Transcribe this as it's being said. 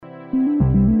Hi,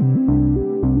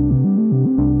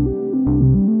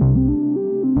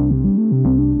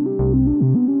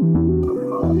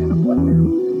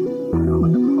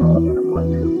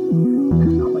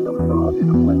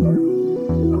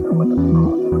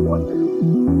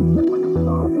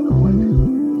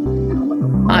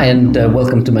 and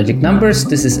welcome to Magic Numbers.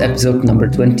 This is episode number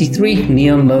 23,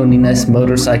 Neon Loneliness,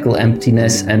 Motorcycle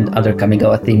Emptiness, and other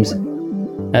Kamigawa themes.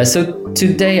 So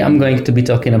today I'm going to be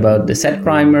talking about the set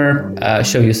primer,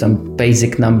 show you some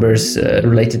basic numbers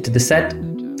related to the set,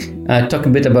 talk a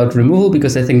bit about removal,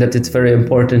 because I think that it's very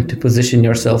important to position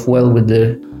yourself well with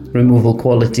the removal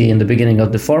quality in the beginning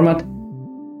of the format.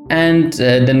 And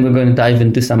then we're going to dive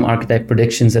into some archetype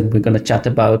predictions, and we're going to chat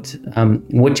about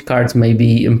which cards may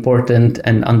be important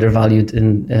and undervalued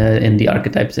in the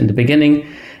archetypes in the beginning,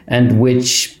 and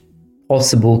which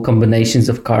possible combinations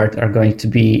of cards are going to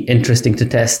be interesting to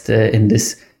test in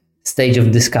this stage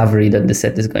of discovery that the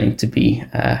set is going to be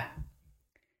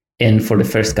in for the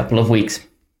first couple of weeks.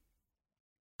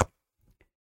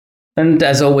 And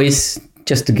as always,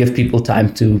 just to give people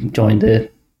time to join the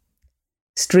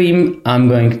stream, I'm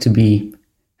going to be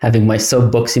having my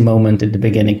soapboxy moment at the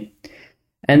beginning.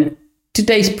 And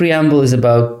today's preamble is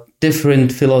about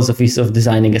different philosophies of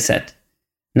designing a set.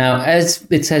 Now, as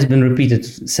it has been repeated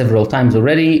several times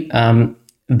already,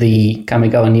 the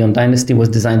Kamigawa Neon Dynasty was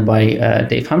designed by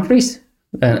Dave Humphries,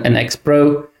 an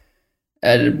ex-pro,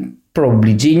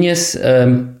 probably genius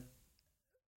on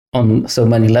so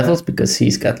many levels, because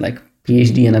he's got like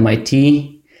PhD in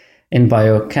MIT in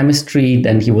biochemistry,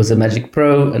 then he was a Magic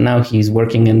Pro, and now he's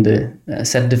working in the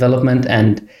set development,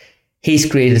 and he's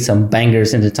created some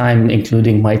bangers in the time,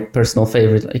 including my personal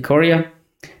favorite, Ikoria,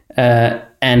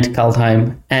 and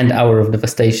Kaldheim, and Hour of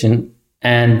Devastation,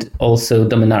 and also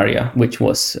Dominaria, which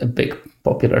was a big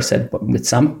popular set with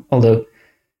some, although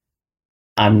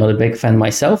I'm not a big fan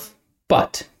myself,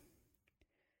 but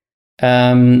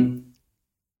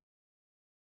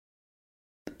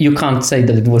you can't say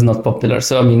that it was not popular.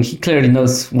 So, I mean, he clearly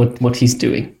knows what he's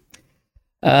doing.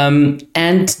 And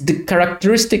the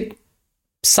characteristic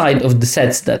side of the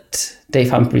sets that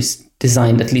Dave Humphries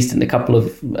designed, at least in a couple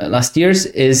of last years,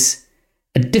 is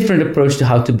a different approach to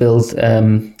how to build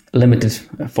limited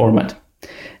format.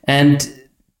 And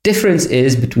difference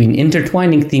is between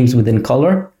intertwining themes within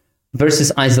color versus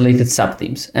isolated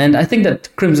sub-themes. And I think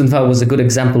that Crimson Vow was a good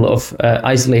example of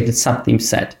isolated sub-theme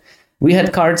set. We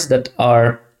had cards that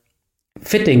are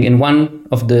fitting in one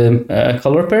of the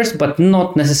color pairs, but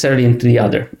not necessarily into the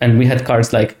other. And we had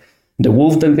cards like the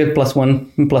Wolf that get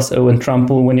 +1/+0 and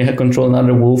trample when you had control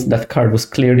another Wolf. That card was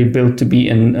clearly built to be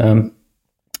in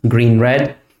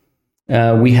green-red.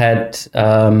 We had,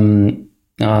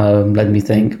 let me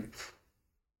think.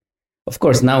 Of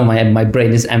course, now my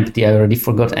brain is empty. I already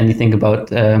forgot anything about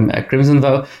Crimson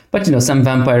Vow. But, some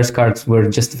Vampires cards were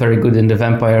just very good in the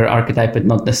Vampire archetype, but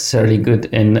not necessarily good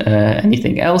in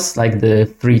anything else, like the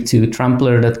 3/2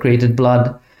 Trampler that created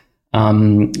blood.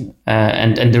 And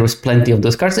there was plenty of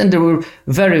those cards. And there were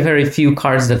very, very few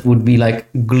cards that would be like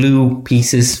glue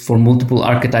pieces for multiple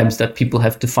archetypes that people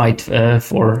have to fight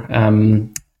for.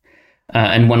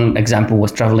 And one example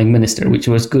was Traveling Minister, which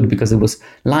was good because it was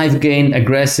life gain,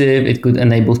 aggressive, it could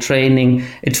enable training,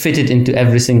 it fitted into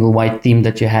every single white theme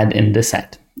that you had in the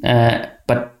set.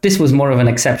 But this was more of an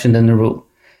exception than a rule.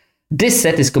 This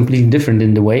set is completely different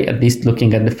in the way, at least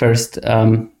looking at the first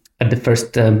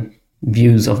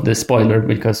views of the spoiler,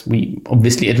 because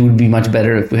it would be much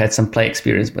better if we had some play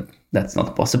experience, but that's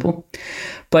not possible.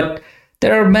 But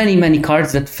there are many, many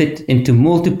cards that fit into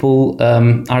multiple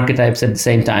archetypes at the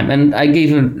same time. And I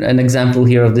gave an example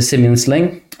here of the Simian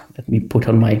Sling. Let me put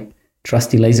on my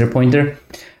trusty laser pointer.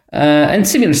 And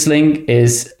Simian Sling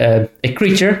is a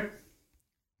creature,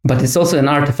 but it's also an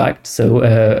artifact. So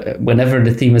whenever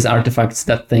the theme is artifacts,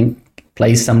 that thing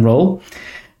plays some role.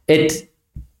 It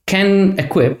can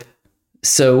equip.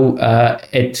 So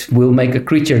it will make a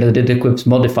creature that it equips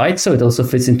modified. So it also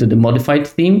fits into the modified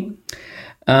theme.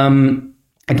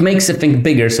 It makes a thing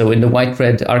bigger. So in the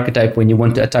white-red archetype, when you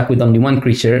want to attack with only one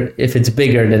creature, if it's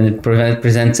bigger, then it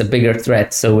presents a bigger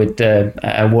threat. So it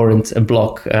warrants a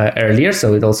block earlier.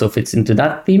 So it also fits into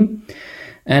that theme.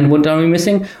 And what are we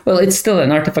missing? Well, it's still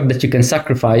an artifact that you can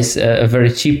sacrifice, a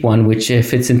very cheap one, which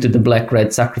fits into the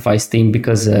black-red sacrifice theme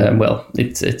because,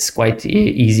 it's quite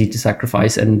easy to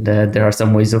sacrifice. And there are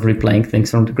some ways of replaying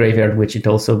things from the graveyard, which it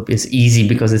also is easy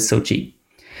because it's so cheap.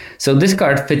 So this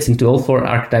card fits into all four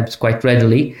archetypes quite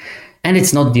readily, and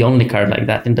it's not the only card like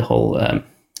that in the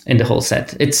whole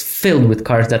set. It's filled with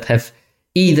cards that have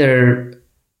either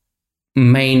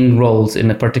main roles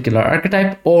in a particular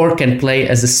archetype, or can play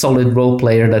as a solid role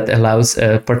player that allows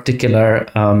a particular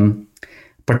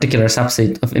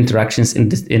subset of interactions in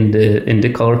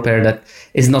the color pair that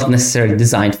is not necessarily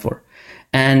designed for.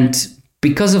 And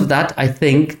because of that, I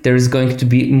think there's going to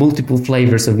be multiple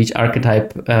flavors of each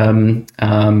archetype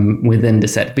within the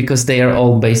set, because they are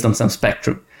all based on some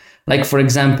spectrum. Like, for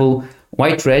example,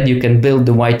 white-red, you can build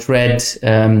the white-red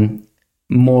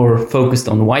more focused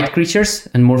on white creatures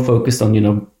and more focused on,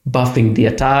 buffing the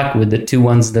attack with the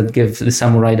 2/1s that give the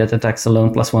samurai that attacks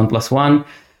alone +1/+1,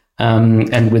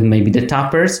 and with maybe the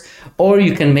tappers. Or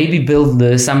you can maybe build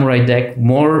the samurai deck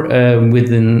more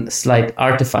within slight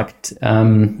artifact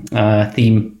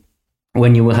theme,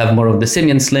 when you will have more of the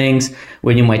Simian slings,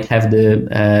 when you might have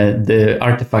the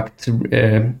artifact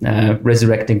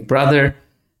resurrecting brother,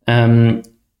 and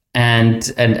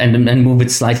move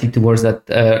it slightly towards that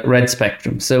red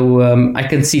spectrum. So I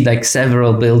can see like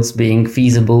several builds being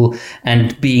feasible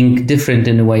and being different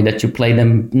in a way that you play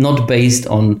them, not based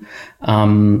on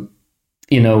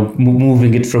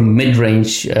moving it from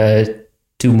mid-range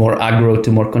to more aggro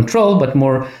to more control, but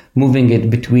more moving it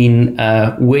between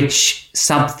which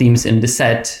sub-themes in the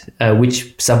set,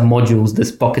 which sub-modules, the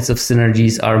pockets of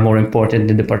synergies are more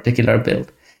important in the particular build.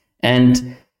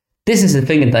 And this is the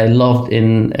thing that I loved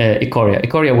in Ikoria.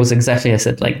 Ikoria was exactly a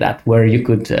set like that, where you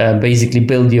could basically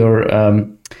build your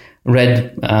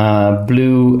red,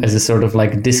 blue as a sort of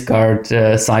like discard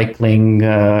cycling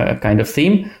kind of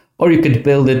theme, or you could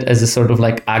build it as a sort of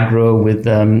like aggro with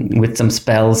some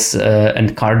spells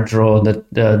and card draw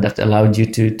that allowed you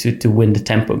to win the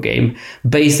tempo game,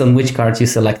 based on which cards you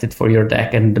selected for your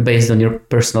deck and based on your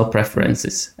personal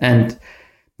preferences. And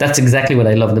that's exactly what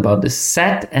I loved about this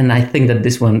set, and I think that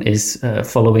this one is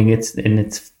following in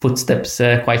its footsteps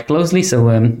quite closely. So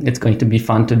it's going to be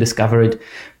fun to discover it,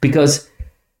 because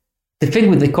the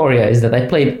thing with Ikoria is that I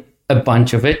played a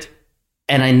bunch of it,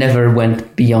 and I never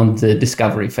went beyond the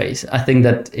discovery phase. I think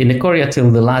that in Ikoria till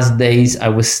the last days, I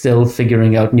was still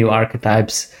figuring out new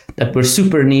archetypes that were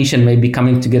super niche and maybe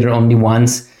coming together only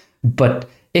once, but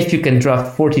if you can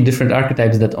draft 40 different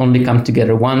archetypes that only come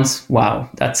together once, wow,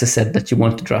 that's a set that you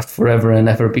want to draft forever and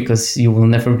ever, because you will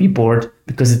never be bored,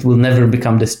 because it will never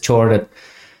become this chore that,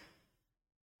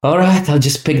 all right, I'll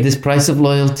just pick this Price of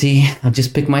Loyalty, I'll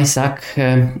just pick my sack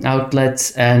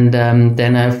outlets, and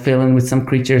then I'll fill in with some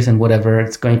creatures and whatever.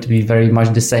 It's going to be very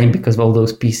much the same, because all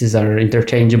those pieces are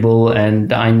interchangeable,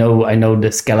 and I know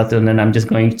the skeleton, and I'm just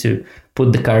going to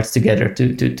put the cards together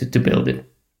to build it.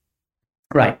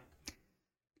 Right.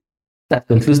 That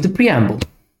concludes the preamble.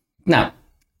 Now,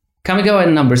 Kamigawa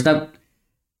and numbers. Now,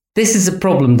 this is a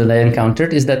problem that I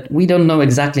encountered, is that we don't know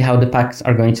exactly how the packs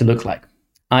are going to look like.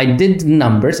 I did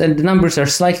numbers, and the numbers are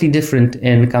slightly different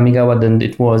in Kamigawa than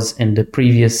it was in the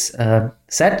previous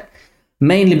set,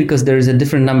 mainly because there is a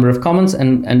different number of commons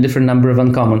and different number of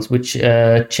uncommons, which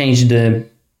change the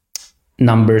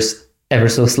numbers ever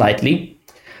so slightly.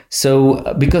 So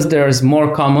because there's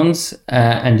more commons,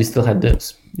 and you still have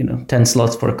those 10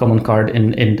 slots for a common card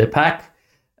in the pack,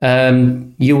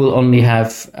 you will only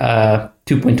have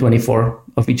 2.24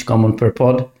 of each common per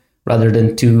pod, rather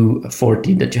than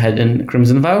 240 that you had in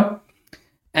Crimson Vow.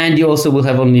 And you also will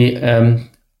have only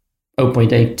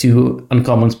 0.82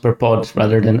 uncommons per pod,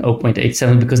 rather than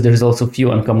 0.87, because there's also few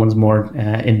uncommons more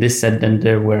in this set than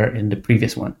there were in the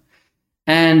previous one.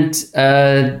 And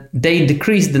they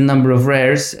decreased the number of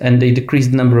rares, and they decreased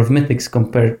the number of mythics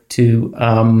compared to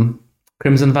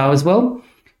Crimson Vow as well,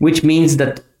 which means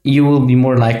that you will be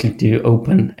more likely to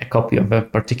open a copy of a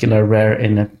particular rare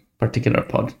in a particular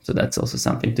pod. So that's also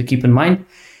something to keep in mind.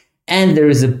 And there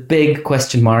is a big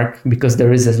question mark, because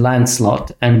there is a land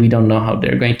slot, and we don't know how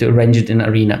they're going to arrange it in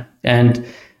Arena. And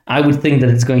I would think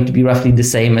that it's going to be roughly the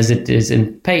same as it is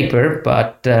in paper,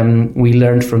 but we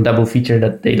learned from Double Feature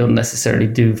that they don't necessarily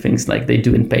do things like they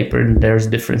do in paper, and there's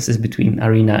differences between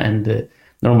Arena and the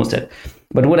normal set.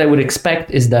 But what I would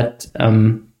expect is that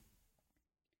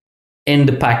in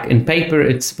the pack in paper,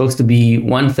 it's supposed to be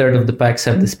 1/3 of the packs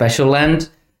have the special land,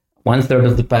 1/3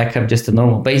 of the pack have just a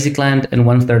normal basic land, and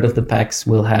 1/3 of the packs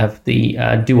will have the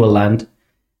dual land.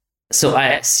 So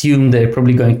I assume they're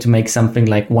probably going to make something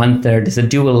like 1/3 is a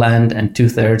dual land and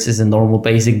 2/3 is a normal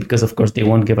basic, because of course they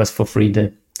won't give us for free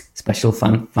the special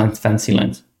fancy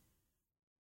lands.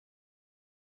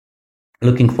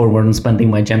 Looking forward on spending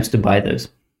my gems to buy those.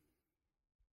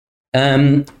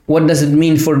 What does it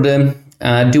mean for the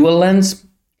dual lands?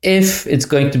 If it's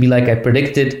going to be like I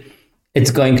predicted,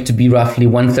 it's going to be roughly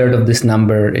 1/3 of this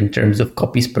number in terms of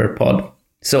copies per pod.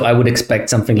 So I would expect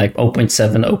something like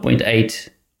 0.7, 0.8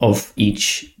 of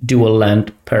each dual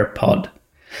land per pod,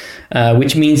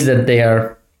 which means that they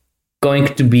are going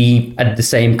to be at the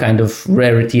same kind of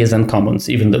rarity as uncommons,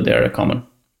 even though they're a common.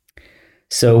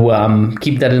 So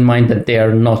keep that in mind, that they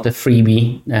are not a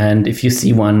freebie. And if you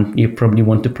see one, you probably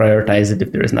want to prioritize it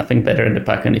if there is nothing better in the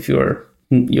pack. And if you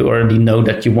already know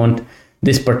that you want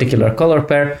this particular color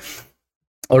pair,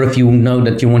 or if you know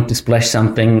that you want to splash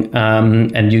something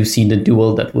and you see the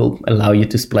dual that will allow you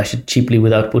to splash it cheaply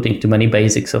without putting too many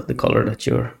basics of the color that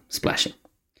you're splashing.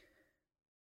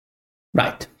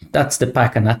 Right, that's the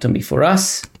pack anatomy for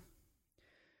us.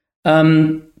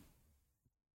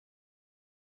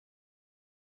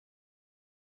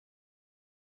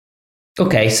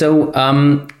 Okay, so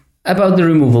about the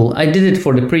removal, I did it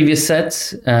for the previous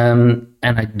sets, and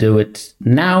I do it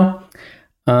now.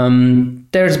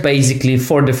 There's basically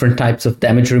 4 different types of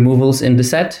damage removals in the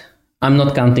set. I'm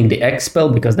not counting the X spell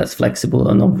because that's flexible,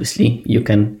 and obviously you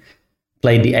can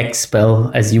play the X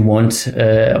spell as you want,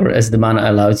 or as the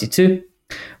mana allows you to.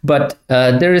 But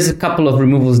there is a couple of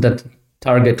removals that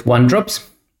target 1-drops,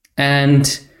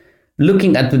 and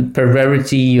looking at the per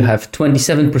rarity, you have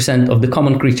 27% of the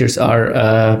common creatures are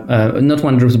not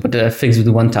 1-drops, but fixed with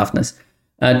 1 toughness.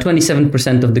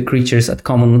 27% of the creatures at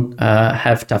common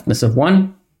have toughness of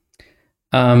 1.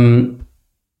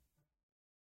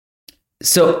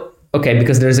 So, okay,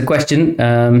 because there's a question,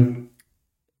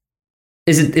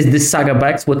 is this Saga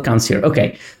Bags? What counts here?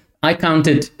 Okay, I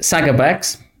counted Saga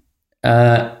Bags.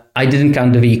 I didn't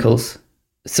count the vehicles.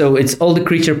 So it's all the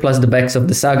creature plus the backs of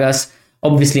the sagas.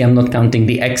 Obviously, I'm not counting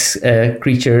the X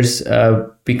creatures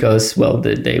because, well,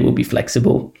 they will be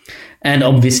flexible. And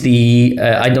obviously,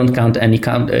 I don't count any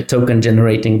token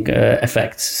generating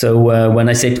effects. So when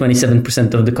I say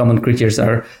 27% of the common creatures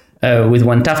are with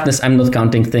 1 toughness, I'm not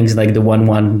counting things like the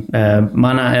 1/1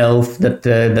 mana elf that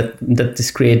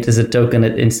is created as a token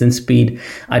at instant speed.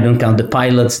 I don't count the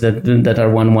pilots that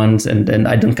are 1/1s, and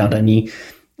I don't count any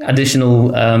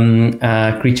additional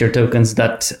creature tokens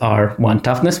that are 1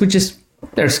 toughness, which is,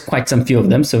 there's quite some few of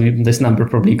them, so this number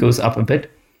probably goes up a bit.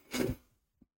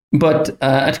 But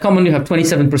at common, you have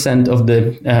 27% of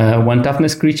the 1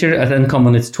 toughness creature. At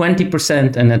uncommon, it's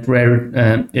 20%, and at rare,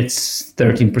 it's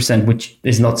 13%, which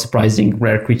is not surprising.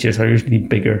 Rare creatures are usually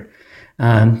bigger.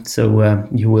 So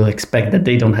you will expect that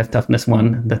they don't have toughness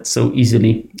 1. That's so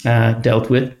easily dealt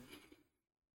with.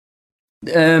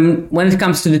 When it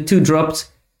comes to the 2-drops,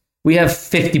 we have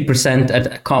 50%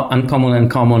 at uncommon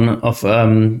and common of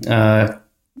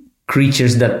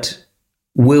creatures that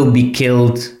will be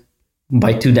killed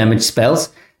by 2 damage spells.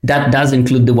 That does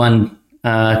include the 1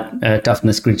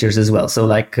 toughness creatures as well. So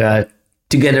like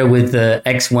together with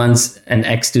X1s and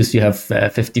X2s, you have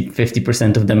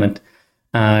 50% of them at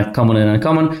common and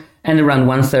uncommon. And around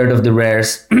 1/3 of the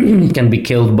rares can be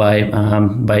killed by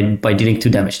dealing 2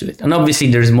 damage to it. And obviously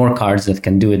there's more cards that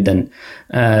can do it than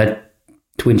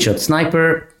Twin Shot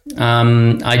Sniper.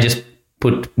 I just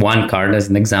put 1 card as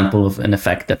an example of an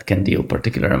effect that can deal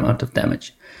particular amount of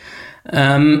damage.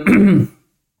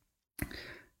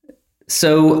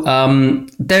 So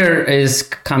there is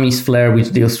Kami's Flare,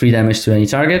 which deals 3 damage to any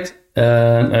target,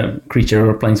 creature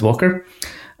or planeswalker.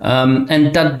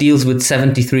 And that deals with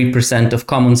 73% of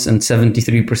commons and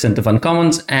 73% of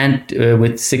uncommons, and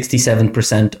with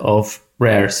 67% of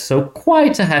rares. So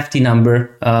quite a hefty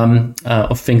number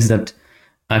of things that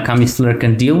Kami's Flare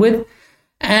can deal with.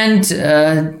 And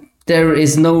there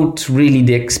is not really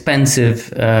the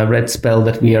expensive red spell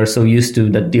that we are so used to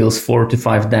that deals 4 to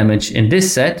 5 damage in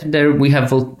this set. There we have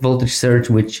Voltage Surge,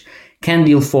 which can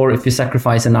deal 4 if you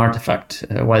sacrifice an artifact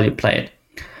while you play it.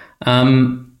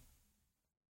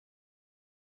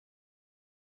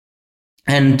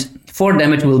 And 4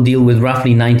 damage will deal with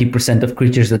roughly 90% of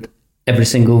creatures at every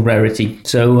single rarity.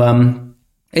 So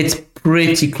it's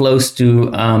pretty close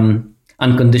to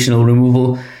unconditional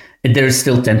removal. There's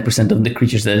still 10% of the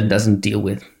creatures that it doesn't deal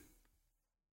with.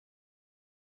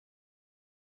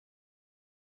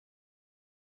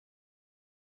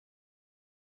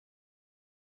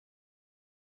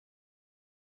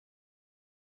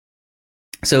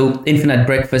 So Infinite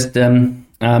Breakfast,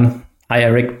 hi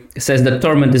Eric, says that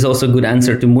Torment is also a good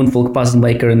answer to Moonfolk,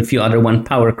 Puzzlemaker, and a few other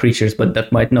 1-power creatures, but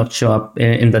that might not show up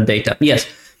in the data. Yes.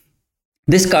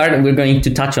 This card, we're going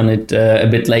to touch on it a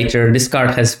bit later. This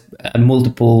card has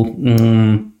multiple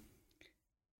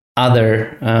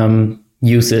other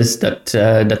uses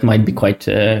that might be quite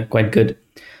good.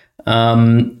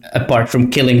 Apart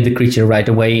from killing the creature right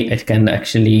away, it can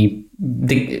actually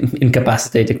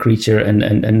incapacitate a creature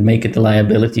and make it a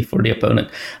liability for the opponent.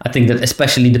 I think that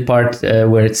especially the part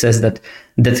where it says that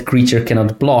that creature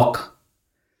cannot block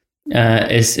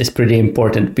is pretty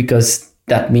important, because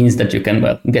that means that you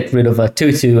can get rid of a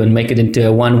 2/2 and make it into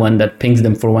a 1/1 that pings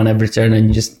them for 1 every turn, and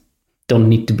you just don't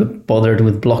need to be bothered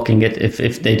with blocking it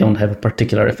if they don't have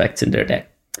particular effects in their deck.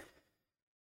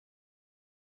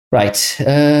 Right.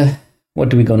 What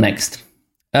do we go next?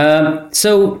 This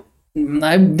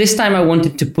time I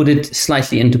wanted to put it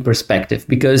slightly into perspective,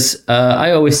 because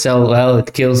I always sell, well,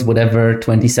 it kills whatever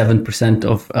 27%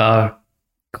 of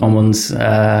commons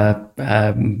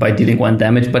by dealing 1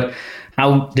 damage, but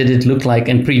how did it look like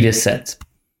in previous sets?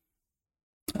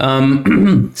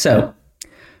 So,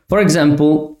 for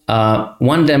example,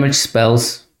 1 damage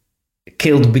spells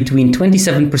killed between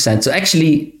 27%. So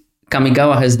actually,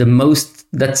 Kamigawa has the most.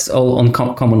 That's all on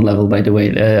common level, by the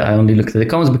way. I only looked at the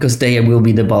commons because they will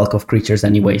be the bulk of creatures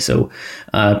anyway. So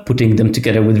putting them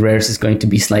together with rares is going to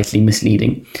be slightly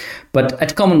misleading. But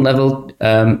at common level,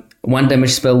 1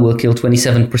 damage spell will kill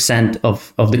 27%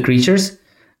 of the creatures.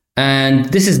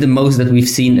 And this is the most that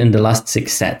we've seen in the last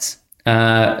 6 sets.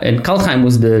 And Kaldheim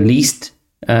was the least,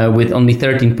 with only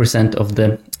 13% of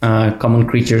the common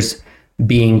creatures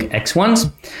being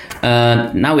X1s.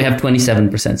 Now we have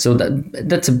 27%. So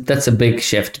that's a big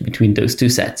shift between those 2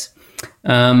 sets.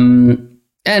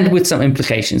 And with some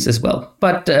implications as well.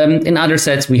 But in other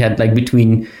sets, we had like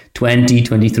between 20,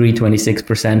 23,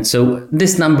 26%. So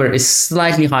this number is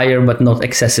slightly higher, but not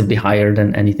excessively higher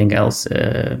than anything else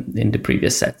in the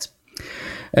previous sets.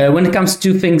 When it comes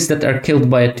to things that are killed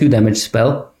by a 2 damage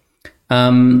spell,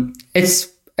 it's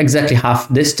exactly half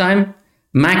this time.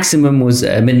 Maximum was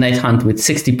Midnight Hunt with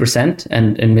 60%,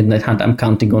 and in Midnight Hunt I'm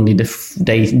counting only the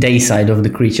day side of the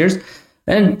creatures.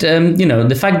 And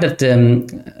the fact that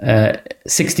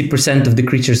 60% of the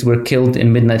creatures were killed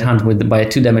in Midnight Hunt by a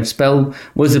 2 damage spell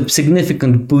was a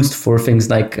significant boost for things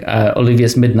like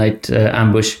Olivia's Midnight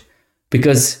Ambush,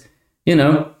 because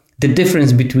the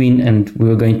difference between, and we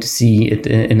were going to see it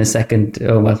in a second,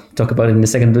 talk about it in a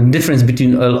second, the difference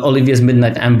between Olivia's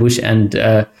Midnight Ambush and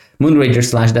Moonrager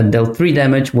Slash that dealt 3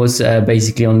 damage was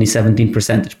basically only 17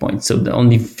 percentage points. So the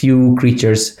only few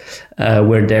creatures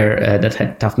were there that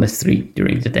had toughness 3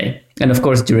 during the day. And of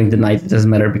course, during the night, it doesn't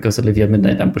matter because Olivia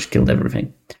Midnight Ambush killed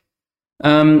everything.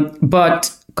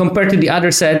 But compared to the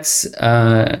other sets,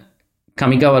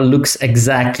 Kamigawa looks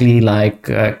exactly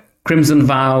like Crimson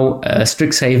Vow,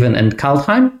 Strixhaven, and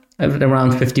Kaldheim at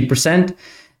around 50%.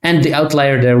 And the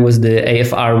outlier there was the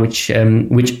AFR, which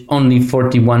only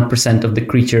 41% of the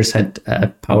creatures had a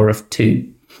power of 2.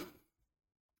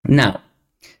 Now,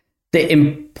 the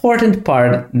important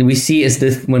part that we see is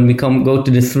this when we go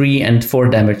to the 3 and 4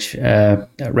 damage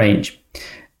range.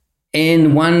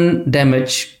 In 1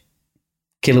 damage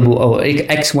killable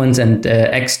X1s and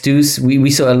X2s, we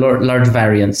saw a large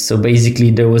variance. So basically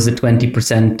there was a 20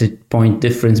 percentage point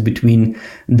difference between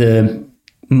the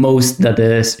most that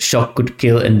the shock could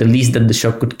kill and the least that the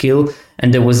shock could kill.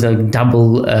 And there was a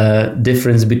double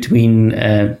difference between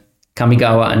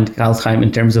Kamigawa and Kaldheim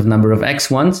in terms of number of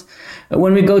X1s.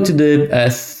 When we go to the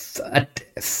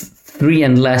 3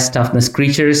 and less toughness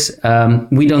creatures,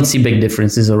 we don't see big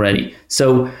differences already.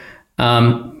 So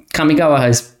Kamigawa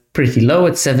has pretty low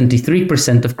at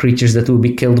 73% of creatures that will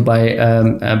be killed by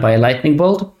a lightning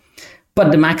bolt,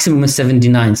 but the maximum is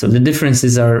 79. So the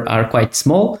differences are quite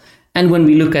small. And when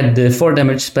we look at the 4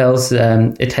 damage spells,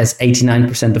 it has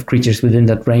 89% of creatures within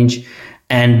that range,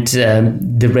 and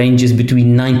the range is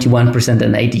between 91%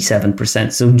 and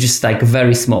 87%. So just like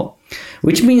very small,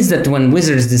 which means that when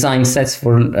Wizards design sets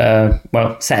for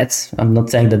sets, I'm not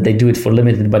saying that they do it for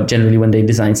limited, but generally when they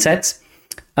design sets,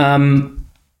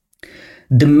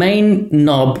 the main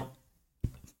knob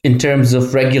in terms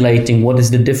of regulating what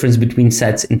is the difference between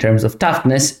sets in terms of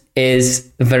toughness is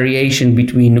a variation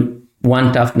between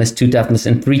 1 toughness, 2 toughness,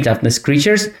 and 3 toughness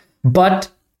creatures. But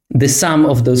the sum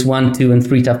of those 1, 2, and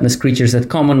 3 toughness creatures at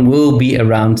common will be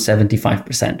around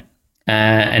 75%.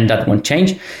 And that won't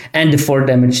change. And the 4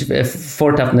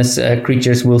 toughness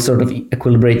creatures will sort of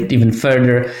equilibrate even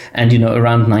further. And,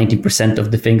 around 90% of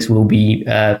the things will be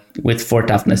with 4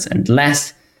 toughness and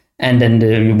less. And then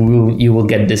you will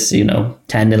get this,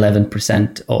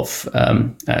 10-11% of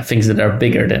things that are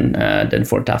bigger than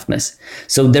 4 toughness.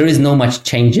 So there is no much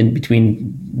change in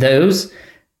between those.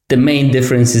 The main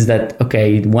difference is that,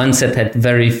 one set had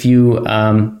very few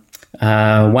 1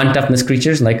 toughness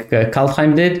creatures like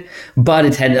Kaldheim did, but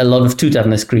it had a lot of 2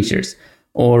 toughness creatures.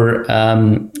 Or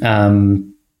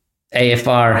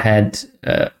AFR had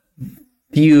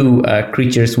few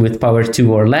creatures with power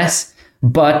 2 or less,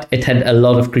 but it had a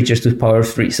lot of creatures with power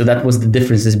 3. So that was the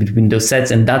differences between those sets,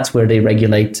 and that's where they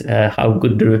regulate how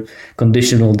good the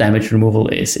conditional damage removal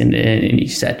is in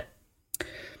each set.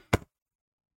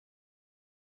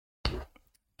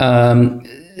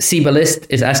 Siba list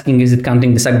is asking, is it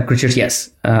counting the saga creatures?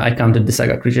 Yes, I counted the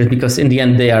saga creatures because in the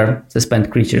end they are suspend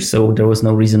creatures, so there was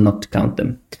no reason not to count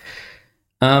them.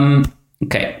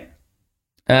 Okay.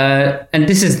 And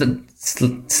this is the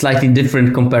slightly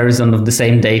different comparison of the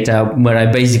same data where I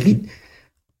basically,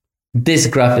 this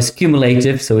graph is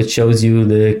cumulative, so it shows you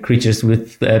the creatures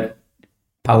with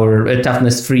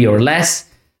toughness 3 or less.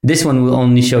 This one will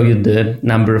only show you the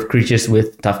number of creatures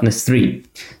with toughness 3.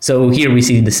 So here we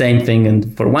see the same thing,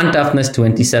 and for 1 toughness,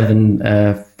 27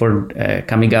 for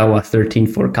Kamigawa, 13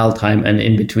 for Kaldheim, and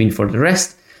in between for the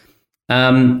rest.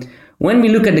 When we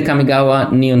look at the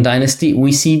Kamigawa Neon Dynasty,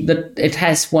 we see that it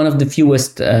has one of the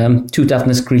fewest 2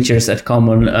 toughness creatures at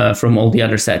common from all the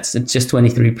other sets. It's just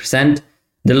 23%.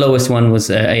 The lowest one was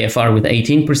AFR with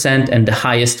 18%, and the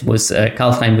highest was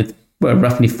Kaldheim with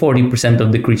roughly 40%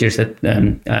 of the creatures at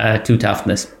 2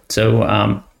 toughness. So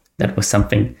that was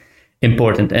something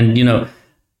important. And,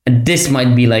 this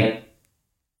might be like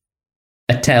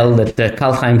a tell that the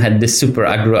Kaldheim had this super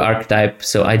aggro archetype.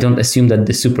 So I don't assume that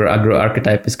the super aggro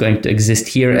archetype is going to exist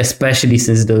here, especially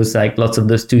since those lots of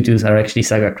those 2/2s are actually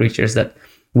saga creatures that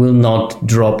will not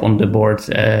drop on the board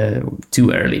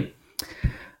too early.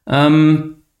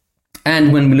 And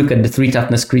when we look at the 3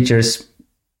 toughness creatures,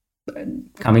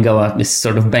 Kamigawa is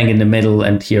sort of bang in the middle,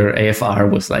 and here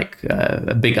AFR was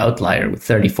a big outlier with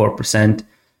 34%.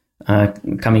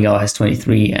 Kamigawa has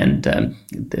 23, and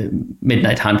the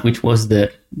Midnight Hunt, which was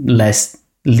the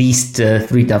least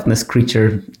 3 toughness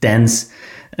creature dense,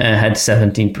 had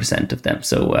 17% of them.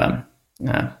 So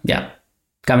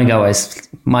Kamigawa is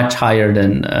much higher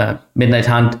than Midnight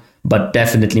Hunt, but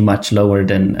definitely much lower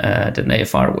than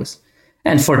AFR was.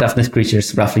 And 4 toughness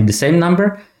creatures, roughly the same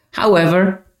number.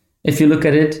 However, if you look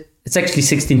at it, it's actually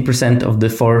 16% of the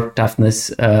 4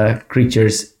 toughness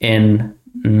creatures in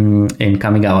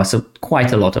Kamigawa, so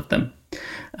quite a lot of them.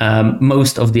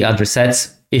 Most of the other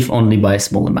sets, if only by a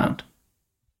small amount.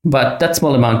 But that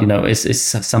small amount, is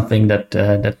something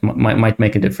that might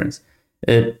make a difference.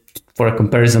 For a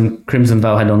comparison, Crimson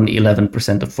Vow had only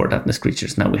 11% of 4 toughness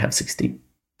creatures. Now we have 16.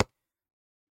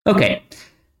 Okay.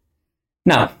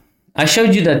 Now, I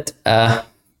showed you that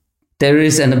there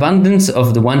is an abundance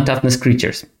of the 1 toughness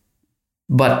creatures,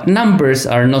 but numbers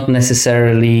are not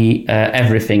necessarily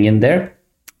everything in there.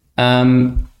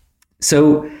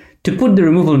 So to put the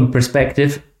removal in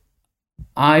perspective,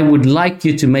 I would like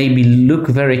you to maybe look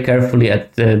very carefully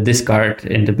at this card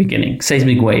in the beginning.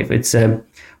 Seismic Wave. It's a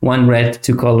 1 red,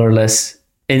 2 colorless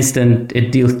instant.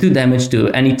 It deals 2 damage to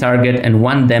any target and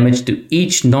 1 damage to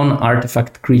each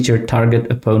non-artifact creature target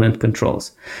opponent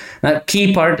controls. Now,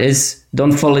 key part is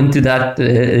don't fall into that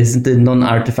is the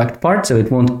non-artifact part, so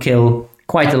it won't kill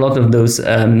quite a lot of those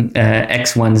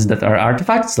X1s that are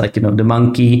artifacts, like the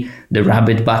monkey, the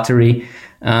rabbit battery.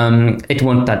 It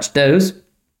won't touch those,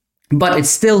 but it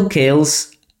still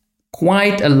kills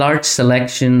quite a large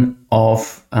selection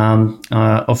of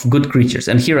good creatures.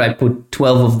 And here I put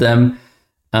 12 of them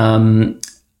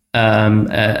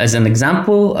as an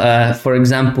example. For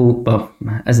example,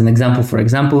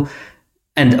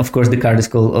 and of course the card is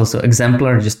called also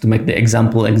Exemplar, just to make the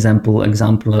exemplar.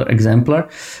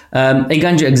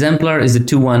 Eiganjo Exemplar is a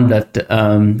 2/1 that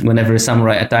whenever a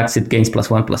samurai attacks, it gains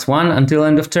 +1/+1 until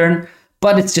end of turn.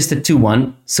 But it's just a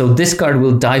 2/1, so this card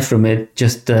will die from it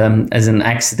just as an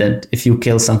accident if you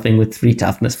kill something with 3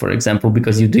 toughness, for example,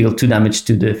 because you deal 2 damage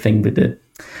to the thing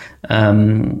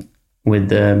with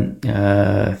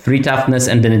the 3 toughness,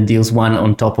 and then it deals 1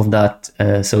 on top of that,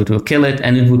 so it will kill it,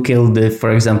 and it will kill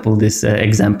for example, this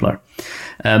Exemplar.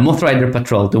 Moth Rider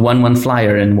Patrol, the 1/1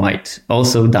 flyer in white,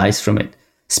 also dies from it.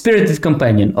 Spirited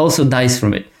Companion also dies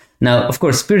from it. Now, of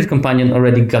course, Spirit Companion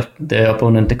already got the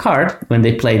opponent a card when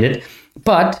they played it,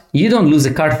 but you don't lose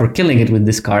a card for killing it with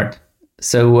this card.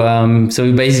 So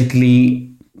you basically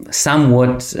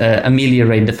somewhat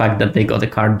ameliorate the fact that they got a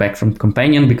card back from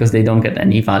Companion because they don't get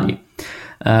any value.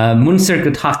 Moon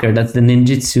Circuit Hacker, that's the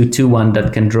ninjutsu 2/1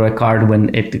 that can draw a card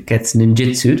when it gets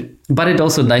ninjutsu'd, but it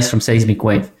also dies from Seismic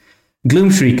Wave. Gloom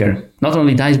Shrieker not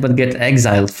only dies but gets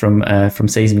exiled from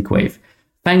Seismic Wave.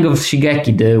 Fang of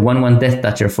Shigeki, the 1/1 Death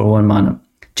Toucher for 1 mana.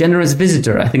 Generous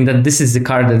Visitor, I think that this is the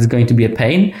card that's going to be a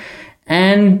pain,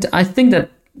 and I think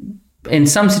that in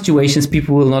some situations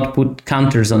people will not put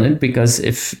counters on it, because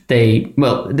if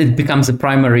it becomes a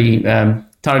primary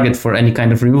target for any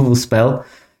kind of removal spell,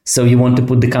 so you want to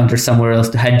put the counter somewhere else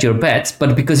to hedge your bets,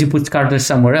 but because you put counters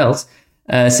somewhere else,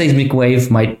 Seismic Wave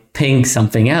might ping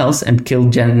something else and kill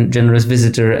Generous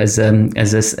Visitor as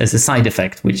a side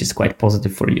effect, which is quite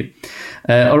positive for you.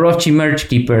 Orochi Merge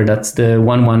Keeper, that's the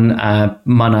 1/1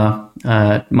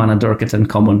 mana Dorket and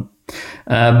common.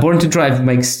 Born to Drive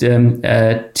makes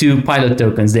 2 pilot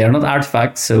tokens. They are not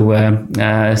artifacts, so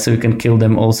you can kill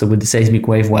them also with the Seismic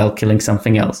Wave while killing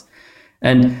something else.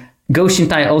 And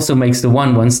Goshintai also makes the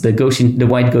 1/1s. The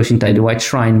white Goshintai, the white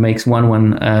shrine, makes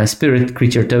 1/1 spirit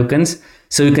creature tokens.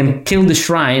 So you can kill the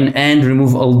shrine and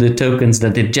remove all the tokens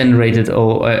that it generated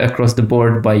across the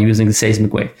board by using the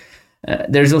Seismic Wave.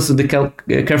 There's also the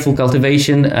Careful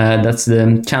Cultivation. That's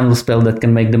the channel spell that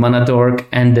can make the Mana Dork.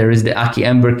 And there is the Aki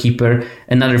Ember Keeper.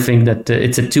 Another thing that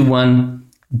it's a 2/1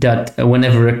 that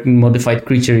whenever a modified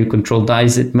creature you control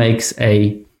dies, it makes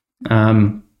a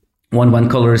 1/1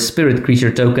 colorless spirit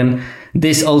creature token.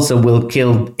 This also will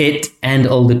kill it and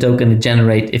all the token it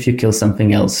generate if you kill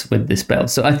something else with this spell.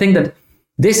 So I think that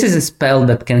this is a spell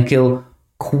that can kill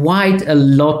quite a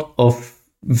lot of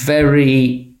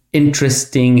very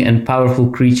interesting and powerful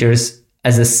creatures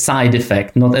as a side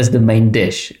effect, not as the main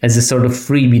dish, as a sort of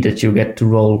freebie that you get to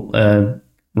roll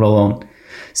on.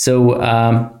 So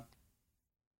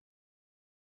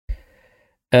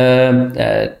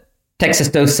Texas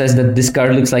Toast says that this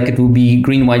card looks like it will be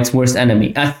green-white's worst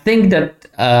enemy. I think that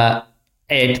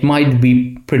it might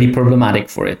be pretty problematic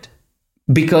for it,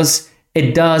 because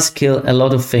it does kill a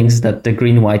lot of things that the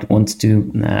green-white wants to,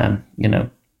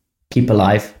 keep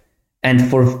alive, and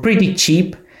for pretty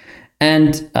cheap.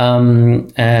 And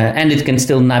it can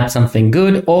still nab something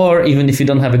good, or even if you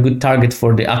don't have a good target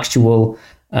for the actual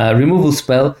removal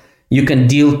spell, you can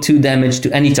deal 2 damage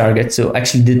to any target. So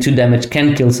actually, the 2 damage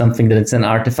can kill something that it's an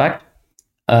artifact.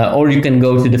 Or you can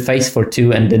go to the face for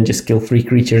 2 and then just kill 3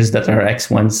 creatures that are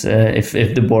X1s if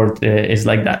the board is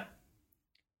like that.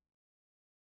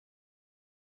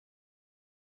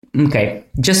 Okay,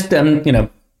 just,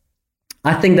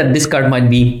 I think that this card might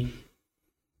be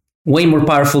way more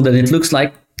powerful than it looks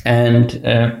like. And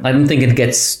I don't think it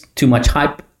gets too much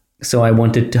hype. So I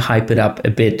wanted to hype it up a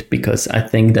bit because I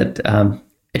think that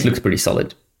it looks pretty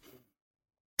solid.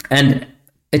 And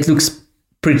it looks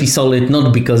pretty solid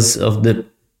not because of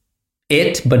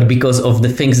but because of the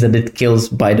things that it kills,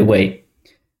 by the way.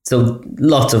 So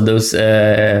lots of those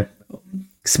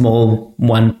small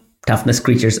 1 toughness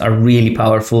creatures are really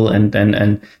powerful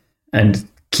and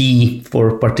key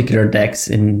for particular decks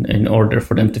in order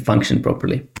for them to function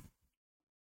properly.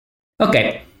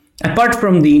 Okay, apart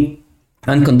from the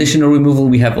unconditional removal,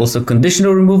 we have also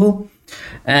conditional removal.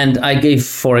 And I gave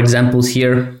 4 examples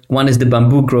here. One is the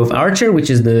Bamboo Grove Archer, which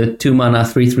is the 2 mana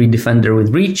 3/3 defender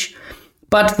with reach.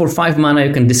 But for 5 mana,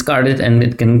 you can discard it and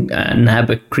it can nab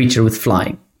a creature with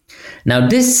flying. Now,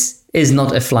 this is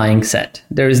not a flying set.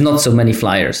 There is not so many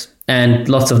flyers. And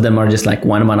lots of them are just like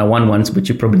 1 mana 1/1s, which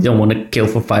you probably don't want to kill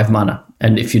for 5 mana.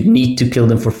 And if you need to kill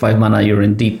them for 5 mana, you're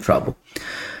in deep trouble.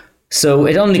 So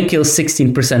it only kills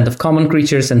 16% of common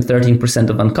creatures and 13%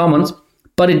 of uncommons.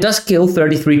 But it does kill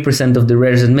 33% of the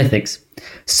rares and mythics.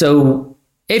 So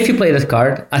if you play that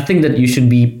card, I think that you should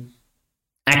be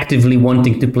actively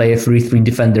wanting to play a 3/3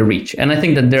 defender reach. And I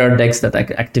think that there are decks that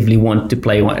actively want to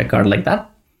play a card like that.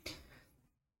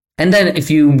 And then if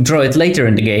you draw it later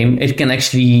in the game, it can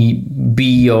actually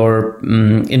be your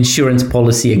insurance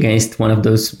policy against one of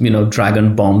those,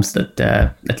 dragon bombs that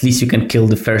at least you can kill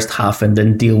the first half and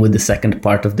then deal with the second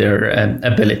part of their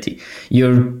ability.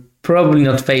 You're probably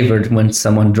not favored when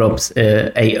someone drops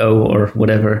AO or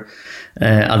whatever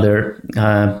other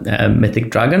mythic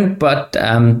dragon, but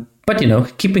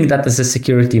keeping that as a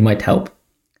security might help.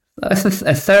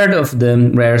 A third of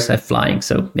the rares have flying,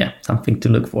 so yeah, something to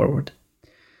look forward.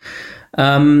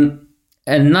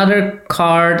 Another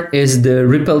card is the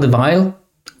Repel the Vile.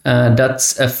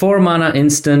 That's a 4 mana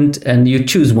instant, and you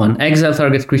choose one. Exile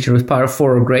target creature with power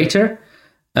 4 or greater,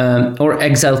 or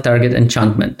exile target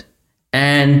enchantment.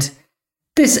 And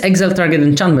this exile target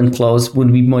enchantment clause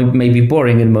would be maybe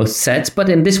boring in most sets, but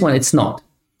in this one it's not.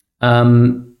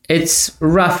 It's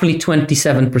roughly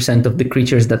 27% of the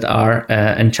creatures that are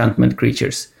enchantment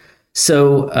creatures.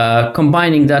 So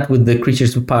combining that with the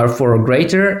creatures with power 4 or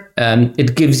greater,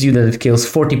 it gives you that it kills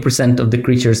 40% of the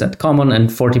creatures at common and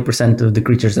 40% of the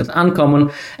creatures at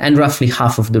uncommon, and roughly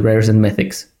half of the rares and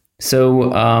mythics.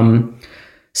 So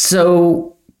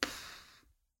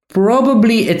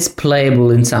probably it's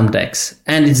playable in some decks,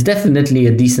 and it's definitely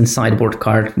a decent sideboard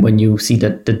card when you see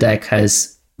that the deck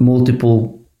has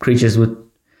multiple creatures with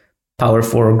power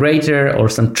 4 or greater, or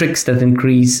some tricks that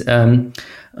increase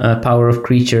power of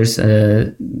creatures.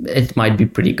 It might be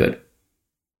pretty good.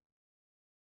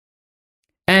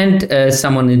 And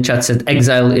someone in chat said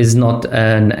exile is not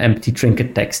an empty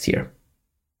trinket text here,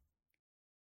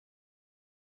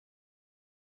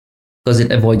 because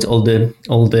it avoids all the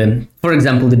for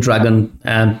example, the dragon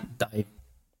die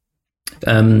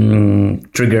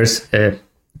triggers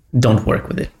don't work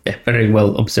with it. Yeah, very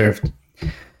well observed.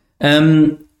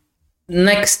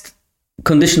 Next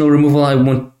conditional removal I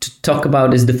want to talk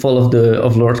about is the fall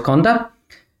of Lord Conda.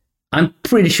 I'm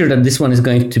pretty sure that this one is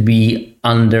going to be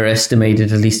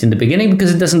underestimated, at least in the beginning,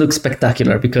 because it doesn't look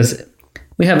spectacular, because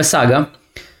we have a saga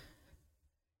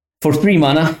for 3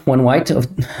 mana, 1 white of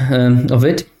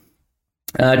it.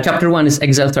 Chapter 1 is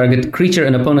exile target creature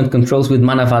an opponent controls with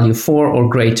mana value 4 or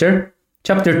greater.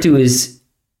 Chapter 2 is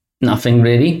nothing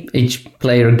really. Each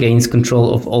player gains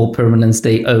control of all permanents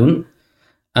they own.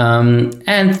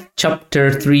 And chapter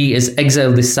 3 is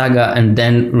exile this saga and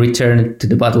then return it to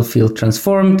the battlefield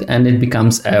transformed, and it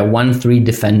becomes a 1/3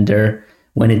 defender.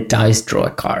 When it dies, draw a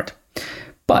card.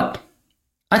 But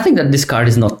I think that this card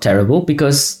is not terrible,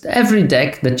 because every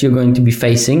deck that you're going to be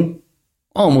facing,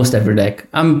 almost every deck,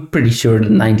 I'm pretty sure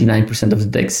that 99% of the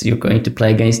decks you're going to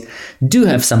play against do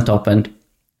have some top end.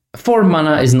 4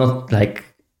 mana is not like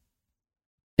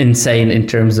insane in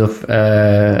terms of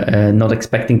not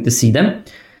expecting to see them.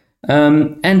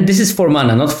 And this is 4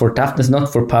 mana, not for toughness,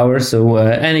 not for power, so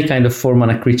any kind of 4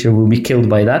 mana creature will be killed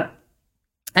by that.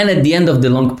 And at the end of the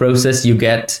long process, you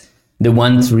get the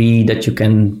 1/3 that you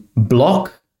can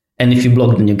block, and if you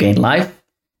block, then you gain life.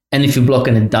 And if you block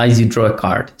and it dies, you draw a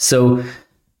card. So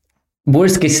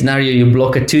worst case scenario, you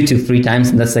block a 2/2 3 times,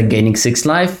 and that's like gaining 6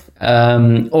 life.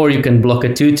 Or you can block a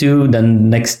 2/2, then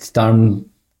next turn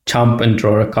chump and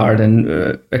draw a card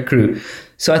and accrue.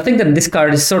 So I think that this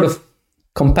card is sort of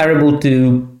comparable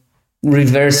to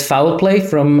reverse foul play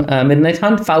from Midnight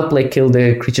Hunt. Foul play killed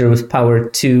a creature with power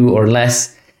 2 or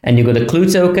less, and you got a clue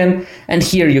token. And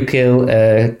here you kill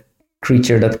a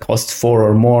creature that costs 4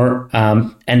 or more.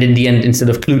 And in the end, instead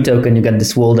of clue token, you get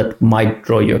this wall that might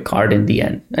draw you a card in the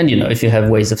end. And, if you have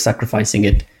ways of sacrificing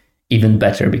it, even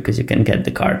better, because you can get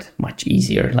the card much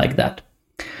easier like that.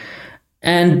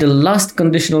 And the last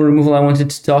conditional removal I wanted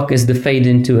to talk is the Fade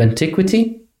into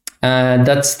Antiquity.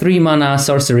 That's 3 mana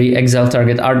sorcery, exile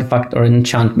target artifact or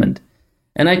enchantment.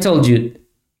 And I told you,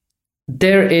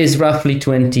 there is roughly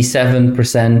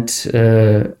 27%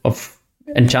 of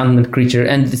enchantment creature,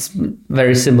 and it's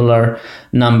very similar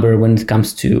number when it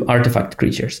comes to artifact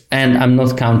creatures. And I'm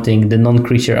not counting the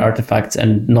non-creature artifacts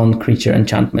and non-creature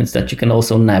enchantments that you can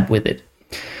also nab with it.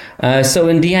 So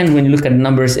in the end, when you look at the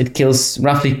numbers, it kills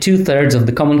roughly 2/3 of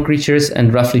the common creatures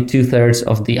and roughly 2/3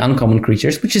 of the uncommon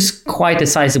creatures, which is quite a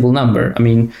sizable number. I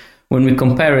mean, when we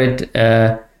compare it,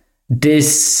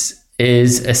 this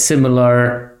is a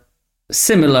similar,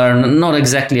 not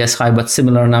exactly as high, but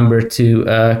similar number to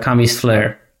Kami's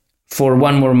Flare for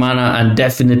 1 more mana and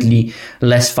definitely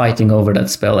less fighting over that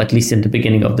spell, at least in the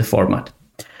beginning of the format.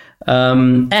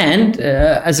 And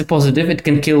as a positive, it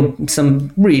can kill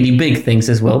some really big things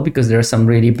as well, because there are some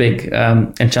really big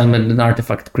enchantment and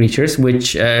artifact creatures,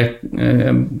 which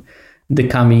the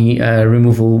Kami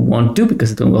removal won't do,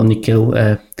 because it will only kill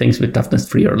things with toughness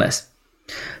 3 or less.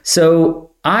 So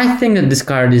I think that this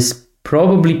card is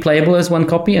probably playable as 1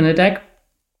 copy in a deck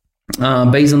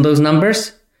based on those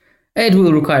numbers. It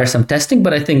will require some testing,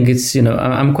 but I think it's,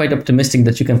 I'm quite optimistic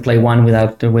that you can play 1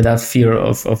 without fear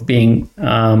of being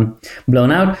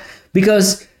blown out,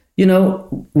 because,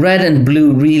 red and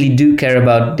blue really do care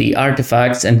about the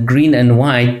artifacts, and green and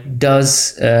white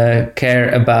does care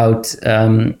about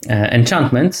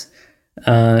enchantments.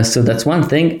 So that's one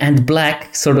thing. And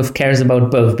black sort of cares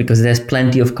about both, because there's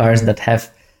plenty of cards that have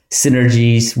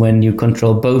synergies when you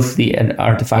control both the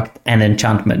artifact and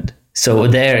enchantment. So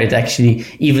there, it actually,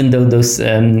 even though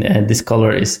this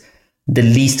color is the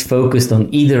least focused on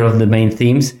either of the main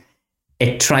themes,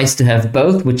 it tries to have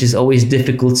both, which is always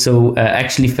difficult. So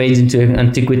actually Fades into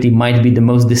Antiquity might be the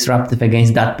most disruptive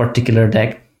against that particular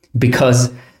deck,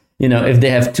 because, if they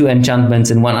have 2 enchantments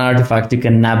and 1 artifact, you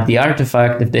can nab the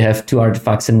artifact. If they have 2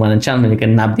 artifacts and 1 enchantment, you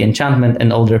can nab the enchantment,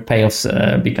 and all their payoffs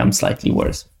become slightly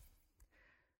worse.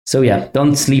 So yeah,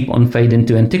 don't sleep on Fade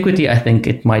into Antiquity. I think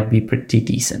it might be pretty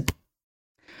decent.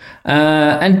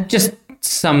 And just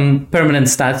some permanent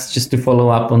stats, just to follow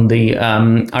up on the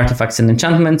artifacts and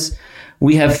enchantments.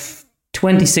 We have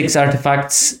 26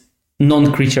 artifacts,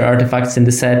 non-creature artifacts in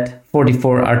the set,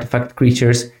 44 artifact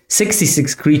creatures,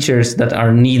 66 creatures that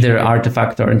are neither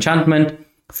artifact or enchantment,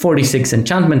 46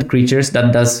 enchantment creatures,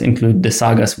 that does include the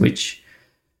sagas, which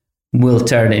will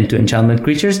turn into enchantment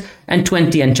creatures, and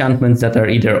 20 enchantments that are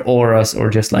either auras or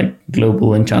just like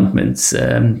global enchantments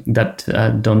that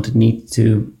don't need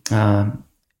to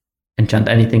enchant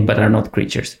anything but are not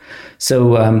creatures.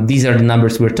 So these are the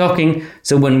numbers we're talking.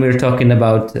 So when we're talking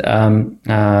about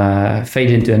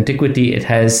Fade into Antiquity, it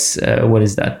has,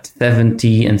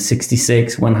 70 and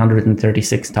 66,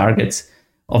 136 targets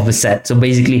of the set. So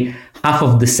basically half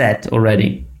of the set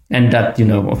already. And that,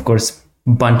 of course,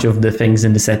 bunch of the things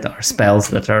in the set are spells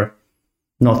that are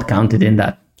not counted in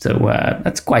that. So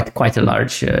that's quite a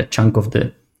large chunk of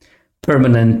the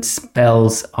permanent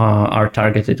spells are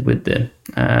targeted with the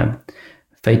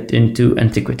Fate into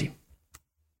Antiquity.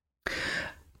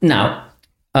 Now,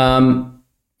 I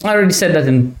already said that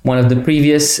in one of the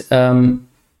previous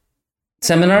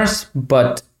seminars,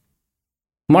 but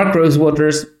Mark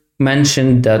Rosewaters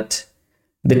mentioned that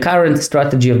the current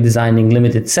strategy of designing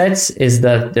limited sets is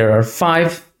that there are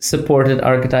 5 supported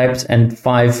archetypes and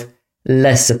 5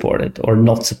 less supported or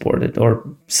not supported or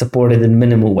supported in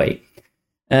minimal way.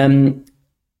 I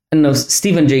know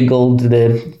Stephen Jay Gould,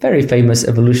 the very famous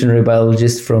evolutionary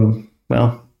biologist from,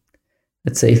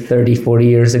 let's say 30, 40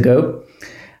 years ago,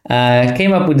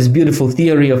 came up with this beautiful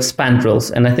theory of spandrels.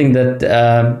 And I think that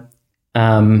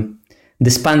the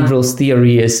spandrels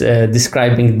theory is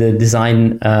describing the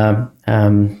design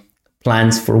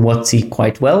plans for WotC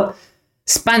quite well.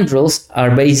 Spandrels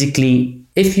are basically,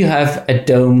 if you have a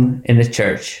dome in a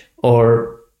church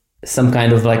or some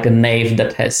kind of like a nave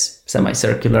that has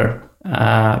semicircular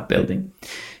building,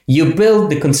 you build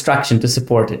the construction to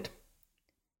support it.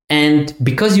 And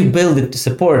because you build it to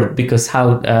support it, because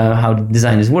how the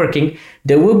design is working,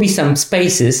 there will be some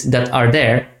spaces that are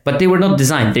there, but they were not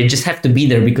designed. They just have to be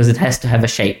there because it has to have a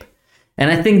shape. And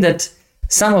I think that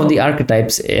some of the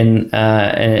archetypes in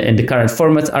the current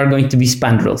formats are going to be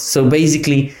spandrels. So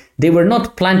basically, they were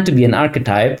not planned to be an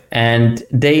archetype, and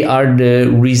they are the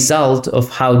result of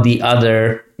how the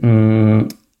other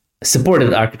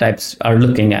supported archetypes are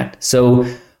looking at. So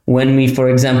when we, for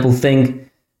example, think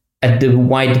at the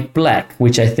white-black,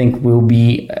 which I think will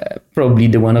be probably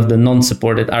the one of the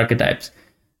non-supported archetypes,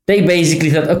 they basically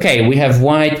thought, okay, we have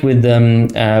white with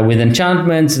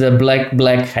enchantments. The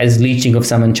black has leeching of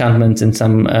some enchantments and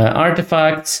some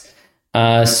artifacts.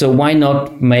 So why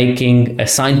not making a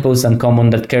signpost uncommon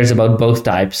that cares about both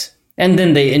types? And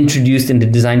then they introduced in the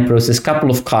design process a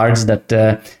couple of cards that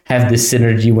have this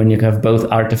synergy when you have both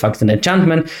artifacts and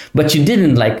enchantment, but you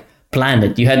didn't plan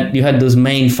it. You had those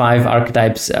main 5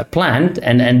 archetypes planned,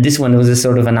 and this one was a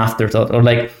sort of an afterthought, or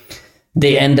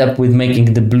they end up with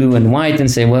making the blue and white and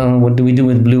say, well, what do we do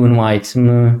with blue and white?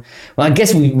 Well, I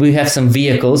guess we have some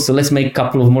vehicles, so let's make a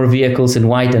couple of more vehicles in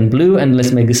white and blue, and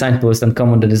let's make a signpost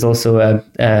uncommon that is also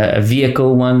a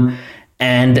vehicle one,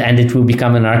 and it will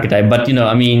become an archetype. But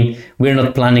we're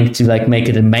not planning to make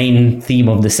it a main theme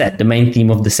of the set. The main theme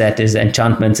of the set is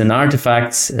enchantments and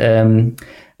artifacts, and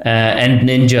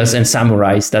ninjas and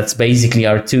samurais. That's basically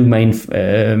our 2 main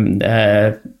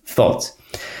thoughts.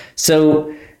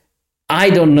 So I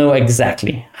don't know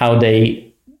exactly how they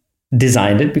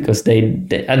designed it, because I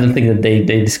don't think that they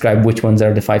describe which ones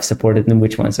are the 5 supported and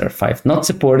which ones are 5 not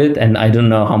supported. And I don't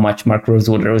know how much Mark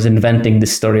Rosewater was inventing the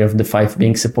story of the 5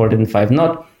 being supported and 5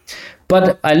 not.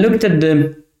 But I looked at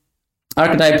the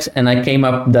archetypes and I came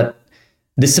up that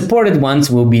the supported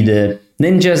ones will be the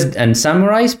ninjas and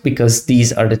samurais, because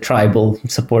these are the tribal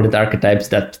supported archetypes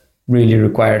that really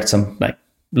required some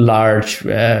large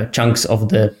chunks of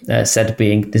the set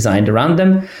being designed around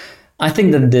them. I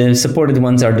think that the supported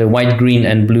ones are the white, green,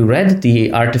 and blue, red,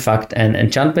 the artifact and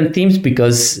enchantment themes,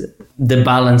 because the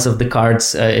balance of the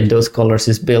cards in those colors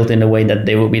is built in a way that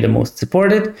they will be the most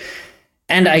supported.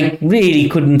 And I really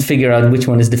couldn't figure out which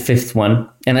one is the 5th one.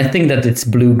 And I think that it's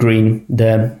blue, green,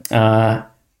 the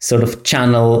sort of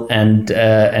channel and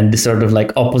the sort of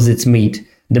opposites meet.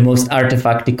 The most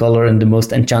artifacty color and the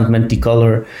most enchantmenty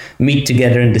color meet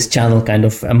together in this channel kind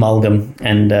of amalgam.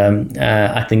 And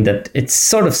I think that it's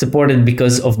sort of supported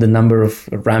because of the number of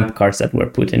ramp cards that were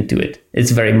put into it.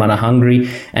 It's very mana hungry,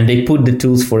 and they put the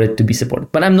tools for it to be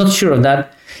supported. But I'm not sure of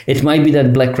that. It might be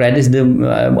that black-red is the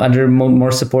other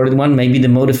more supported one. Maybe the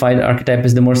modified archetype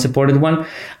is the more supported one.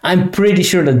 I'm pretty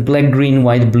sure that black-green,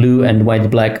 white-blue, and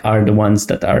white-black are the ones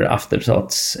that are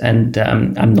afterthoughts. And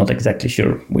I'm not exactly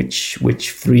sure which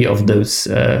 3 of those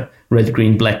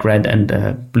red-green, black-red, and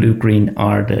blue-green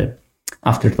are the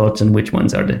afterthoughts and which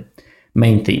ones are the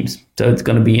main themes. So it's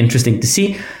going to be interesting to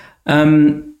see.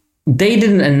 They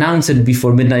didn't announce it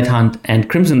before Midnight Hunt and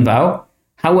Crimson Vow.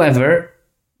 However,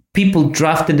 people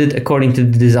drafted it according to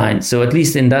the design. So at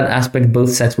least in that aspect, both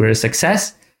sets were a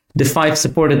success. The 5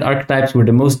 supported archetypes were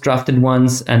the most drafted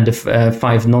ones, and the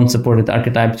 5 non-supported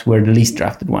archetypes were the least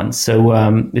drafted ones. So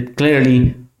it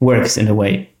clearly works in a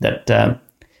way that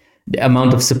the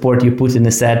amount of support you put in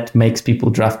a set makes people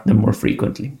draft them more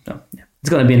frequently. So yeah, it's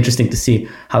going to be interesting to see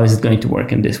how is it going to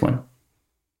work in this one.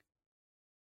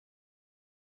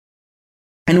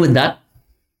 And with that,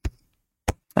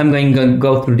 I'm going to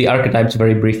go through the archetypes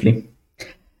very briefly.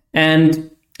 And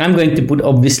I'm going to put,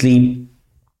 obviously,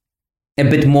 a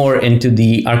bit more into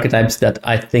the archetypes that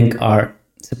I think are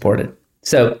supported.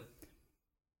 So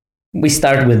we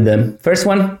start with the first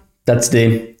one. That's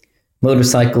the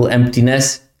motorcycle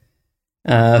Emptiness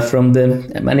from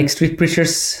the Manic Street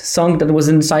Preachers song that was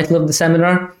in the title of the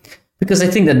seminar, because I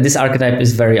think that this archetype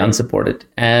is very unsupported.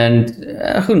 And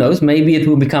who knows, maybe it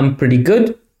will become pretty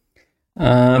good,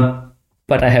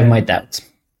 but I have my doubts.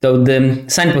 So the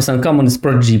Signpost Uncommon is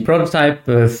Prodigy Prototype,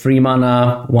 3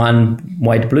 mana, 1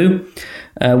 white-blue.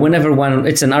 Whenever one,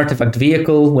 it's an artifact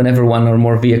vehicle. Whenever one or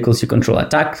more vehicles you control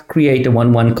attack, create a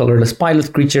 1/1 colorless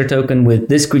pilot creature token with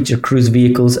this creature crews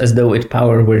vehicles as though its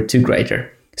power were 2 greater.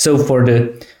 So for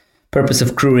the purpose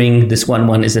of crewing, this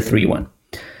 1/1 is a 3/1.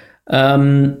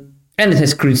 And it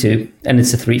has crew 2, and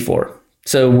it's a 3/4.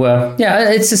 So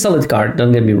yeah, it's a solid card,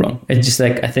 don't get me wrong. It's just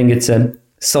like, I think it's a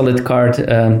solid card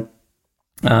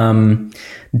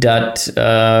that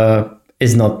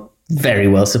is not very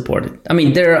well supported. I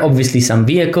mean, there are obviously some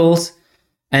vehicles,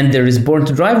 and there is Born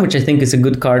to Drive, which I think is a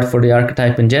good card for the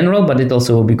archetype in general, but it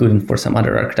also will be good for some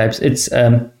other archetypes. It's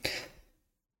a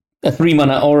 3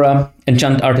 mana aura,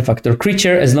 enchant artifact or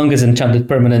creature. As long as enchanted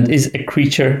permanent is a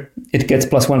creature, it gets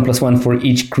 +1/+1 for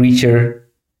each creature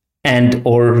and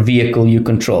or vehicle you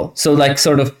control. So like,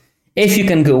 sort of, if you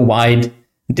can go wide,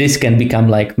 this can become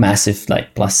like massive,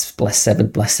 like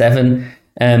 +7/+7.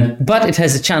 But it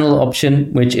has a channel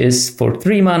option, which is for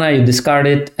 3 mana, you discard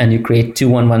it and you create 2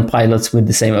 1/1 pilots with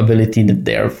the same ability that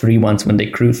they are 3/1s when they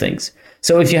crew things.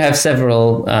 So if you have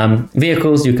several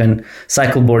vehicles, you can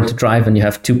cycle Born to Drive and you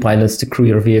have 2 pilots to crew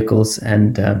your vehicles,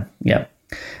 and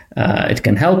it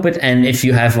can help it. And if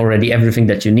you have already everything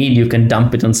that you need, you can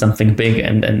dump it on something big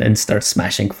and start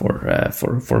smashing for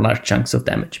large chunks of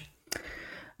damage.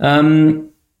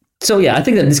 So yeah, I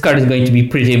think that this card is going to be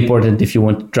pretty important if you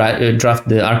want to draft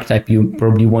the archetype. You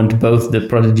probably want both the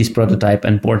Prodigy's Prototype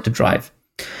and Born to Drive.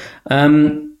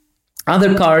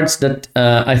 Other cards that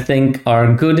I think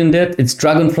are good in that, it's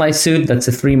Dragonfly Suit. That's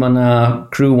a 3 mana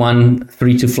crew 1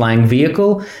 3/2 flying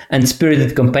vehicle, and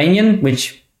Spirited Companion,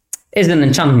 which is an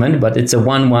enchantment, but it's a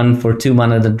 1/1 for 2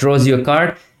 mana that draws you a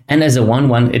card, and as a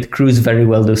 1/1 it crews very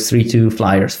well those 3/2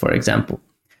 flyers, for example.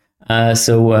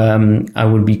 So I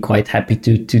would be quite happy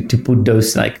to put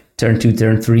those like turn 2,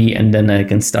 turn 3, and then I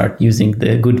can start using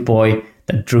the good boy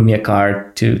that drew me a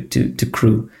card to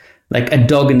crew. Like a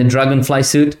dog in a Dragonfly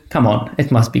Suit, come on,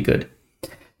 it must be good.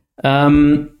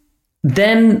 Then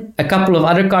a couple of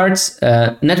other cards.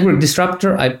 Network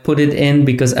Disruptor, I put it in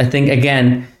because I think,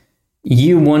 again,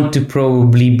 you want to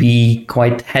probably be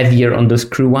quite heavier on those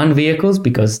crew 1 vehicles,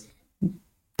 because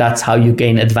that's how you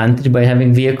gain advantage by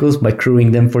having vehicles, by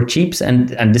crewing them for cheaps. And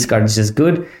this card is just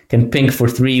good. Can pink for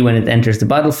 3 when it enters the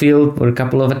battlefield for a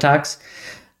couple of attacks.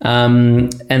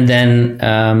 And then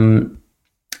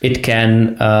it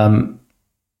can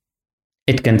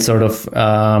sort of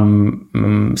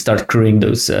start crewing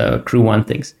those crew 1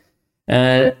 things.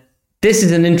 This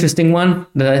is an interesting one.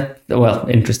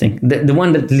 Interesting. The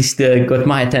one that at least got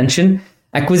my attention.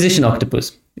 Acquisition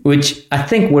Octopus, which I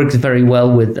think works very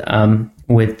well with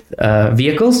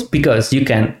vehicles, because you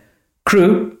can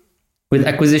crew with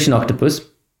Acquisition Octopus.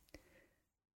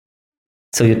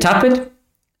 So you tap it.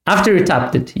 After you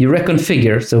tapped it, you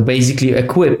reconfigure. So basically you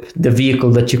equip the vehicle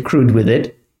that you crewed with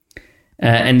it.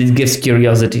 And it gives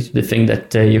curiosity to the thing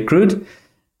that you crewed.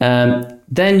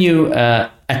 Then you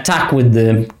attack with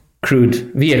the crewed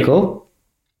vehicle.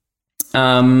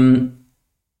 And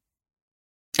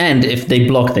if they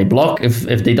block, they block.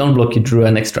 If they don't block, you drew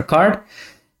an extra card.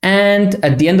 And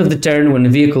at the end of the turn, when the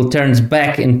vehicle turns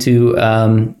back into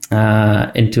an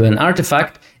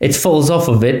artifact, it falls off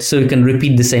of it, so you can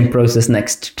repeat the same process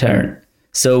next turn.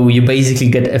 So you basically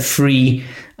get a free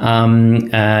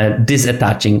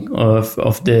disattaching of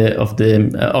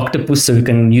the octopus, so you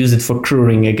can use it for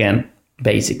crewing again,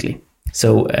 basically.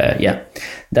 So yeah,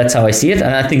 that's how I see it,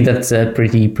 and I think that's a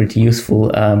pretty useful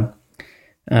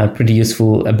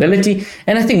ability.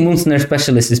 And I think Moonsnare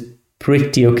Specialist is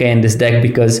pretty okay in this deck,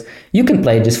 because you can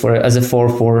play this as a 4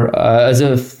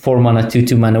 mana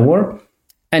 2/2 mana war,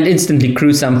 and instantly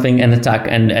crew something and attack,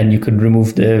 and you could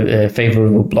remove the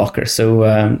favorable blocker. So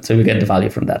you get the value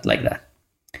from that like that.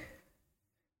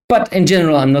 But in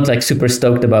general, I'm not like super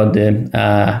stoked about the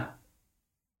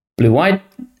blue-white.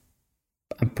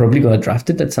 I'm probably going to draft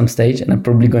it at some stage, and I'm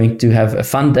probably going to have a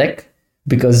fun deck,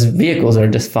 because vehicles are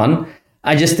just fun.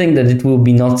 I just think that it will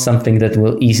be not something that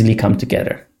will easily come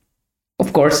together.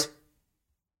 Of course,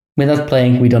 without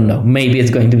playing, we don't know. Maybe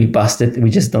it's going to be busted. We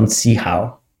just don't see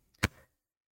how.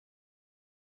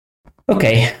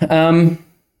 Okay.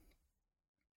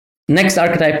 Next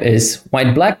archetype is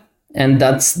white-black, and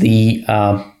that's the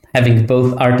having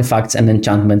both artifacts and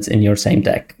enchantments in your same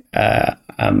deck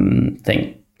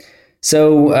thing.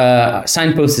 So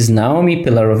Signpost is Naomi,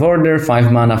 Pillar of Order,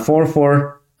 5 mana,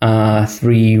 4/4,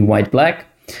 3 white-black.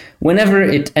 Whenever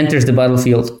it enters the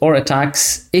battlefield or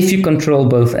attacks, if you control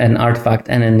both an artifact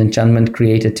and an enchantment,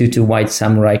 create a 2/2 white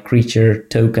samurai creature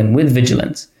token with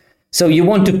vigilance. So you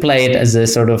want to play it as a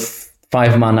sort of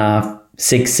 5 mana,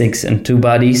 6/6 and 2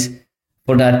 bodies.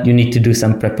 For that, you need to do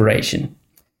some preparation.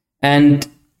 And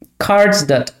cards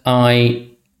that I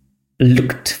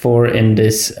looked for in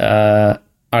this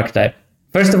archetype.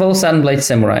 First of all, Sandblade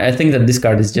Samurai. I think that this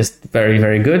card is just very,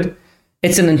 very good.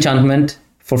 It's an enchantment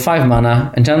for 5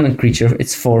 mana, enchantment creature.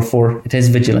 It's 4/4. It has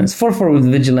vigilance. 4/4 with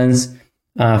vigilance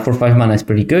for 5 mana is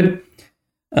pretty good.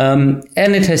 And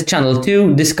it has channel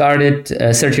 2. Discard it,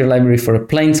 search your library for a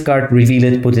plains card, reveal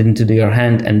it, put it into your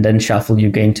hand, and then shuffle. You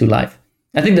gain 2 life.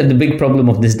 I think that the big problem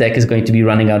of this deck is going to be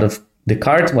running out of the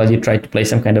cards while you try to play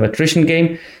some kind of attrition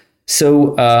game.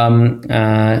 So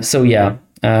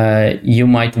you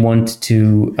might want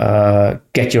to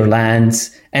get your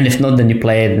lands, and if not, then you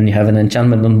play it and you have an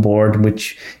enchantment on board,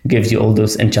 which gives you all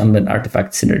those enchantment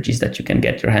artifact synergies that you can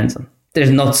get your hands on.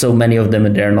 There's not so many of them,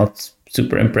 and they're not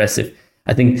super impressive.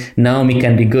 I think Naomi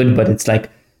can be good, but it's like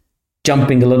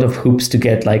jumping a lot of hoops to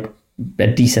get like a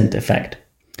decent effect.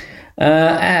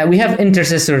 We have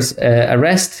Intercessor's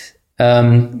Arrest.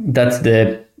 That's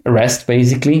the arrest,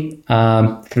 basically.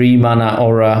 3 mana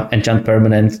aura, enchant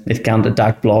permanent. It can't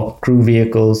attack, block, crew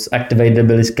vehicles. Activated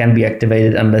abilities can be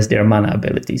activated unless they are mana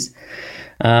abilities.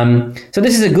 So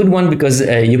this is a good one because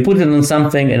you put it on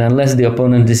something, and unless the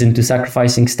opponent is into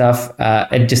sacrificing stuff,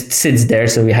 it just sits there.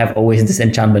 So you have always this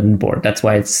enchantment on board. That's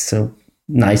why it's so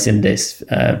nice in this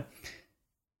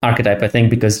archetype, I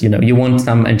think, because you want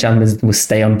some enchantments that will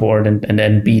stay on board and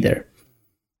then be there.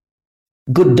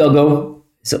 Good Doggo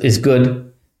is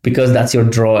good because that's your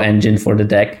draw engine for the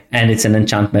deck, and it's an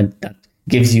enchantment that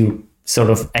gives you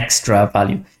sort of extra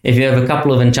value. If you have a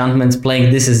couple of enchantments,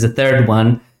 playing this as the third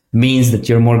one means that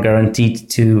you're more guaranteed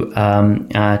to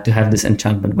have this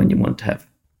enchantment when you want to have.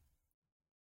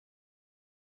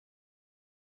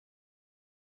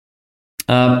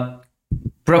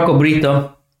 Proco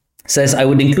Brito says, I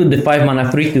would include the 5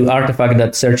 mana 3/2 artifact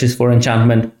that searches for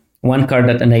enchantment, one card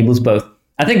that enables both.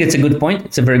 I think it's a good point.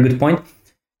 It's a very good point.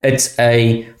 It's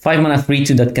a 5 mana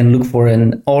 3/2 that can look for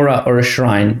an aura or a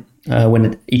shrine when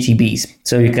it ETBs.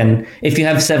 So you can, if you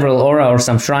have several aura or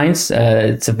some shrines,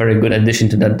 it's a very good addition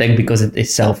to that deck because it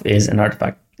itself is an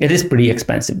artifact. It is pretty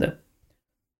expensive though.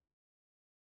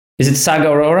 Is it Saga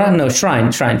or Aura? No,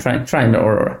 Shrine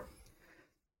or Aura.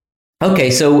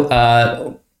 Okay, so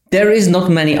there is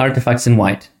not many artifacts in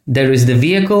white. There is the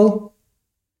vehicle,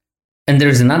 and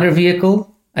there's another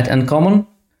vehicle at uncommon.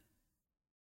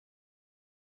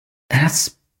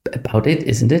 That's about it,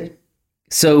 isn't it?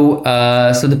 So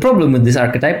the problem with this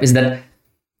archetype is that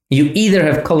you either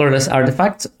have colorless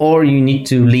artifacts or you need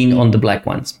to lean on the black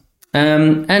ones.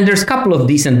 And there's a couple of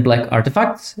decent black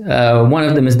artifacts. One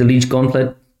of them is the Leech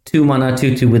Gauntlet, 2 mana,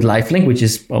 2/2 with lifelink, which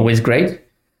is always great.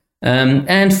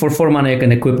 And for 4 mana, you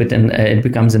can equip it and it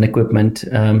becomes an equipment.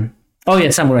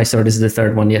 Samurai Sword is the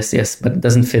third one, yes, but it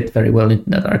doesn't fit very well into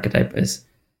that archetype, as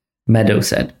Meadow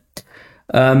said.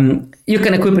 You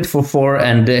can equip it for 4,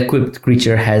 and the equipped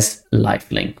creature has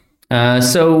lifelink.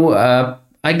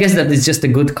 I guess that is just a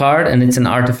good card, and it's an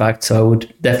artifact, so I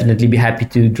would definitely be happy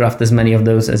to draft as many of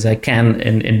those as I can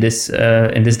in this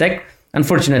deck.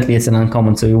 Unfortunately, it's an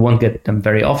uncommon, so you won't get them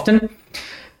very often.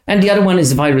 And the other one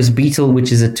is Virus Beetle,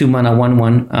 which is a 2 mana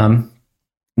 1/1.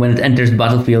 When it enters the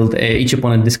battlefield, each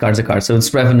opponent discards a card. So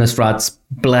it's Ravenous Rats,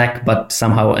 black, but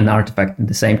somehow an artifact at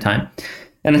the same time.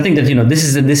 And I think that this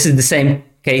is the same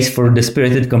case for the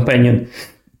Spirited Companion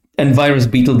and Virus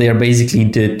Beetle. They are basically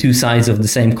the two sides of the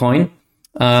same coin.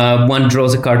 One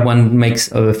draws a card, one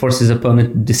forces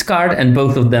opponent to discard, and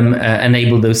both of them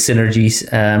enable those synergies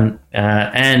and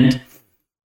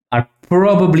are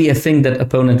probably a thing that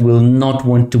opponent will not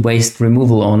want to waste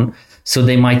removal on. So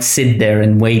they might sit there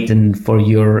and wait for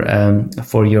your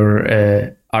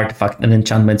artifact and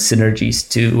enchantment synergies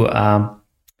to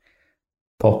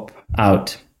pop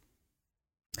out.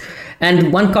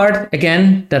 And one card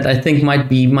again that I think might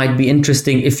be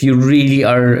interesting if you really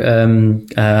are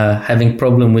having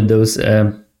problem with those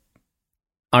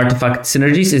artifact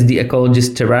synergies is the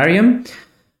Ecologist Terrarium,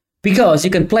 because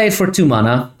you can play it for 2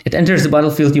 mana. It enters the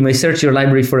battlefield. You may search your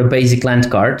library for a basic land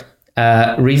card,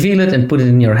 reveal it, and put it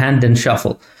in your hand, then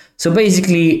shuffle. So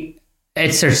basically,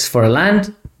 it searches for a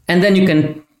land, and then you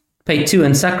can pay 2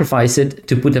 and sacrifice it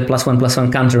to put a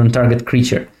 +1/+1 counter on target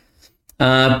creature.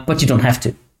 But you don't have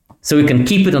to. So you can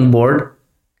keep it on board,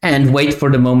 and wait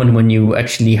for the moment when you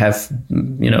actually have,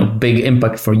 big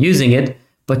impact for using it,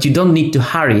 but you don't need to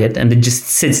hurry it, and it just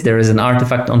sits there as an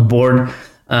artifact on board,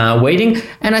 waiting.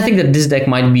 And I think that this deck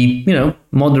might be,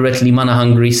 moderately mana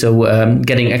hungry, so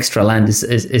getting extra land is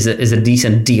a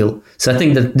decent deal. So I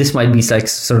think that this might be like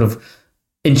sort of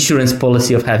insurance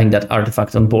policy of having that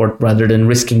artifact on board rather than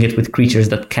risking it with creatures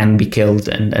that can be killed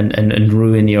and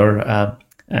ruin your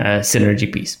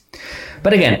synergy piece.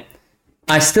 But again,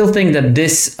 I still think that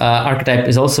this archetype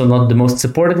is also not the most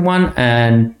supported one,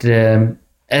 and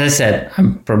as I said,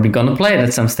 I'm probably going to play it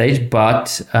at some stage,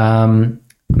 but I'm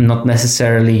not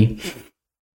necessarily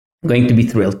going to be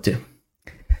thrilled to.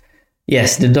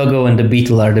 Yes, the doggo and the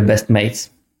beetle are the best mates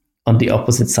on the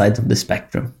opposite sides of the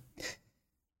spectrum.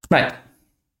 Right.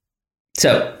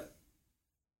 So,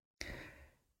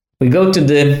 we go to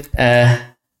the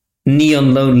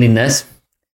Neon Loneliness.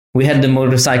 We had the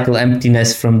motorcycle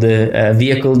Emptiness from the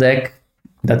vehicle deck.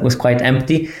 That was quite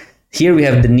empty. Here we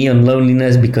have the Neon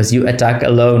Loneliness because you attack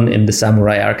alone in the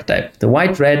samurai archetype. The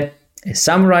white-red is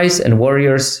samurais and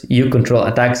warriors. You control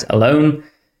attacks alone.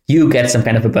 You get some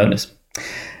kind of a bonus.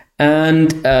 And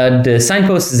the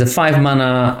signpost is a 5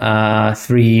 mana,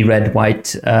 3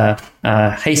 red-white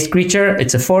haste creature.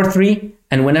 It's a 4/3,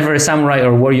 and whenever a samurai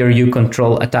or warrior you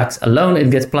control attacks alone, it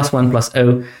gets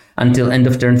 +1/+0 until end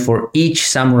of turn for each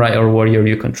samurai or warrior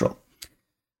you control.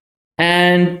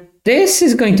 And this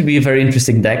is going to be a very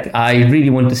interesting deck. I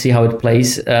really want to see how it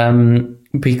plays,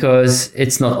 because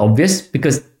it's not obvious,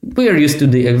 because we are used to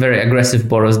the very aggressive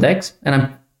Boros decks, and I'm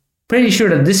pretty sure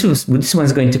that this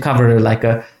one's going to cover like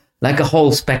a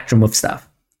whole spectrum of stuff,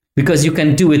 because you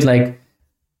can do it like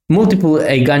multiple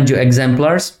Eiganjo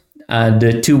exemplars,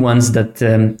 the 2 ones that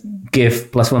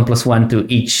give +1/+1 to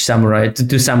each samurai,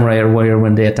 to samurai or warrior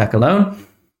when they attack alone.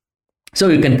 So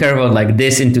you can carve out like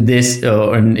this,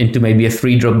 or into maybe a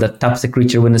 3-drop that taps a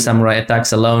creature when the samurai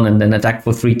attacks alone, and then attack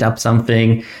for 3, tap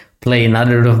something, play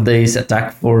another of these,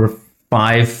 attack for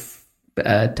 5,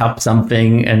 tap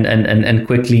something, and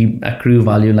quickly accrue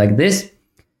value like this.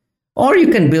 Or you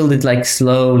can build it like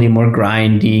slowly, more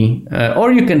grindy.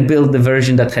 Or you can build the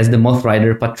version that has the Moth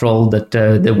Rider Patrol, that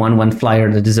the 1/1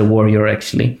 flyer that is a warrior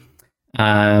actually.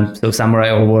 So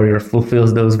samurai or warrior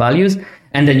fulfills those values.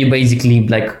 And then you basically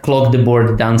like clog the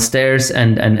board downstairs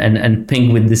and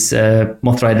ping with this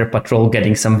Moth Rider Patrol,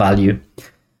 getting some value.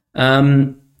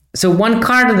 So one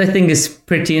card that I think is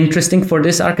pretty interesting for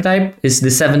this archetype is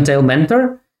the Seven-Tail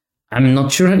Mentor. I'm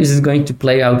not sure this is going to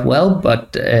play out well,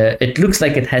 but it looks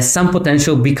like it has some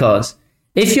potential, because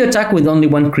if you attack with only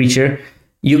one creature,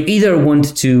 you either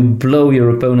want to blow your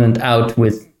opponent out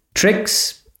with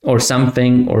tricks or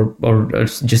something, or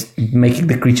just making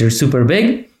the creature super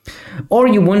big, or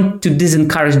you want to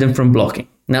disencourage them from blocking.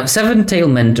 Now, Seven-Tail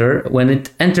Mentor, when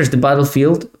it enters the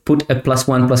battlefield, put a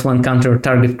 +1/+1 counter on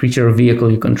target creature or vehicle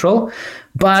you control.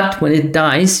 But when it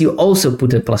dies, you also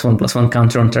put a +1/+1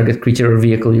 counter on target creature or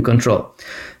vehicle you control.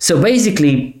 So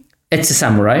basically, it's a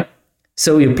samurai.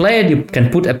 So you play it, you can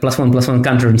put a +1/+1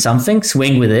 counter on something,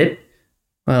 swing with it.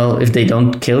 Well, if they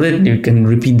don't kill it, you can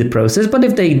repeat the process. But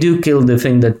if they do kill the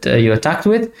thing that you attacked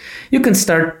with, you can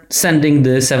start sending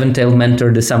the Seven-Tail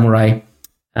Mentor, the samurai,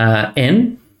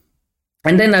 in.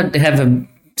 And then they have a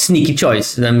sneaky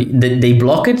choice. They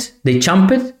block it, they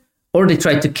chump it, or they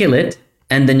try to kill it,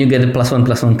 and then you get a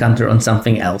 +1/+1 counter on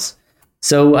something else.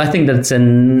 So I think that's a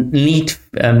neat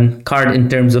card in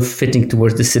terms of fitting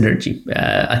towards the synergy.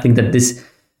 I think that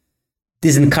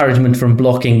this encouragement from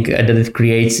blocking that it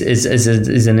creates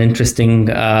is an interesting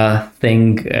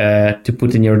thing to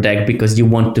put in your deck, because you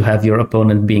want to have your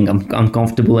opponent being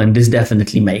uncomfortable, and this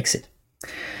definitely makes it.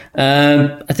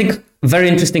 I think very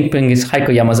interesting thing is Heiko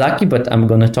Yamazaki, but I'm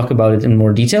going to talk about it in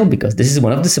more detail because this is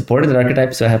one of the supported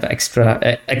archetypes, so I have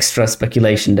extra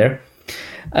speculation there.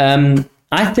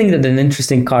 I think that an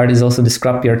interesting card is also the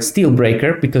Scrapyard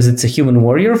Steelbreaker, because it's a human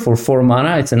warrior for 4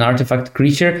 mana. It's an artifact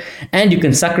creature, and you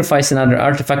can sacrifice another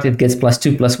artifact. It gets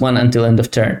 +2/+1 until end of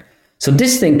turn. So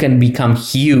this thing can become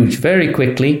huge very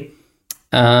quickly.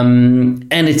 And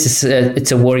it's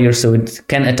a warrior, so it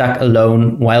can attack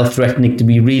alone while threatening to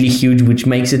be really huge, which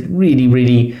makes it really,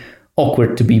 really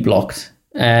awkward to be blocked.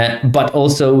 But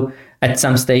also at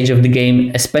some stage of the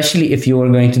game, especially if you are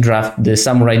going to draft the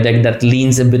samurai deck that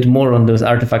leans a bit more on those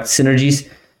artifact synergies,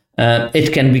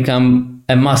 it can become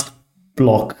a must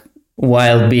block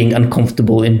while being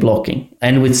uncomfortable in blocking.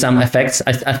 And with some effects,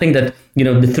 I think that,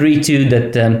 the 3/2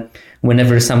 that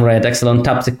whenever a samurai attacks alone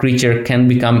taps a creature can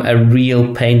become a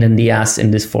real pain in the ass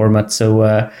in this format. So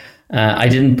I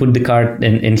didn't put the card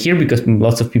in here because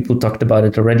lots of people talked about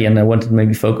it already, and I wanted to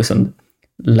maybe focus on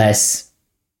less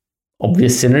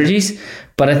obvious synergies.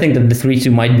 But I think that the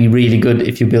 3/2 might be really good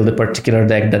if you build a particular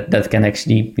deck that can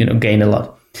actually, gain a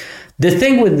lot. The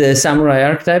thing with the Samurai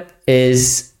archetype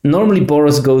is normally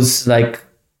Boros goes like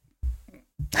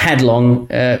headlong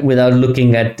without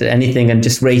looking at anything and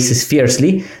just races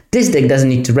fiercely. This deck doesn't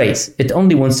need to race. It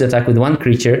only wants to attack with one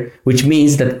creature, which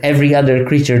means that every other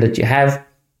creature that you have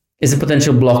is a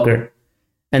potential blocker.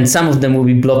 And some of them will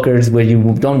be blockers where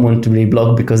you don't want to really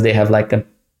block because they have like a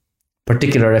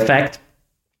particular effect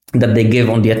that they give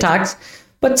on the attacks.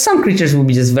 But some creatures will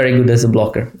be just very good as a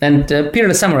blocker. And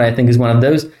Peerless Samurai, I think, is one of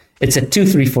those. It's a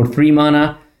 2/3 for 3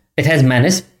 mana. It has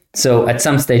Menace. So at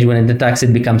some stage when it attacks,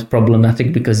 it becomes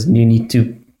problematic because you need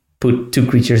to put 2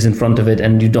 creatures in front of it,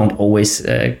 and you don't always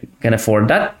can afford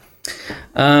that.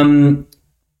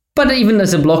 But even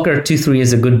as a blocker, 2/3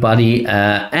 is a good body.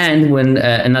 And when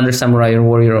another Samurai or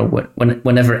Warrior, or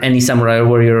whenever any Samurai or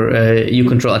Warrior you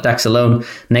control attacks alone,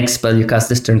 next spell you cast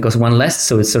this turn costs 1 less,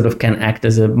 so it sort of can act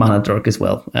as a mana dork as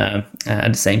well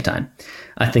at the same time.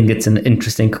 I think it's an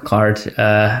interesting card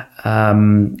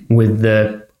with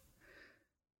the,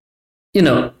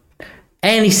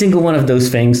 any single one of those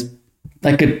things,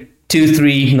 like a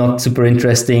 2/3, not super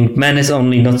interesting. Menace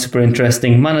only, not super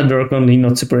interesting. Mana Dork only,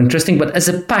 not super interesting. But as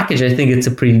a package, I think it's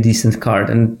a pretty decent card,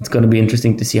 and it's going to be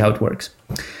interesting to see how it works.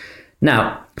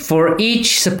 Now, for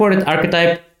each supported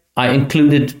archetype, I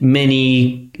included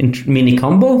mini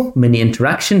combo, mini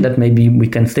interaction that maybe we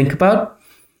can think about.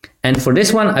 And for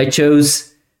this one, I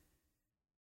chose,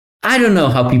 I don't know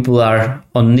how people are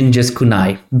on Ninja's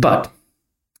Kunai, but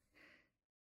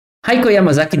Heiko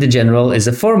Yamazaki the General is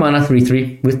a 4 mana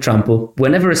 3/3 with trample.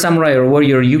 Whenever a Samurai or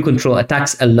Warrior you control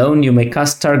attacks alone, you may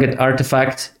cast target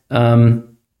artifact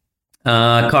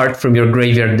card from your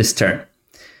graveyard this turn.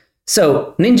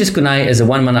 So Ninja's Kunai is a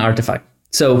 1 mana artifact.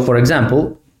 So for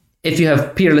example, if you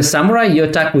have Peerless Samurai, you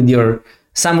attack with your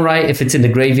Samurai. If it's in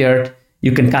the graveyard,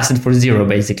 you can cast it for 0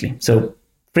 basically. So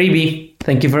freebie,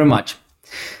 thank you very much.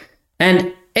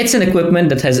 And it's an equipment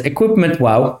that has equipment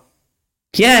wow.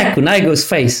 Yeah, Kunai goes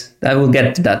face. I will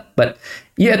get to that. But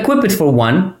you equip it for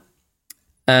 1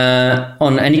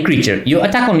 on any creature. You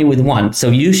attack only with 1, so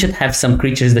you should have some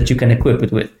creatures that you can equip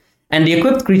it with. And the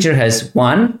equipped creature has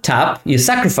 1, tap, you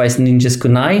sacrifice Ninja's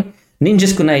Kunai.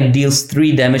 Ninja's Kunai deals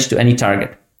 3 damage to any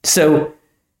target. So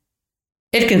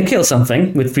it can kill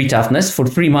something with 3 toughness for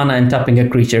 3 mana and tapping a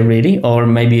creature, really. Or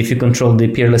maybe if you control the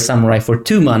Peerless Samurai for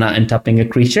 2 mana and tapping a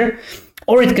creature.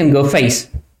 Or it can go face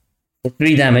for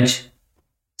 3 damage.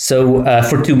 So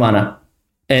for 2 mana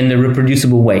in a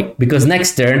reproducible way. Because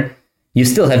next turn, you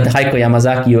still have the Heiko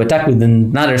Yamazaki, you attack with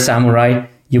another Samurai,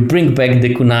 you bring back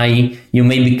the Kunai, you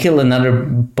maybe kill another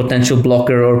potential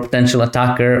blocker or potential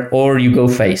attacker, or you go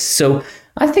face. So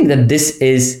I think that this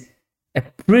is a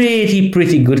pretty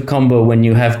good combo when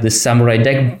you have the Samurai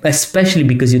deck, especially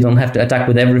because you don't have to attack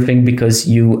with everything, because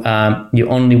you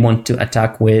only want to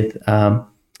attack with 1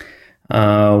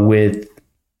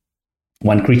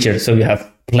 creature. So you have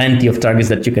plenty of targets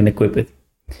that you can equip it.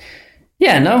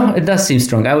 Yeah, no, it does seem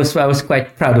strong. I was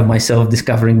quite proud of myself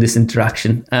discovering this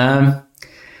interaction.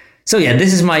 So yeah,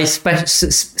 this is my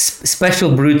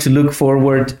special brew to look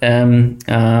forward. And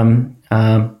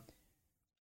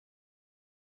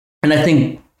I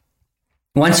think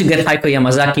once you get Heiko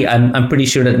Yamazaki, I'm pretty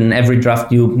sure that in every draft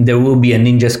there will be a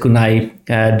Ninja's Kunai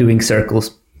doing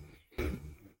circles.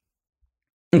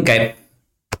 Okay.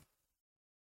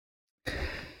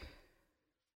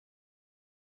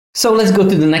 So let's go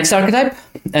to the next archetype,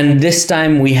 and this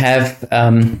time we have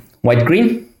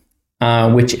white-green,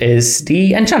 which is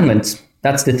the enchantments.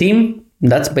 That's the theme.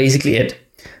 That's basically it.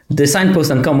 The Signpost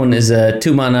Uncommon is a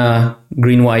 2 mana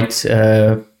green-white,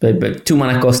 2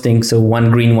 mana costing, so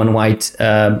 1 green, 1 white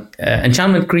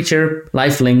enchantment creature,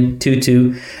 lifelink,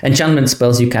 2/2. Enchantment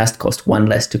spells you cast cost 1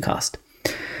 less to cast.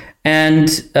 And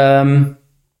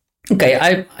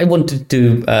okay, I wanted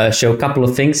to show a couple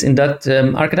of things in that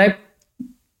archetype.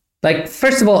 Like,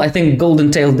 first of all, I think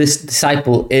Golden Tail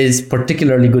Disciple is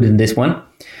particularly good in this one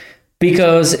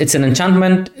because it's an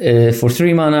enchantment for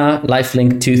 3 mana,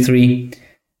 lifelink 2/3,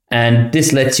 and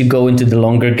this lets you go into the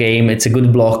longer game. It's a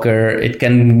good blocker. It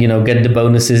can, get the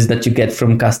bonuses that you get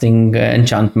from casting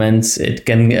enchantments. It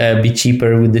can be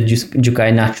cheaper with the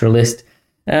Jukai Naturalist.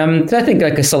 So I think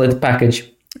like a solid package.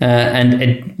 And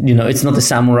it, it's not a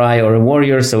Samurai or a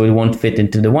Warrior, so it won't fit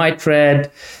into the white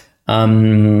red.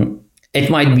 It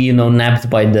might be, nabbed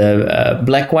by the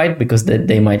black-white because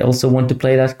they might also want to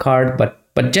play that card.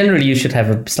 But generally, you should have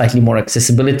a slightly more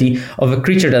accessibility of a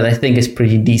creature that I think is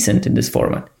pretty decent in this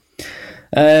format.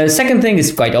 Second thing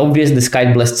is quite obvious, the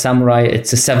Sky Blessed Samurai.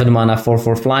 It's a 7 mana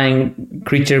 4/4 flying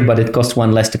creature, but it costs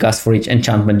 1 less to cast for each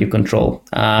enchantment you control.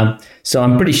 So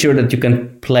I'm pretty sure that you can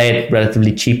play it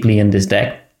relatively cheaply in this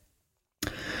deck.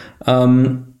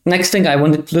 Next thing I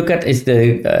wanted to look at is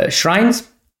the shrines.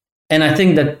 And I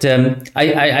think that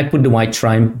I put the white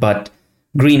shrine, but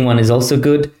green one is also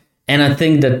good. And I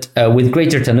think that with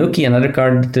Greater Tanuki, another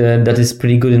card that is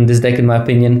pretty good in this deck, in my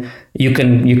opinion, you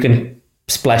can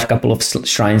splash a couple of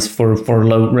shrines for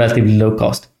relatively low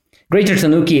cost. Greater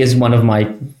Tanuki is one of my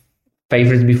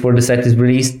favorites before the set is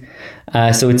released.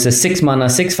 So it's a 6 mana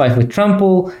 6/5 with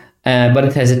trample, but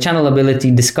it has a channel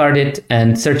ability. Discard it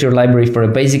and search your library for a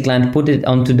basic land, put it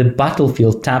onto the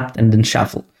battlefield tapped, and then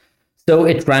shuffle. So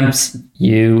it ramps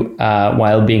you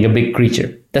while being a big creature.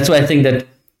 That's why I think that,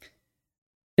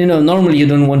 normally you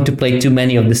don't want to play too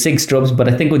many of the 6 drops, but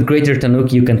I think with Greater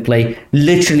Tanuki you can play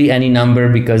literally any number,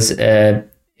 because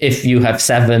if you have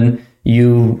 7,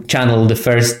 you channel the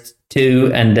first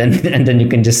 2 and then you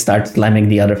can just start slamming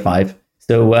the other 5.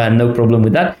 So no problem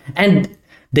with that. And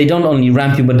they don't only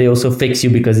ramp you, but they also fix you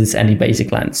because it's any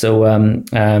basic land. So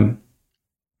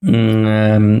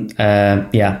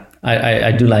yeah,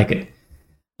 I do like it.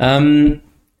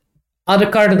 Other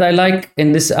card that I like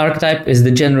in this archetype is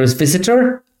the Generous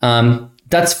Visitor.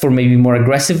 That's for maybe more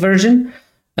aggressive version.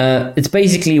 It's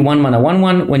basically 1 mana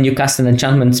 1/1. When you cast an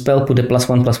enchantment spell, put a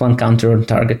 +1/+1 counter on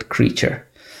target creature.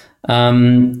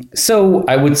 So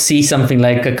I would see something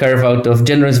like a curve out of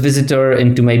Generous Visitor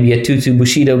into maybe a 2/2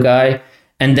 Bushido guy.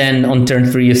 And then on turn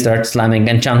 3, you start slamming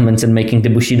enchantments and making the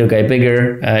Bushido guy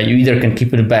bigger. You either can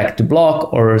keep it back to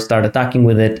block or start attacking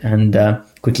with it and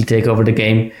quickly take over the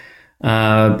game,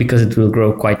 because it will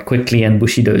grow quite quickly. And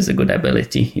Bushido is a good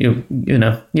ability. You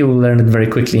will learn it very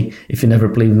quickly if you never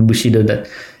play with Bushido, that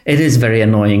it is very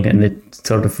annoying and it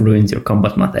sort of ruins your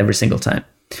combat math every single time.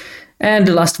 And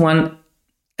the last one,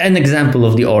 an example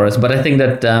of the auras, but I think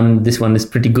that this one is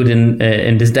pretty good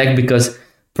in this deck, because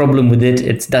problem with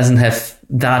it doesn't have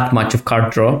that much of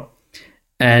card draw.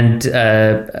 And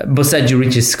Boseiju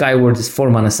Reaches Skyward is 4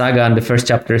 mana saga, and the first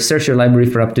chapter is search your library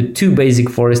for up to 2 basic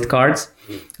forest cards,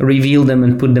 reveal them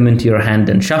and put them into your hand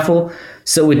and shuffle.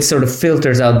 So it sort of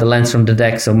filters out the lands from the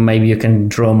deck, so maybe you can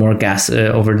draw more gas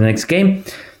over the next game.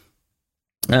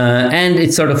 And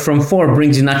it's sort of from 4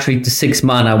 brings you naturally to 6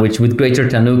 mana, which with Greater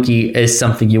Tanuki is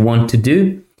something you want to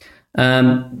do.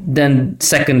 Then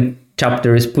second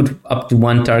chapter is put up to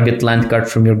 1 target land card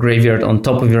from your graveyard on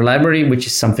top of your library, which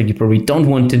is something you probably don't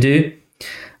want to do.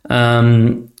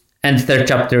 And third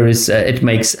chapter is it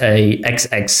makes a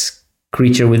XX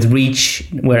creature with reach,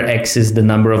 where X is the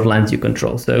number of lands you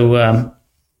control.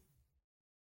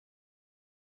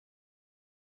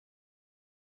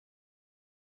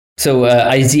 So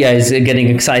Izia is getting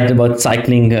excited about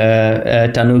cycling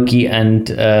Tanuki and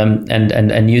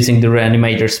using the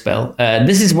Reanimator spell.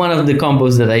 This is one of the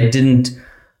combos that I didn't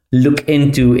look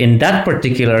into in that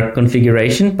particular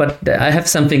configuration, but I have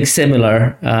something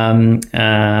similar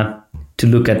to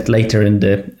look at later in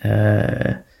the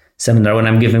seminar when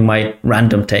I'm giving my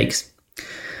random takes.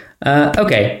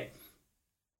 Okay.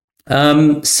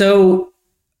 So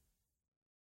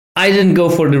I didn't go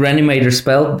for the Reanimator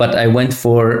spell, but I went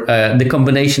for the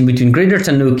combination between Greater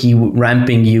Tanuki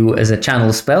ramping you as a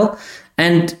channel spell,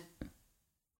 and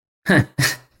I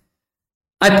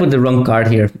put the wrong card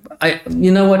here.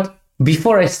 You know what?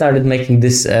 Before I started making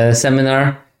this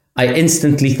seminar, I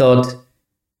instantly thought,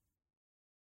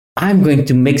 I'm going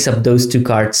to mix up those 2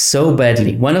 cards so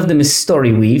badly. One of them is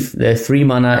Story Weave, the 3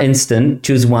 mana instant.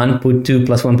 Choose 1, put 2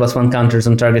 +1/+1 counters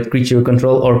on target creature you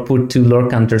control, or put 2 lore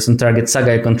counters on target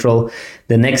saga you control.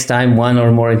 The next time 1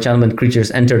 or more enchantment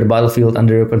creatures enter the battlefield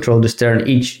under your control this turn,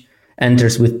 each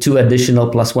enters with 2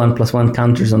 additional +1/+1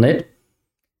 counters on it.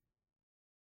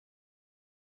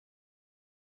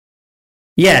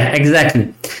 Yeah,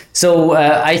 exactly. So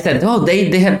I said,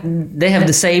 they have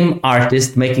the same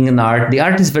artist making an art. The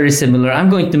art is very similar. I'm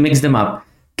going to mix them up.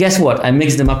 Guess what? I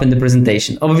mixed them up in the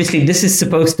presentation. Obviously, this is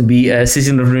supposed to be a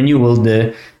Season of Renewal,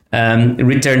 the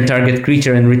return target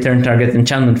creature and return target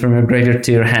enchantment from your graveyard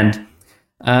to your hand.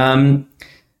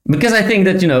 Because I think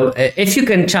that, if you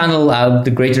can channel out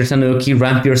the Greater Tanuki,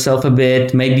 ramp yourself a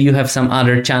bit, maybe you have some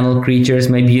other channel creatures,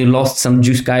 maybe you lost some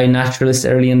Jeskai Naturalist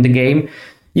early in the game,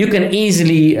 you can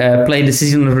easily play the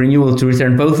Season of Renewal to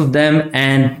return both of them,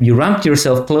 and you ramped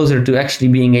yourself closer to actually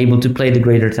being able to play the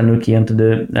Greater Tanuki onto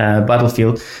the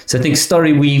battlefield. So I think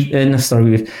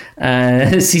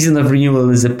Season of Renewal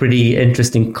is a pretty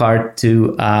interesting card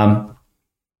to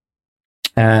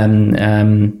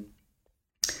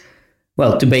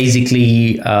to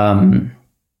basically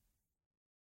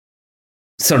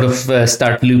sort of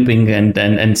start looping and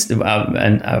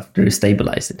after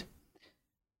stabilize it.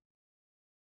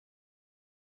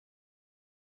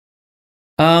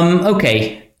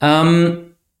 Okay.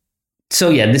 So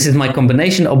yeah, this is my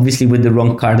combination, obviously with the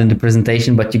wrong card in the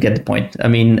presentation, but you get the point. I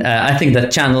mean, I think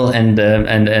that Channel and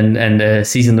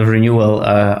Season of Renewal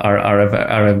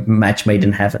are a match made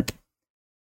in heaven.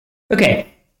 Okay,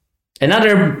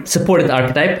 another supported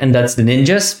archetype, and that's the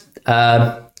ninjas.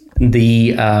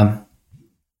 The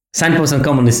signpost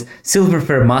uncommon is Silver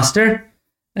Fur Master,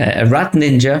 a rat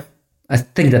ninja. I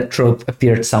think that trope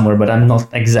appeared somewhere, but I'm not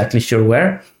exactly sure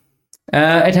where.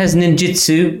 It has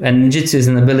ninjutsu, and ninjutsu is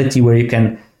an ability where you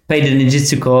can pay the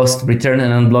ninjutsu cost, return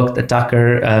an unblocked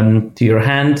attacker to your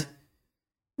hand,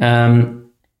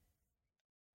 and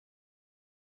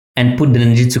put the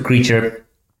ninjutsu creature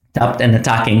tapped and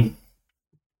attacking.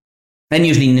 And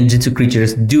usually ninjutsu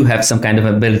creatures do have some kind of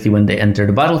ability when they enter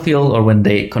the battlefield or when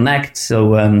they connect,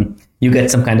 so you get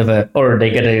some kind of or they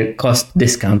get a cost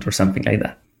discount or something like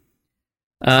that.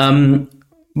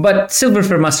 But Silver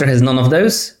Fur Master has none of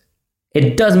those.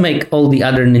 It does make all the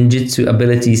other ninjutsu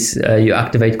abilities you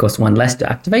activate cost 1 less to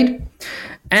activate.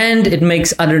 And it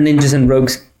makes other ninjas and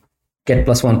rogues get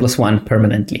 +1/+1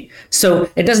 permanently. So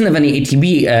it doesn't have any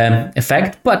ATB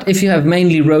effect, but if you have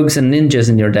mainly rogues and ninjas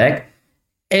in your deck,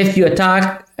 if you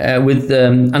attack with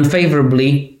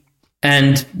unfavorably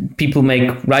and people make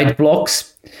right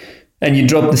blocks and you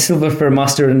drop the Silver Fur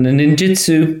Master and the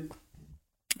ninjutsu,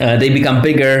 they become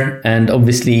bigger and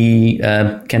obviously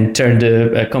can turn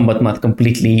the combat math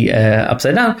completely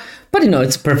upside down. But,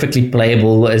 it's perfectly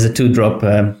playable as a 2-drop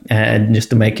just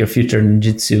to make your future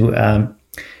ninjutsu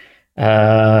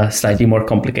slightly more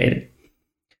complicated.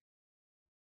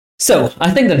 So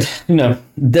I think that,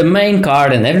 the main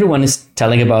card, and everyone is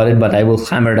telling about it, but I will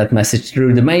hammer that message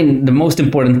through. The most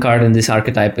important card in this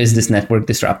archetype is this Network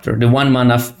Disruptor, the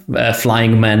 1-mana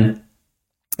flying man.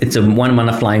 It's a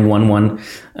 1-mana flying 1/1.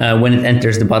 When it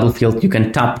enters the battlefield, you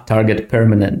can tap target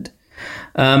permanent.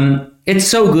 It's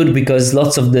so good because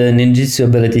lots of the ninjutsu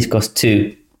abilities cost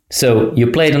 2. So you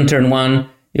play it on turn 1,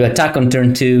 you attack on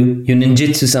turn 2, you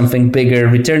ninjutsu something bigger,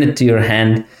 return it to your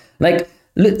hand. Like,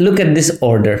 look at this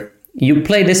order. You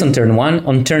play this on turn 1,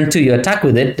 on turn 2 you attack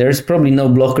with it. There's probably no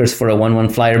blockers for a 1/1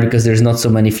 flyer because there's not so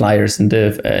many flyers in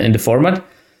the format.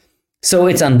 So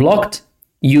it's unblocked.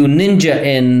 You ninja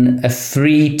in a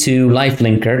 3/2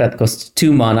 lifelinker that costs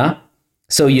 2 mana.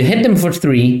 So you hit them for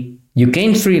 3, you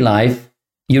gain 3 life,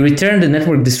 you return the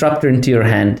Network Disruptor into your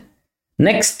hand.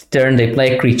 Next turn they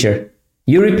play a creature.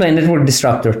 You replay Network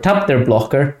Disruptor, tap their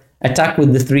blocker, attack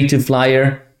with the 3/2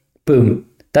 flyer, boom.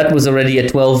 That was already a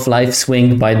 12 life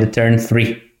swing by the turn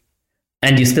 3.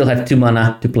 And you still have 2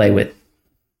 mana to play with.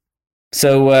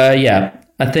 So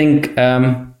I think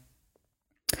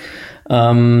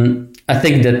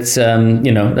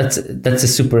that's a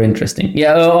super interesting.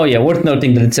 Yeah. Worth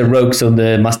noting that it's a rogue, so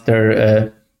the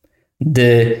master,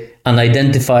 the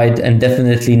unidentified and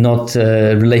definitely not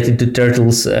related to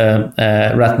turtles,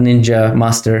 rat ninja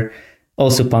master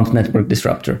also pumps Network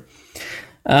Disruptor.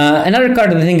 Another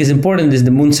card that I think is important is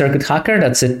the Moon Circuit Hacker.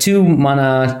 That's a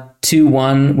 2-mana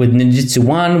 2/1 with ninjutsu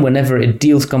 1. Whenever it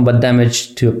deals combat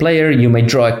damage to a player, you may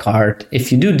draw a card.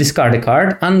 If you do, discard a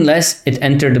card unless it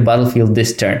entered the battlefield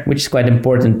this turn, which is quite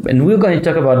important. And we're going to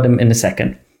talk about them in a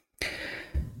second.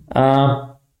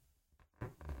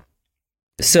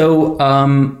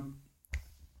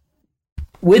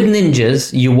 With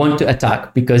ninjas, you want to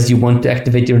attack because you want to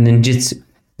activate your ninjutsu.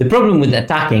 The problem with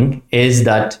attacking is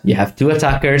that you have 2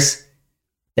 attackers.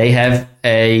 They have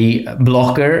a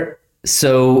blocker.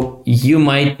 So you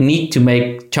might need to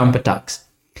make chump attacks.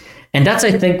 And that's,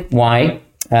 I think, why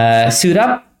Suit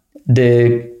Up,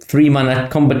 the 3-mana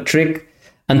combat trick,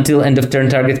 until end of turn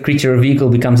target creature or vehicle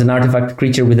becomes an artifact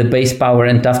creature with a base power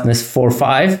and toughness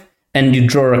 4/5, and you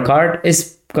draw a card,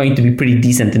 is going to be pretty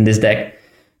decent in this deck.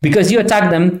 Because you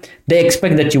attack them, they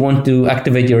expect that you want to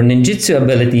activate your ninjutsu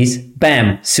abilities.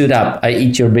 Bam, Suit Up, I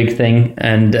eat your big thing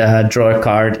and draw a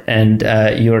card, and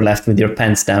you're left with your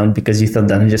pants down because you thought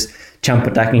that I'm just chump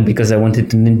attacking because I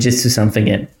wanted to ninjutsu something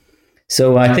in.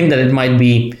 So I think that it might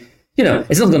be,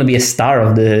 it's not going to be a star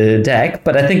of the deck,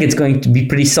 but I think it's going to be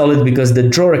pretty solid because the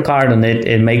draw a card on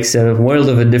it makes a world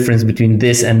of a difference between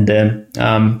this and the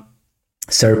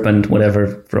Serpent,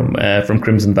 whatever, from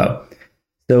Crimson Vow.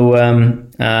 So,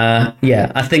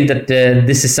 I think that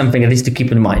this is something at least to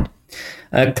keep in mind.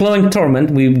 Clawing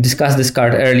Torment, we discussed this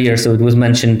card earlier, so it was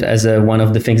mentioned as one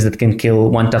of the things that can kill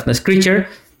 1 toughness creature,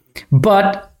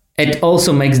 but it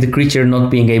also makes the creature not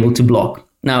being able to block.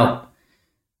 Now,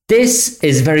 This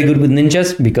is very good with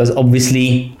ninjas because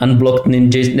obviously unblocked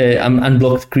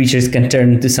creatures can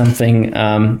turn into something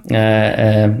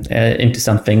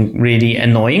really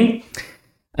annoying.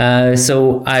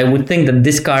 So I would think that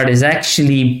this card is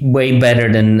actually way better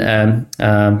than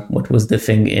what was the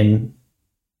thing in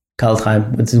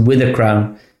Kaldheim with the Wither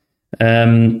Crown.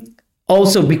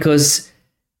 Also because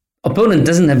opponent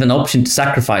doesn't have an option to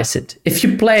sacrifice it. If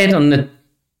you play it on the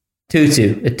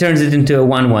 2/2, it turns it into a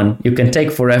 1/1. You can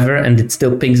take forever and it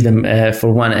still pings them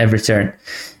for 1 every turn.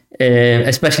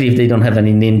 Especially if they don't have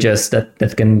any ninjas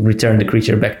that can return the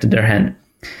creature back to their hand.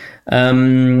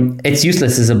 It's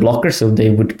useless as a blocker, so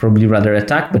they would probably rather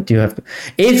attack, but you have to,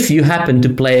 if you happen to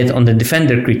play it on the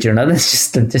defender creature, now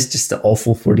that's just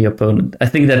awful for the opponent. I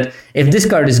think that if this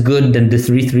card is good, then the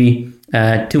 3/3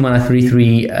 2-mana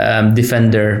 3/3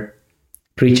 defender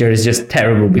creature is just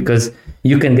terrible, because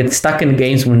you can get stuck in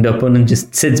games when the opponent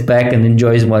just sits back and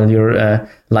enjoys while your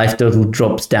life total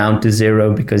drops down to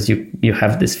 0 because you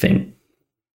have this thing.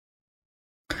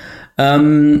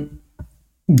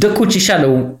 Dokuchi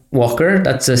Shadow Walker,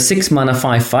 that's a 6-mana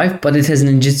 5/5, but it has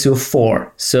ninjutsu of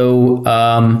 4. So,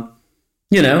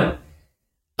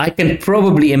 I can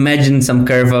probably imagine some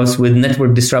curve-ups with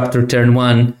Network Disruptor turn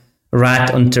 1,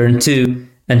 Rat on turn 2,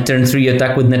 and turn 3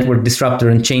 attack with Network Disruptor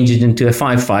and change it into a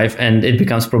 5/5, and it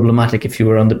becomes problematic if you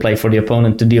were on the play for the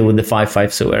opponent to deal with the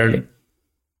 5/5 so early.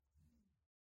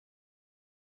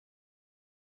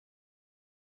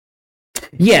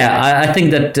 Yeah, I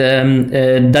think that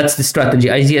that's the strategy.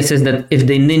 Isaiah says that if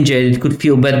they ninja, it could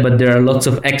feel bad, but there are lots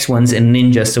of X1s in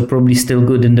ninja, so probably still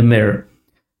good in the mirror.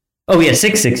 Oh yeah,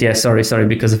 6/6. Yeah, sorry,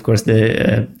 because of course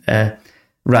the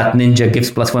Rat Ninja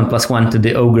gives +1/+1 to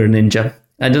the Ogre Ninja.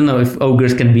 I don't know if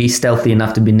ogres can be stealthy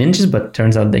enough to be ninjas, but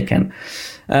turns out they can.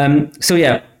 So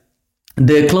yeah,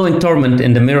 the Clawing Torment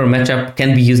in the mirror matchup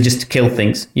can be used just to kill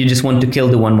things. You just want to kill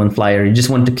the 1/1 flyer. You just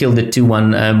want to kill the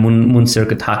 2/1 Moon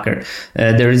Circuit Hacker.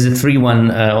 There is a 3/1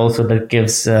 also that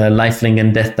gives Lifelink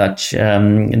and Death Touch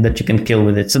that you can kill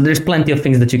with it. So there's plenty of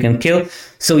things that you can kill.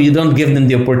 So you don't give them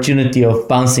the opportunity of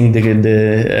bouncing the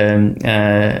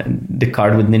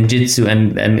card with ninjutsu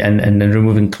and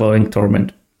removing Clawing Torment.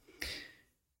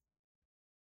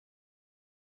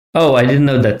 Oh, I didn't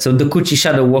know that. So the Kuchi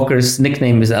Shadow Walker's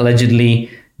nickname is allegedly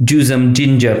Juzam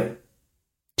Jinja.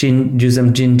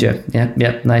 Juzam Jinja.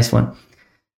 Yeah, nice one.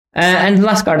 And the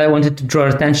last card I wanted to draw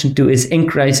attention to is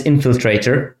Inkrise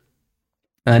Infiltrator.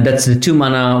 That's the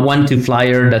 2-mana 1/2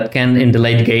 flyer that can, in the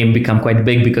late game, become quite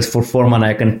big, because for 4 mana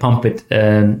I can pump it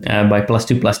by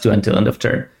 +2/+2 until end of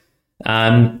turn.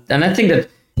 And I think that,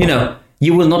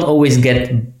 you will not always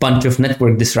get a bunch of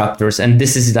Network Disruptors, and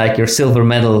this is like your silver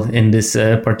medal in this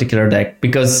particular deck,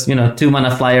 because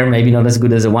 2-mana flyer maybe not as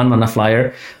good as a 1-mana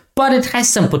flyer, but it has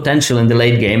some potential in the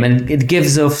late game, and it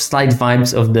gives off slight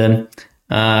vibes of the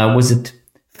was it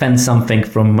Fence something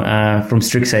from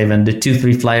Strixhaven, the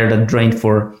 2/3 flyer that drained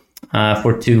for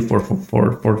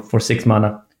 6 mana.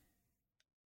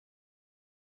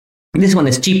 This one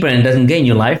is cheaper and doesn't gain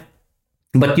you life,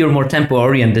 but you're more tempo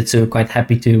oriented, so quite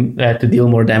happy to deal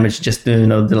more damage, just to,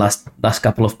 the last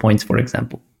couple of points, for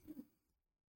example.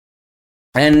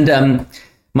 And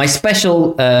my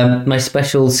special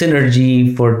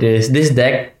synergy for this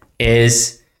deck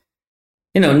is,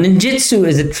 ninjutsu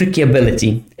is a tricky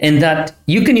ability in that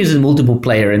you can use it multiple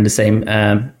player in the same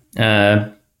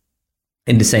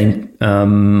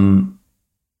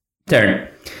turn.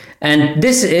 And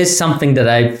this is something that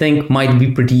I think might be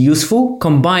pretty useful,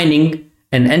 combining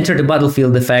an enter the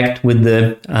battlefield effect with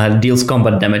the deals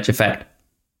combat damage effect.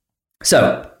 So,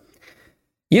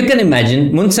 you can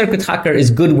imagine Moon Circuit Hacker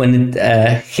is good when it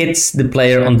hits the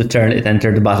player on the turn it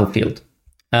entered the battlefield.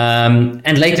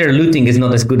 And later looting is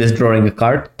not as good as drawing a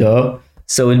card, though,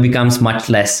 so it becomes much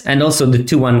less. And also the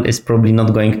 2/1 is probably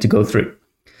not going to go through.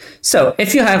 So,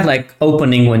 if you have like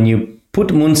opening when you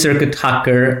put Moon Circuit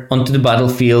Hacker onto the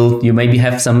battlefield, you maybe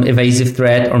have some evasive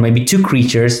threat or maybe 2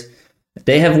 creatures.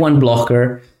 They have 1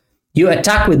 blocker. You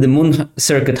attack with the Moon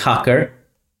Circuit Hacker.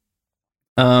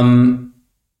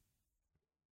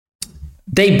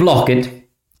 They block it.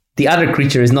 The other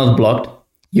creature is not blocked.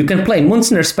 You can play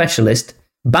Moonsnare Specialist,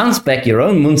 bounce back your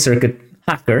own Moon Circuit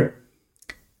Hacker,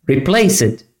 replace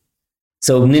it.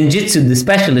 So ninjutsu the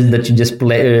specialist that you just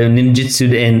play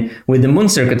ninjutsu'd in with the Moon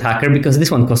Circuit Hacker, because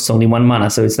this one costs only 1 mana,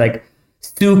 so it's like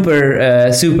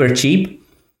super cheap.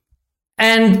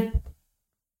 And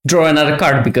draw another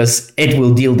card because it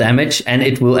will deal damage and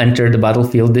it will enter the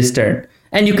battlefield this turn.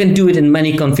 And you can do it in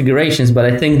many configurations, but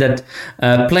I think that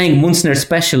playing Moonsnare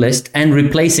Specialist and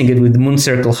replacing it with Moon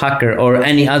Circle Hacker or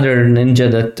any other ninja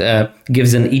that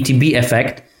gives an ETB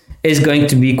effect is going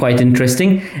to be quite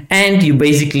interesting. And you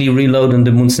basically reload on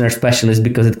the Moonsnare Specialist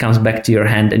because it comes back to your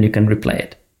hand and you can replay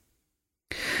it.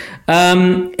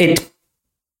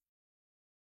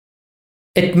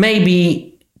 It may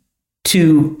be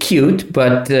too cute,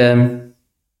 but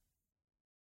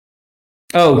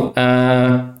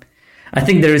I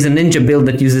think there is a ninja build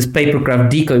that uses Papercraft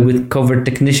Decoy with Covert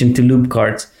Technician to loop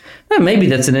cards. Maybe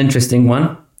that's an interesting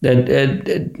one.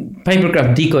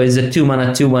 Papercraft Decoy is a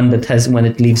 2-mana 2/1 that has, when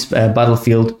it leaves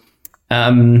battlefield,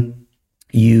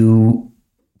 you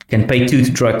can pay 2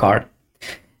 to draw a card.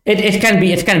 It can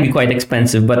be quite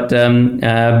expensive, but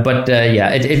yeah,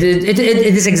 it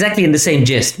is exactly in the same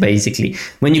gist, basically.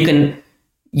 When you can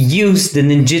use the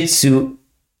ninjutsu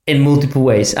in multiple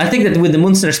ways. I think that with the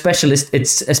Moonsnare Specialist,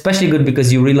 it's especially good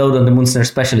because you reload on the Moonsnare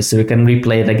Specialist, so you can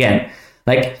replay it again.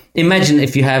 Like, imagine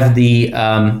if you have the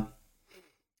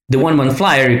 1/1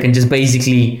 flyer, you can just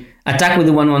basically attack with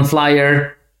the 1/1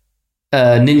 flyer,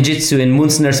 ninjutsu in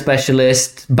Moonsnare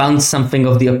Specialist, bounce something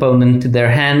of the opponent to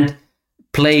their hand,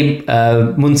 play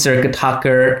Moon Circuit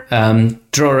Hacker,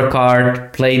 draw a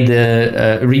card, replay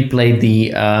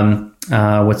the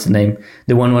what's the name?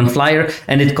 The 1/1 flyer,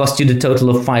 and it costs you the total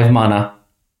of 5 mana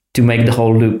to make the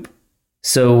whole loop.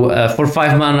 So for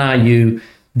 5 mana, you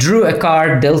drew a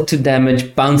card, dealt 2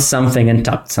 damage, bounced something, and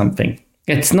tapped something.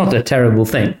 It's not a terrible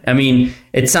thing. I mean,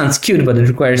 it sounds cute, but it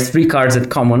requires 3 cards at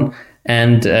common,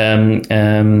 and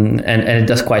it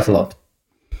does quite a lot.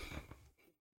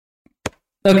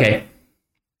 Okay.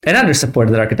 Another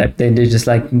supported archetype. They just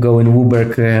like go in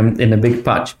Wooburg in a big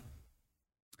patch.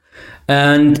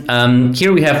 And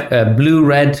here we have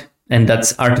blue-red, and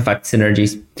that's artifact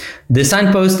synergies. The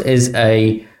signpost is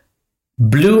a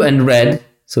blue and red,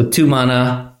 so 2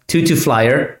 mana, 2/2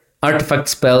 flyer. Artifact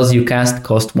spells you cast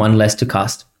cost 1 less to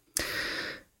cast.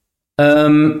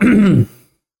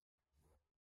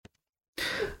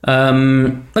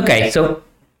 Okay, so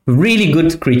really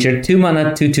good creature. 2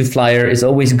 mana, 2/2 flyer is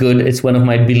always good. It's one of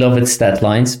my beloved stat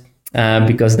lines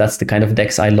because that's the kind of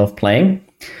decks I love playing.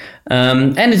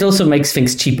 And it also makes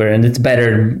things cheaper, and it's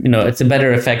better. It's a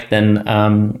better effect than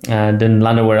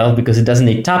Llanowar Elf because it doesn't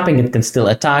need tapping. It can still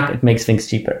attack. It makes things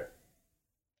cheaper.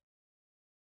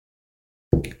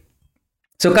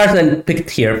 So cards I picked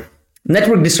here.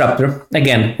 Network Disruptor,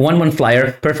 again, 1/1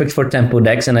 flyer, perfect for tempo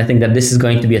decks, and I think that this is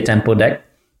going to be a tempo deck.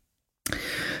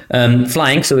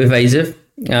 Flying, so evasive,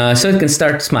 so it can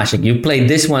start smashing. You play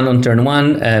this one on turn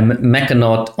 1,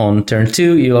 Mechanaut on turn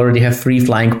 2, you already have free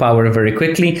flying power very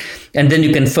quickly, and then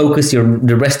you can focus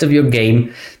the rest of your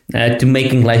game to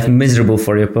making life miserable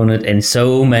for your opponent in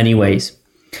so many ways.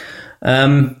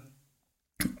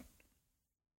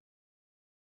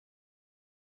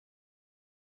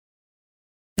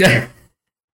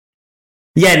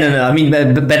 Yeah, no. I mean,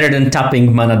 better than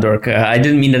tapping Mana Dork. I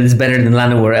didn't mean that it's better than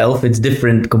Llanowar Elf. It's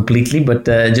different completely, but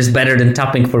just better than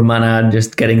tapping for mana,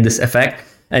 just getting this effect.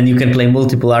 And you can play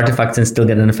multiple artifacts and still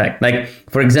get an effect. Like,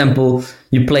 for example,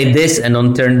 you play this, and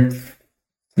on turn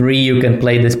 3, you can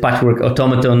play this Patchwork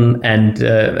Automaton and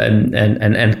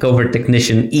Covert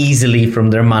Technician easily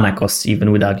from their mana costs,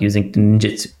 even without using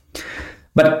ninjutsu.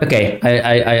 But okay,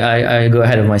 I go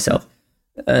ahead of myself.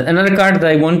 Another card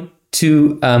that I want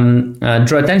to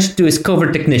draw attention to is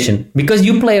Covert Technician. Because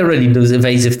you play already those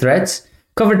evasive threats,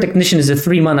 Covert Technician is a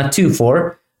 3 mana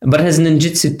 2/4, but has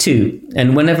ninjutsu 2.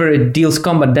 And whenever it deals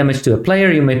combat damage to a player,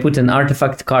 you may put an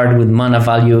artifact card with mana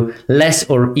value less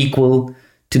or equal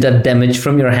to that damage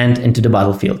from your hand into the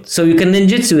battlefield. So you can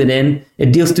ninjutsu it in,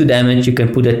 it deals 2 damage, you can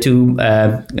put a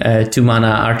 2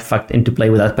 mana artifact into play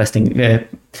without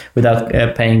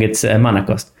paying its mana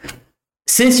cost.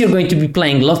 Since you're going to be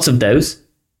playing lots of those,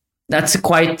 that's a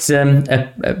quite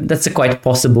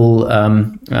possible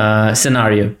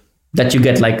scenario that you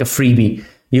get like a freebie.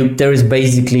 There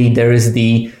is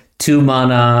the 2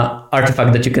 mana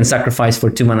artifact that you can sacrifice for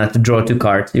 2 mana to draw 2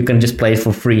 cards. You can just play it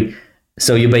for free.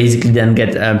 So you basically then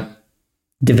get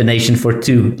divination for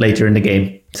 2 later in the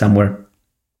game somewhere.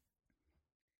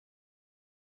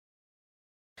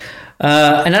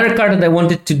 Another card that I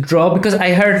wanted to draw, because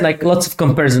I heard like lots of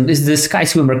comparison, is the Sky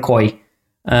Swimmer Koi.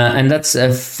 And that's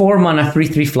a 4 mana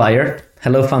 3/3 flyer.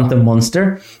 Hello, Phantom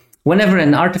Monster. Whenever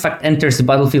an artifact enters the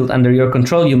battlefield under your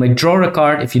control, you may draw a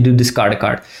card. If you do, discard a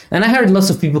card. And I heard lots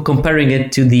of people comparing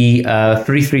it to the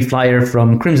 3/3 flyer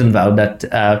from Crimson Vow that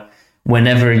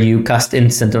whenever you cast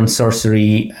instant on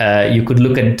sorcery, you could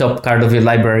look at the top card of your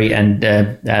library and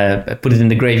put it in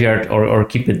the graveyard or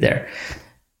keep it there.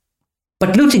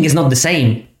 But looting is not the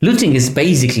same. Looting is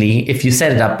basically, if you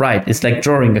set it up right, it's like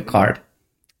drawing a card.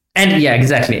 And yeah,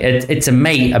 exactly. It's a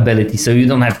May ability, so you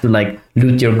don't have to like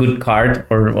loot your good card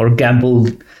or gamble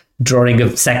drawing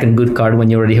a second good card when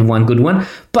you already have one good one.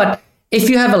 But if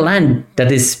you have a land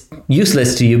that is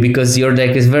useless to you because your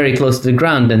deck is very close to the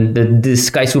ground and the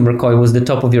Sky Swimmer Koi was the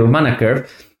top of your mana curve,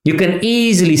 you can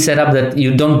easily set up that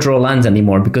you don't draw lands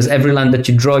anymore, because every land that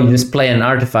you draw, you just play an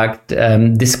artifact,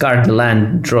 discard the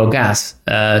land, draw gas.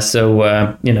 I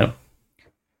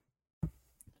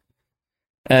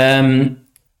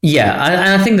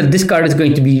think that this card is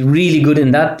going to be really good in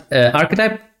that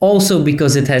archetype, also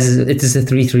because it is a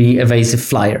 3/3 evasive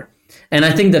flyer. And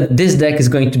I think that this deck is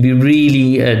going to be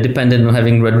really dependent on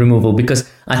having red removal, because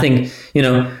I think,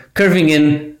 curving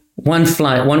in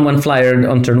 1/1 flyer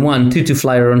on turn 1, 2/2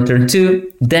 flyer on turn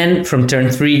 2, then from turn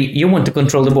 3, you want to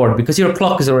control the board because your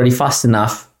clock is already fast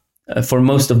enough for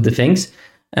most of the things.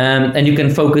 And you can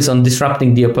focus on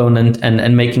disrupting the opponent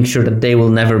and making sure that they will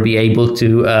never be able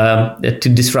to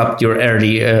disrupt your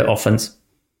early offense.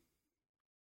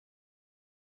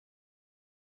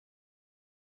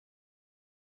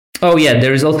 Oh yeah,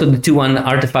 there is also the 2/1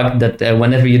 artifact that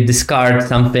whenever you discard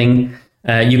something,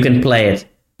 you can play it.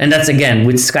 And that's, again,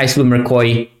 with Sky Swimmer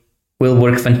Koi, will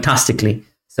work fantastically.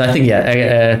 So I think,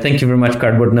 thank you very much,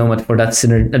 Cardboard Nomad, for that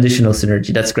additional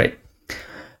synergy. That's great.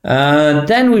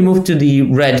 Then we move to the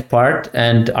red part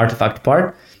and artifact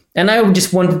part. And I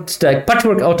just wanted to say,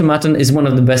 Patchwork Automaton is one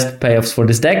of the best payoffs for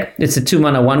this deck. It's a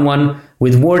 2-mana 1/1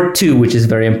 with Ward 2, which is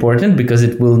very important because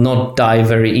it will not die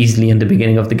very easily in the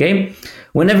beginning of the game.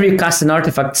 Whenever you cast an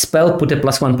artifact spell, put a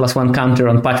 +1/+1 counter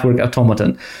on Patchwork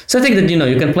Automaton. So I think that,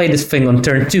 you can play this thing on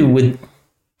turn 2 with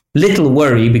little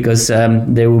worry, because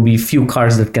there will be few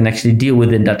cards that can actually deal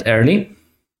with it that early.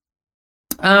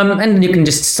 And then you can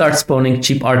just start spawning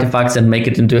cheap artifacts and make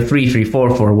it into a 3/3,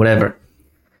 4/4, whatever.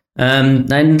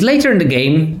 And later in the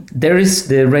game, there is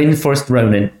the Reinforced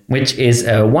Ronin, which is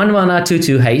a 1-mana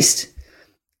 2/2 haste.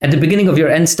 At the beginning of your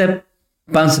end step,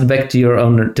 bounce it back to your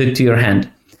owner, to your hand.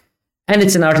 And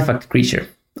it's an artifact creature,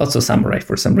 also samurai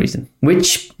for some reason,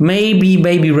 which may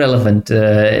be relevant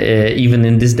even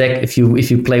in this deck if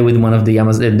you play with one of the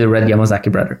red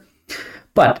Yamazaki brother.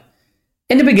 But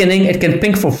in the beginning, it can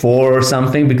pink for 4 or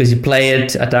something, because you play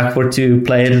it, attack for 2,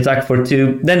 play it, attack for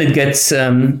 2. Then it gets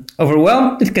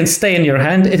overwhelmed. It can stay in your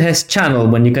hand. It has channel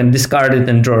when you can discard it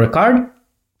and draw a card.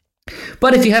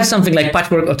 But if you have something like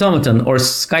Patchwork Automaton or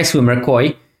Sky Swimmer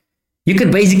Koi, you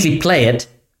can basically play it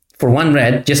for 1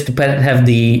 red just to have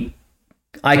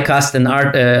I cast an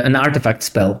artifact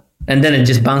spell. And then it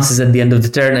just bounces at the end of the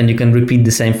turn, and you can repeat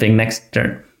the same thing next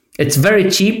turn. It's very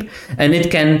cheap, and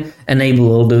it can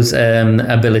enable all those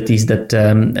abilities that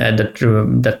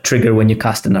trigger when you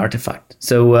cast an artifact.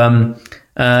 So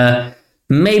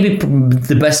maybe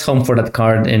the best home for that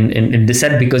card in the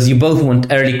set, because you both want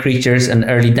early creatures and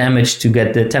early damage to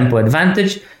get the tempo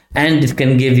advantage, and it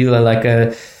can give you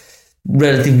a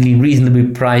relatively reasonably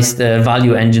priced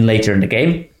value engine later in the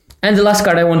game. And the last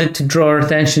card I wanted to draw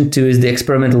attention to is the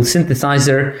Experimental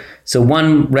Synthesizer. So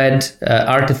 1 red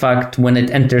artifact, when it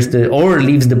enters or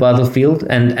leaves the battlefield,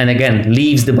 and again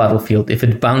leaves the battlefield. If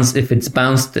it's bounced,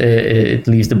 it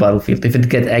leaves the battlefield. If it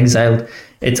gets exiled,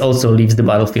 it also leaves the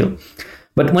battlefield.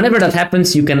 But whenever that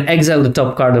happens, you can exile the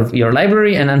top card of your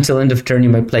library, and until end of turn, you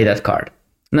may play that card.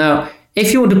 Now,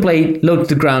 if you want to play low to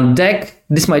the ground deck,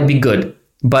 this might be good.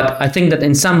 But I think that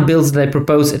in some builds that I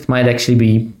propose, it might actually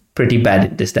be pretty bad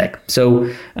in this deck. So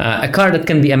a card that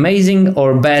can be amazing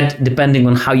or bad depending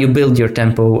on how you build your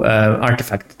tempo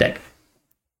artifact deck.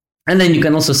 And then you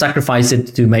can also sacrifice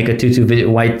it to make a 2/2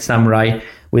 white samurai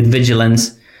with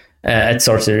vigilance at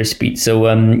sorcery speed. So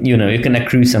you can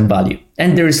accrue some value.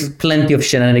 And there's plenty of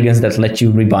shenanigans that let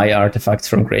you rebuy artifacts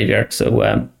from graveyard. So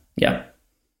yeah.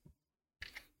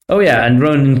 Oh yeah, and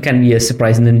Ronin can be a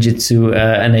surprise ninjutsu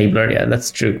enabler. Yeah,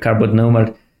 that's true. Cardboard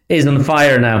Nomad is on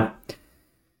fire now.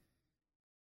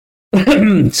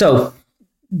 So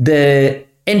the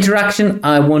interaction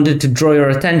I wanted to draw your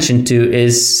attention to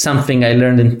is something I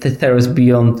learned in Theros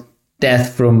Beyond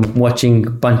Death from watching a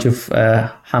bunch of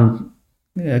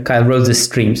Kyle Rose's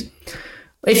streams.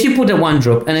 If you put a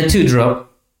 1-drop and a 2-drop,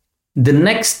 the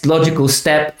next logical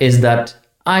step is that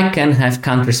I can have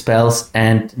counter spells,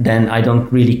 and then I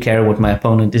don't really care what my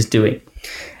opponent is doing.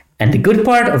 And the good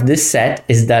part of this set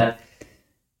is that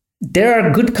there are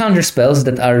good counter spells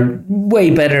that are way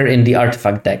better in the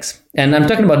artifact decks. And I'm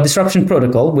talking about Disruption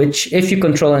Protocol, which, if you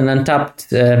control an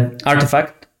untapped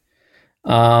artifact,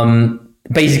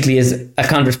 basically is a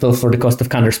counter spell for the cost of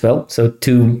counter spell. So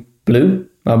 2 blue,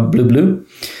 blue,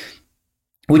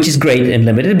 which is great in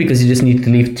limited because you just need to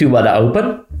leave 2 mana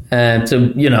open.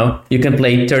 So, you can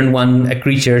play turn 1 a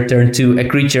creature, turn 2 a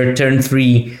creature, turn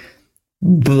 3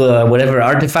 whatever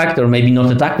artifact, or maybe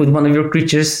not attack with one of your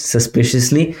creatures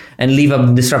suspiciously, and leave up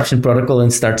the disruption protocol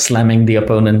and start slamming the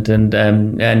opponent and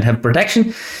have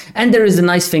protection. And there is a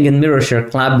nice thing in Mirror Share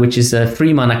Club, which is a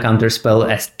 3 mana counter spell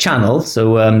as channel.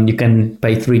 So you can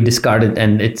pay 3, discard it,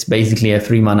 and it's basically a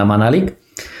 3 mana leak.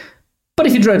 But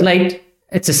if you draw it late,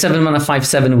 it's a 7 mana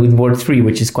 5/7 with ward 3,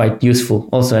 which is quite useful.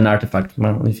 Also an artifact.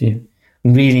 Well, if you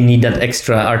really need that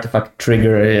extra artifact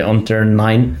trigger on turn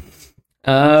 9.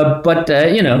 But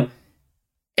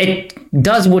it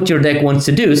does what your deck wants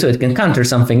to do, so it can counter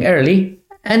something early.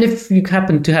 And if you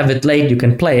happen to have it late, you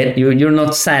can play it. You're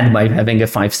not sad by having a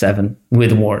 5/7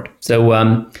 with ward. So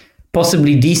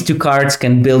possibly these 2 cards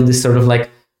can build this sort of like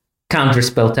counter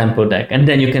spell tempo deck. And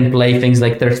then you can play things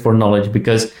like Thirst for Knowledge,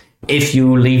 because if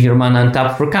you leave your mana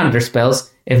untapped for counter spells,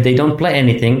 if they don't play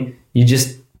anything, you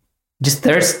just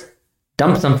thirst,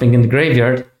 dump something in the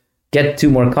graveyard, get 2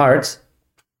 more cards,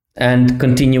 and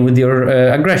continue with your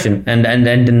aggression. And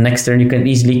then the next turn you can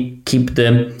easily keep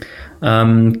the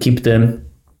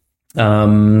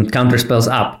counter spells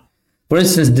up. For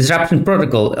instance, Disruption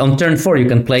Protocol. On turn 4 you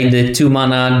can play the 2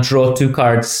 mana draw 2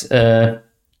 cards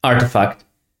artifact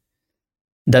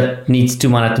that needs 2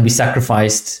 mana to be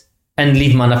sacrificed, and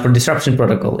leave mana for Disruption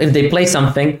Protocol. If they play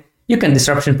something, you can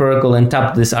Disruption Protocol and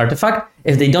tap this artifact.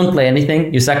 If they don't play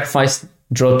anything, you sacrifice,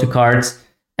 draw 2 cards,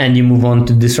 and you move on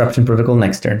to Disruption Protocol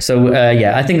next turn. So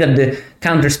I think that the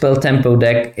counterspell tempo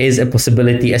deck is a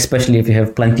possibility, especially if you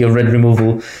have plenty of red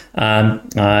removal,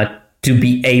 to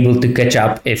be able to catch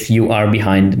up if you are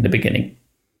behind in the beginning.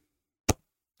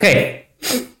 Okay.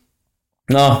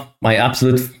 Now, my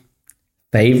absolute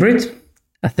favorite,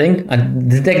 I think,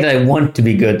 the deck that I want to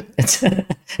be good. It's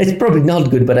probably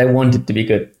not good, but I want it to be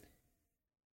good.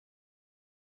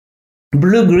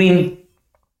 Blue-green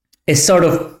is sort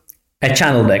of a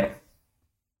channel deck.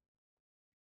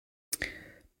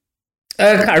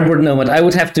 Cardboard Nomad. I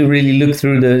would have to really look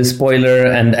through the spoiler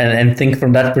and think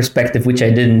from that perspective, which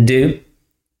I didn't do.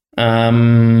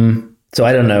 So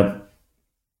I don't know.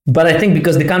 But I think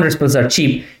because the counter spells are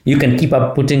cheap, you can keep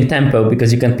up putting tempo,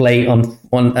 because you can play on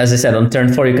as I said, on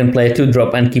turn 4 you can play a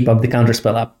 2-drop and keep up the counter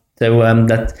spell up. So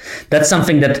that's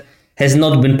something that has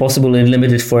not been possible in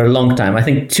Limited for a long time. I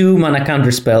think 2 mana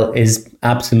counter spell is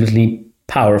absolutely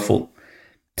powerful.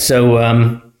 So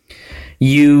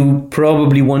you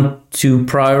probably want to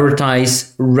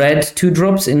prioritize red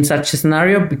 2-drops in such a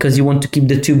scenario, because you want to keep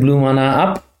the 2 blue mana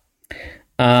up.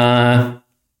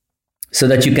 So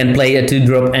that you can play a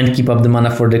 2-drop and keep up the mana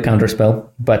for the counterspell.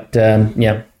 But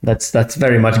that's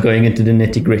very much going into the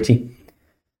nitty-gritty.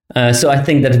 So I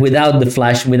think that without the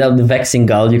flash, without the Vexing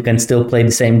Gull, you can still play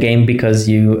the same game, because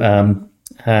you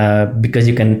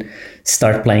can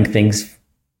start playing things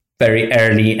very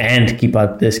early and keep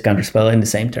up this counterspell in the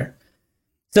same turn.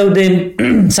 So the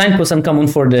Signpost uncommon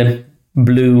for the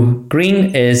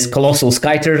blue-green is Colossal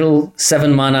Sky Turtle,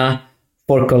 7 mana,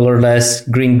 4 colorless,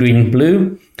 green,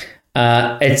 blue.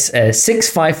 It's a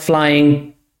 6/5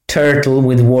 flying turtle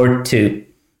with ward 2.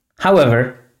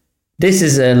 However, this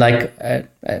is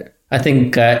I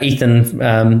think Ethan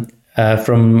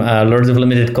from Lords of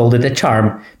Limited called it a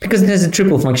charm, because it has a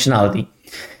triple functionality.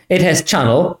 It has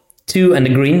channel, 2 and a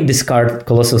green, discard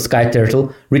Colossal Sky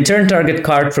Turtle, return target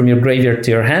card from your graveyard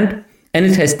to your hand, and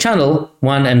it has channel,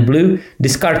 1 and blue,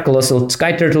 discard Colossal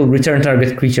Sky Turtle, return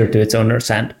target creature to its owner's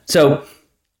hand. So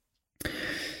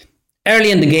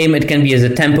early in the game, it can be as a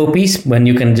tempo piece, when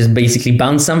you can just basically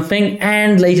bounce something,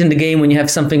 and late in the game, when you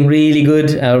have something really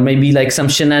good, or maybe like some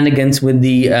shenanigans with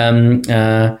the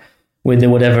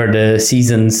whatever the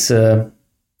seasons.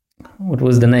 What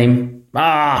was the name?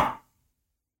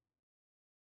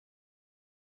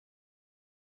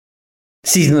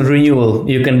 Seasonal renewal.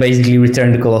 You can basically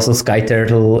return the Colossal Sky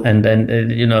Turtle, and then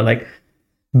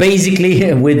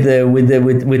basically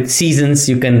with seasons,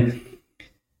 you can.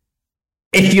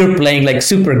 If you're playing like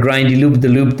super grindy loop the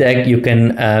loop deck, you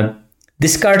can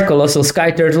discard Colossal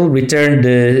Sky Turtle, return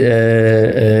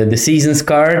the Seasons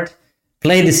card,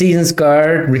 play the Seasons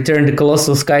card, return the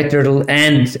Colossal Sky Turtle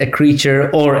and a creature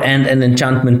and an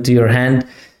enchantment to your hand,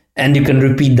 and you can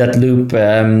repeat that loop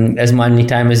as many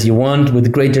times as you want.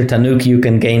 With Greater Tanuki, you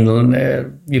can gain,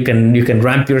 you can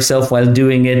ramp yourself while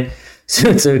doing it,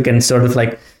 so you can sort of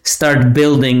like start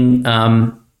building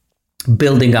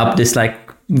up this like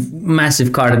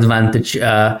massive card advantage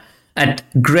at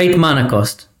great mana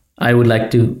cost. I would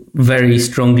like to very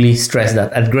strongly stress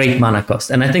that, at great mana cost.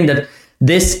 And I think that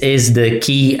this is the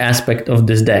key aspect of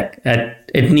this deck.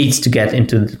 It needs to get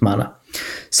into the mana.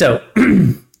 So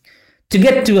to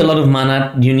get to a lot of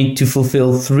mana, you need to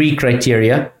fulfill 3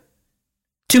 criteria.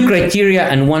 2 criteria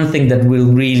and 1 thing that will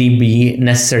really be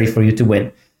necessary for you to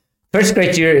win. First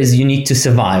criteria is you need to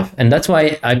survive. And that's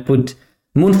why I put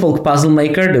Moonfolk Puzzle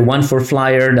Maker, the one for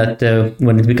Flyer that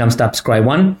when it becomes tap scry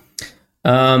 1.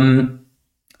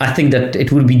 I think that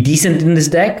it would be decent in this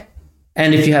deck.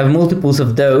 And if you have multiples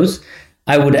of those,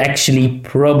 I would actually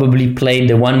probably play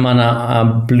the 1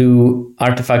 mana blue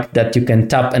artifact that you can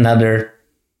tap another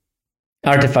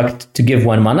artifact to give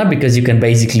 1 mana, because you can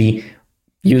basically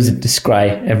use it to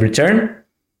scry every turn.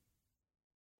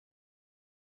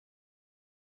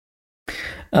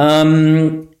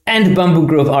 And Bamboo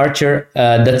Grove Archer,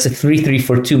 that's a 3/3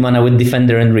 for 2 mana with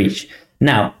Defender and Reach.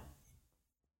 Now,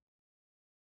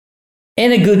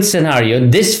 in a good scenario,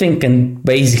 this thing can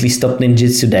basically stop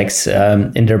ninjutsu decks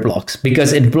in their blocks,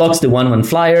 because it blocks the 1/1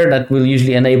 flyer that will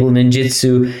usually enable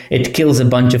ninjutsu. It kills a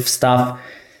bunch of stuff.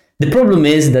 The problem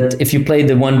is that if you play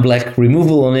the 1 black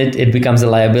removal on it, it becomes a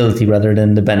liability rather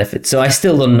than the benefit. So I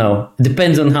still don't know. It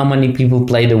depends on how many people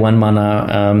play the 1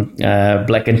 mana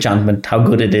black enchantment, how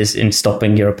good it is in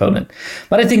stopping your opponent.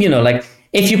 But I think, like,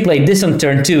 if you play this on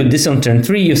turn 2, this on turn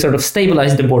 3, you sort of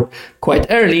stabilize the board quite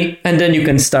early, and then you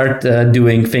can start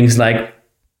doing things like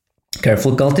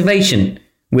Careful Cultivation,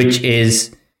 which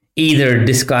is either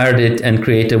discard it and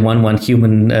create a 1/1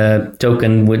 human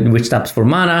token which taps for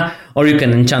mana, or you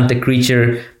can enchant a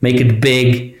creature, make it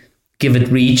big, give it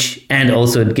reach, and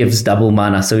also it gives double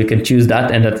mana. So you can choose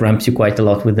that, and that ramps you quite a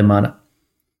lot with the mana.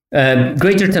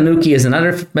 Greater Tanuki is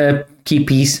another key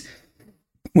piece,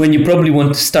 when you probably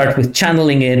want to start with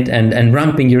channeling it and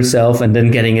ramping yourself, and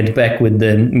then getting it back with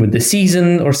the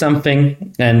season or something,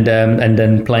 and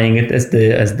then playing it as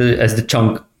the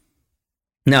chunk.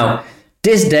 Now,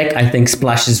 this deck, I think,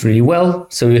 splashes really well.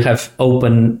 So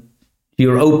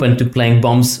you're open to playing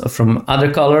bombs from other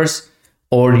colors,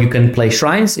 or you can play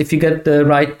shrines if you get the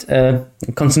right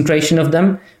concentration of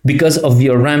them. Because of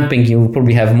your ramping, you will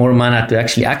probably have more mana to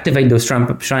actually activate those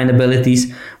shrine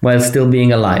abilities while still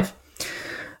being alive.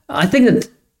 I think that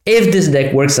if this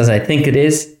deck works as I think it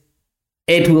is,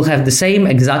 it will have the same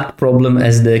exact problem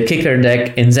as the Kicker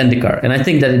deck in Zendikar. And I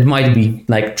think that it might be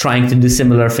like trying to do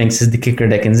similar things as the Kicker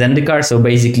deck in Zendikar. So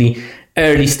basically,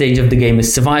 early stage of the game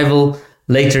is survival.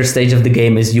 Later stage of the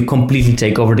game is you completely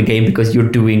take over the game, because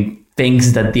you're doing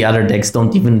things that the other decks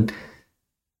don't even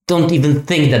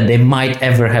think that they might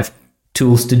ever have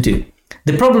tools to do.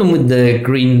 The problem with the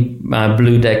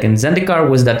green-blue deck in Zendikar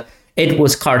was that it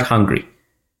was card hungry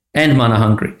and mana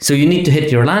hungry. So you need to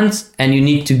hit your lands, and you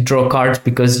need to draw cards,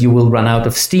 because you will run out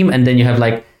of steam, and then you have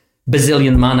like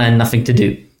bazillion mana and nothing to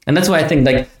do. And that's why I think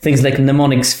like things like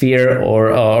Mnemonic Sphere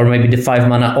or maybe the 5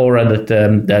 mana Aura that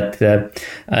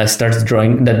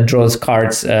draws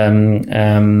cards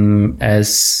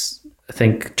as I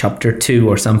think chapter 2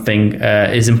 or something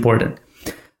is important.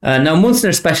 Now,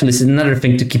 Moonsnare Specialist is another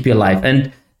thing to keep you alive,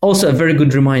 and also a very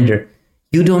good reminder: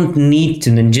 you don't need to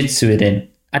ninjutsu it in.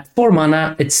 At 4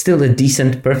 mana, it's still a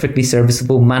decent, perfectly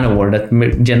serviceable mana ward that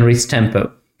generates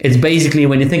tempo. It's basically,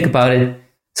 when you think about it,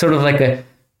 sort of like a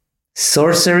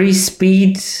sorcery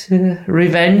speed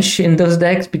revenge in those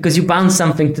decks, because you bounce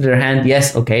something to their hand.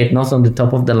 Yes, okay, it's not on the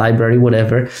top of the library,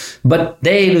 whatever, but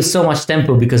they lose so much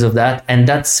tempo because of that, and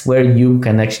that's where you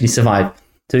can actually survive.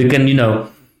 So you can,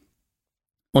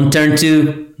 on turn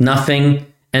 2, nothing,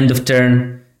 end of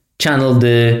turn, channel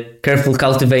the Careful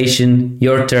Cultivation,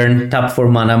 your turn, tap 4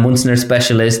 mana, Moonsnare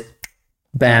Specialist,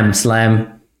 bam,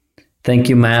 slam, thank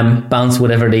you ma'am, bounce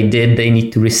whatever they did, they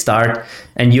need to restart,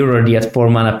 and you're already at 4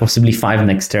 mana, possibly 5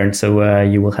 next turn, so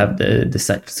you will have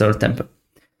the sort of tempo.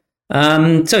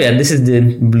 So yeah, this is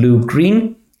the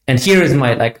blue-green, and here is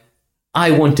my,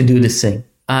 I want to do this thing.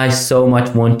 I so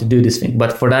much want to do this thing,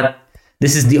 but for that,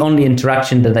 this is the only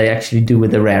interaction that I actually do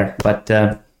with the rare. But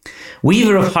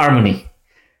Weaver of Harmony.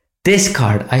 This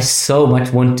card, I so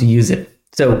much want to use it.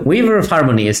 So Weaver of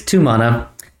Harmony is 2 mana,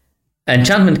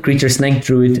 enchantment creature, Snake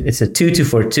Druid. It's a 2/2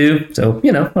 for 2, so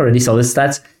already solid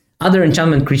stats. Other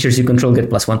enchantment creatures you control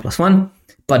get +1/+1,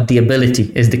 but the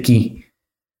ability is the key.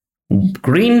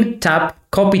 Green, tap,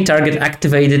 copy target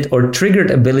activated or triggered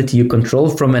ability you control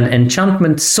from an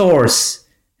enchantment source,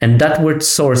 and that word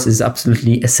source is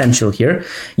absolutely essential here.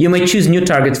 You may choose new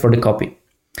targets for the copy.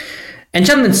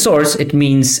 Enchantment source, it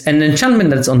means an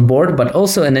enchantment that's on board, but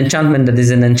also an enchantment that is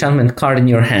an enchantment card in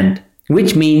your hand,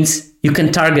 which means you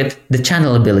can target the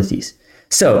channel abilities.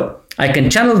 So I can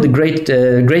channel the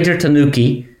Greater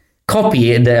Tanuki,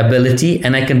 copy the ability,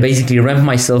 and I can basically ramp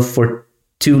myself for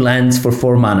 2 lands for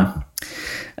 4 mana.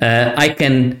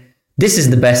 This is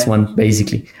the best one,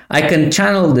 basically. I can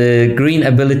channel the green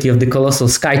ability of the Colossal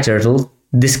Sky Turtle,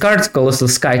 discard Colossal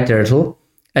Sky Turtle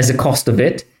as a cost of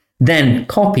it, then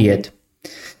copy it.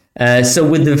 So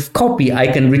with the copy, I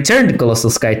can return the Colossal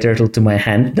Sky Turtle to my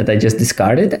hand that I just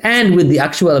discarded. And with the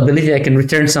actual ability, I can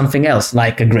return something else,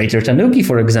 like a Greater Tanuki,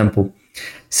 for example.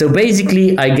 So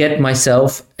basically, I get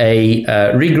myself a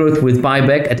regrowth with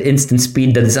buyback at instant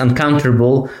speed that is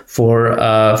uncounterable for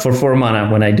 4 mana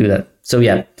when I do that. So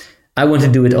yeah, I want to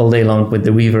do it all day long with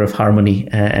the Weaver of Harmony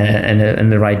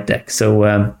and the right deck.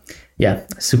 So yeah,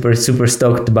 super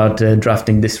stoked about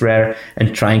drafting this rare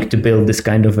and trying to build this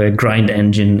kind of a grind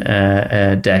engine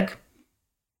deck.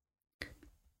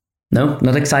 No,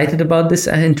 not excited about this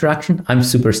interaction? I'm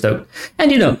super stoked.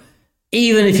 And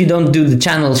even if you don't do the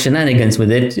channel shenanigans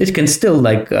with it, it can still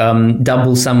like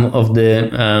double some of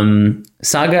the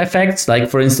saga effects. Like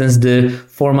for instance, the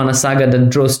 4 mana saga that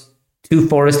draws 2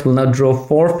 forests will now draw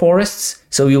 4 forests.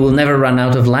 So you will never run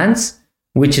out of lands,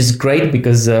 which is great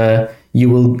because you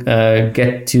will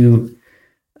get to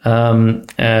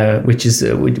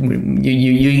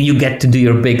you get to do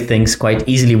your big things quite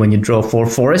easily when you draw 4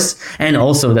 forests, and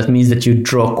also that means that you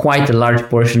draw quite a large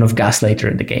portion of gas later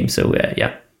in the game. So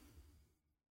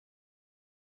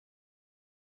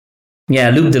yeah,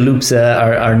 loop the loops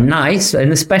are nice,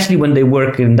 and especially when they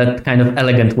work in that kind of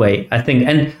elegant way, I think.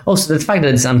 And also the fact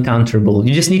that it's uncounterable,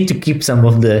 you just need to keep some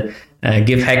of the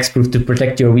give hexproof to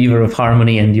protect your Weaver of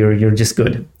Harmony, and you're just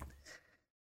good.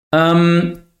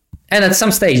 And at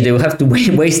some stage they will have to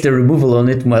waste the removal on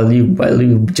it while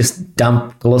you just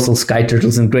dump Colossal Sky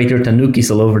Turtles and Greater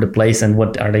Tanukis all over the place. And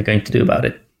what are they going to do about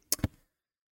it?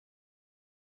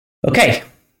 Okay,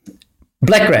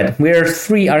 Black-Red. We're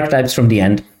 3 archetypes from the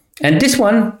end. And this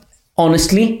one,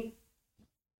 honestly,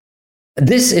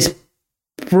 this is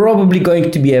probably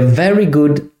going to be a very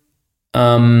good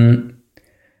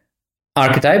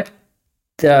archetype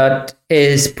that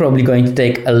is probably going to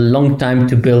take a long time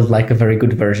to build like a very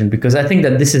good version, because I think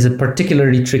that this is a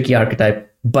particularly tricky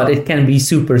archetype, but it can be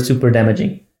super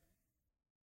damaging.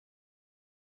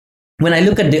 When I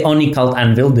look at the Oni Cult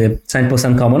Anvil, the Signpost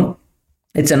Uncommon,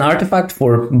 it's an artifact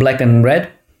for black and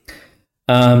red.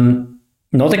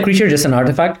 Not a creature, just an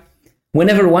artifact.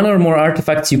 Whenever 1 or more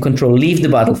artifacts you control leave the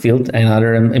battlefield,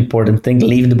 another important thing,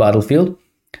 leave the battlefield.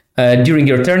 During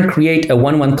your turn, create a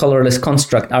 1/1 colorless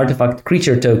construct artifact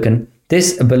creature token.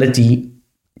 This ability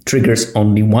triggers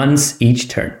only once each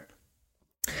turn.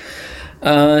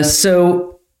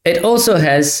 So it also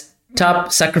has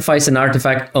tap, sacrifice an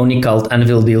artifact, Oni Cult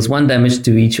Anvil deals 1 damage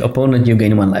to each opponent, you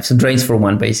gain 1 life. So drains for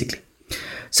 1 basically.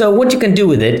 So what you can do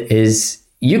with it is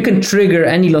you can trigger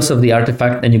any loss of the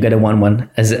artifact and you get a 1/1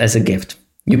 as a gift.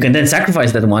 You can then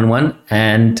sacrifice that 1/1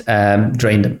 and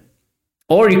drain them.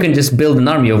 Or you can just build an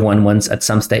army of 1/1s at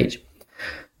some stage.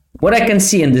 What I can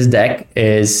see in this deck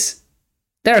is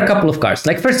there are a couple of cards.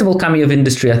 Like, first of all, Kami of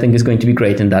Industry, I think, is going to be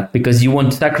great in that, because you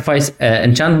want to sacrifice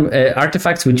enchant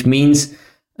artifacts, which means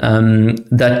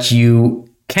that you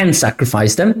can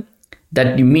sacrifice them.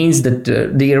 That means that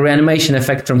the reanimation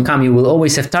effect from Kami will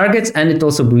always have targets, and it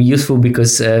also be useful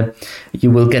because you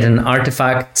will get an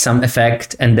artifact, some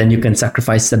effect, and then you can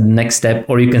sacrifice at the next step,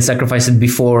 or you can sacrifice it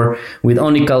before with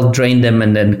Oni Cult, drain them,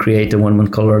 and then create a 1/1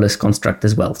 colorless construct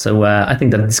as well. So I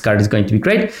think that this card is going to be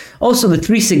great. Also, the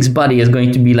 3/6 body is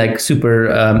going to be like super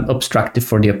obstructive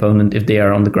for the opponent if they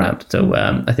are on the ground. So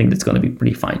I think that's going to be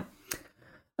pretty fine.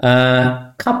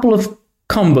 Couple of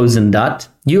combos in that.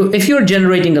 If you're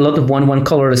generating a lot of 1/1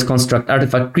 colorless construct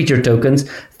artifact creature tokens,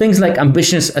 things like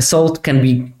Ambitious Assault can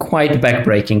be quite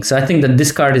backbreaking. So I think that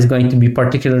this card is going to be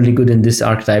particularly good in this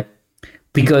archetype,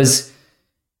 because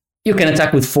you can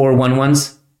attack with 4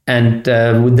 1/1s, and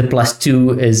with the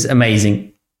 +2 is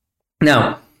amazing.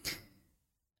 Now,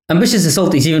 Ambitious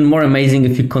Assault is even more amazing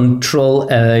if you control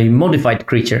a modified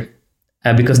creature,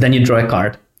 because then you draw a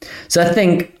card. So I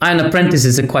think Iron Apprentice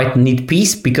is a quite neat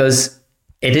piece, because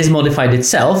it is modified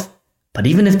itself, but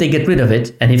even if they get rid of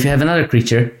it, and if you have another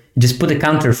creature, you just put a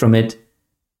counter from it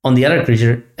on the other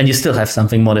creature, and you still have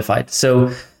something modified. So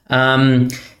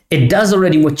it does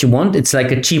already what you want. It's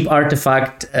like a cheap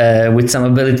artifact with some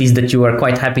abilities that you are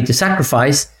quite happy to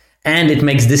sacrifice, and it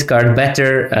makes this card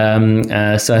better.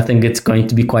 So I think it's going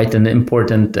to be quite an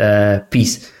important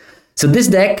piece. So this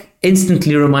deck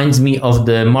instantly reminds me of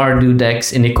the Mardu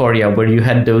decks in Ikoria, where you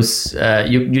had those,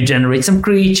 you generate some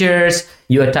creatures,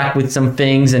 you attack with some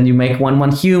things, and you make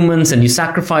 1/1 humans, and you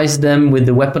sacrifice them with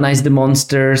the weaponize the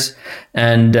monsters,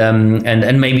 and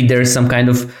maybe there's some kind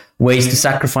of ways to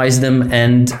sacrifice them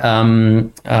and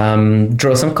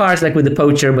draw some cards, like with the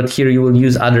Poacher, but here you will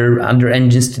use other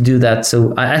engines to do that.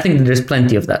 So I think that there's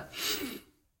plenty of that.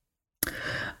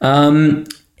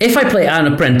 If I play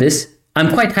Iron Apprentice, I'm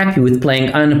quite happy with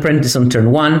playing Iron Apprentice on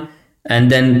turn 1,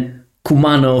 and then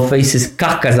Kumano faces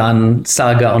Kakazan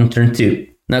Saga on turn 2.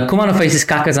 Now, Kumano Faces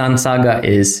Kakazan Saga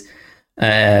is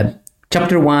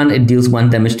Chapter 1, it deals 1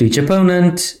 damage to each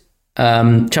opponent.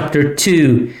 Chapter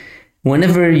 2,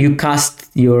 whenever you cast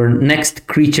your next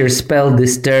creature spell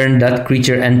this turn, that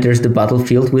creature enters the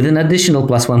battlefield with an additional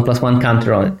 +1/+1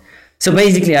 counter on it. So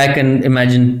basically, I can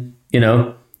imagine,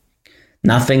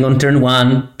 nothing on turn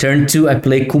 1. Turn 2, I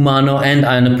play Kumano and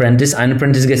Iron Apprentice. Iron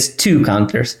Apprentice gets 2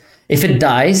 counters. If it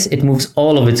dies, it moves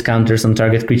all of its counters on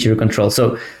target creature you control.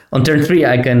 So on turn 3,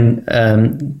 I can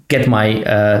get my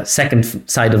second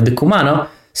side of the Kumano,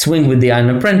 swing with the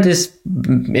Iron Apprentice.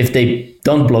 If they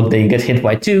don't block, they get hit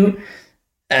by 2.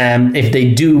 If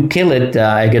they do kill it,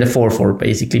 I get a 4/4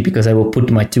 basically, because I will put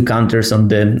my 2 counters on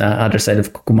the other side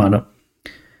of Kumano.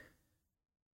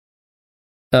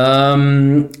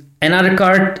 Another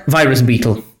card, Virus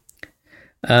Beetle.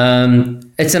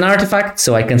 It's an artifact,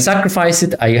 so I can sacrifice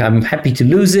it. I am happy to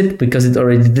lose it because it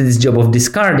already did its job of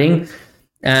discarding.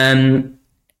 And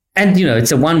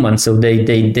it's a 1/1, so they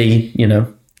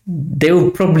will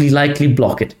probably likely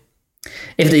block it.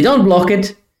 If they don't block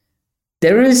it,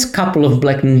 there is a couple of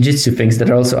black ninjutsu things that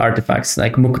are also artifacts,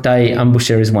 like Mukutai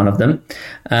Ambusher is one of them.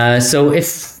 So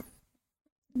if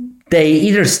they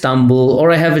either stumble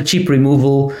or I have a cheap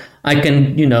removal, I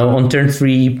can, on turn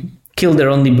 3, kill their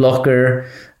only blocker,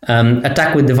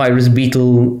 attack with the Virus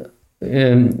Beetle,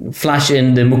 flash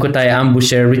in the Mukotai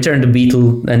Ambusher, return the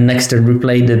Beetle, and next turn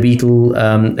replay the Beetle,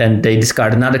 and they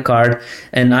discard another card,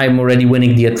 and I'm already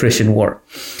winning the attrition war.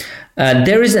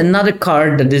 There is another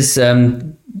card that is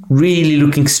really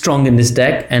looking strong in this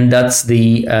deck, and that's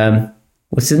the...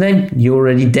 what's his name? You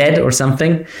Already Dead or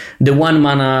something? The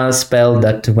 1-mana spell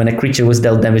that when a creature was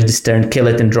dealt damage this turn, kill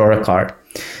it and draw a card.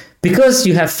 Because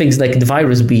you have things like the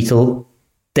Virus Beetle,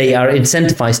 they are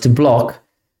incentivized to block.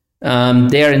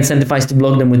 They are incentivized to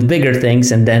block them with bigger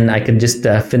things, and then I can just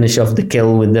finish off the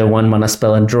kill with the 1-mana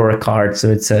spell and draw a card.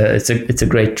 So it's a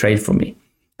great trade for me,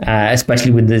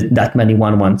 especially with that many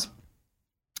 1/1s.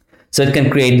 So it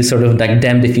can create this sort of like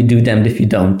damned if you do, damned if you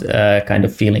don't kind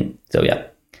of feeling. So yeah.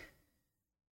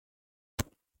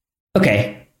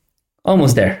 Okay,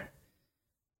 almost there.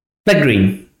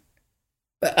 Black-green.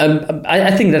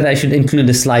 I think that I should include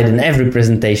a slide in every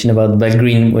presentation about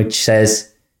black-green, which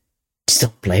says, just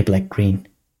don't play black-green.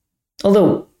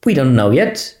 Although, we don't know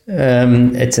yet.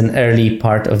 It's an early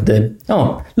part of the...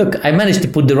 Oh, look, I managed to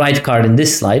put the right card in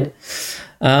this slide.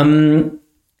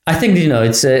 I think,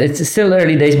 it's still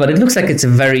early days, but it looks like it's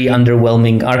a very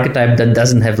underwhelming archetype that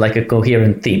doesn't have like a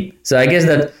coherent theme. So I guess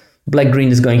that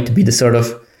black-green is going to be the sort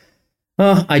of,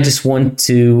 I just want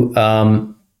to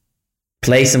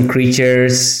play some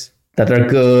creatures that are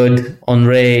good on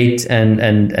rate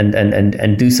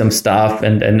and do some stuff,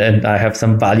 and I have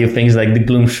some value things like the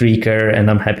Gloom Shrieker,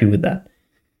 and I'm happy with that.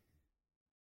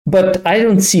 But I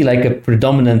don't see like a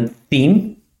predominant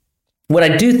theme. What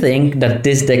I do think that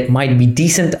this deck might be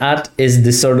decent at is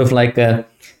this sort of like a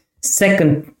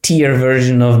second tier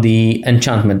version of the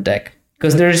enchantment deck,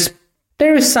 because there is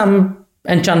some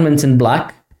enchantments in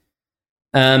black,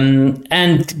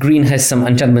 and green has some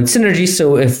enchantment synergy.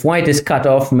 So if white is cut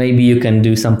off, maybe you can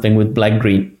do something with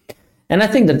black-green. And I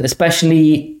think that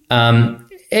especially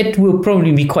it will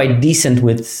probably be quite decent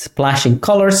with splashing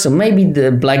colors. So maybe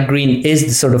the black-green is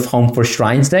the sort of home for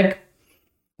shrines deck.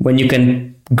 When you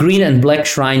can green and black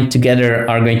shrine together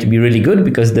are going to be really good,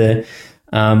 because the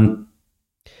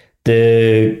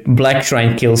black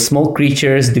shrine kills small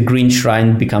creatures, the green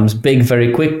shrine becomes big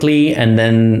very quickly, and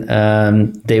then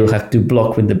they will have to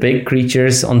block with the big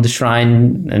creatures on the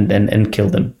shrine and kill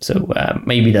them. So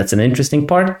maybe that's an interesting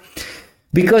part,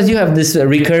 because you have this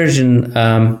recursion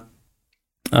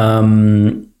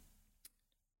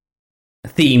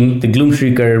theme. The Gloom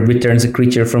Shrieker returns a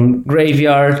creature from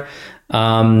graveyard.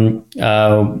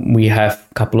 We have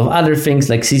a couple of other things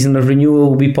like Season of Renewal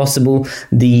will be possible.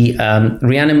 The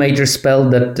Reanimator spell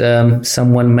that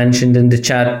someone mentioned in the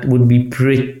chat would be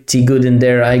pretty good in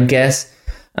there, I guess.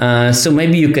 So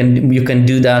maybe you can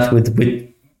do that with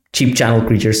cheap channel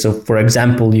creatures. So for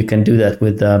example, you can do that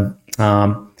with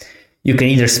you can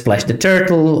either splash the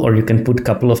turtle, or you can put a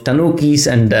couple of tanukis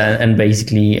and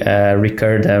basically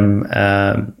recur them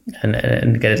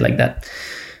and get it like that.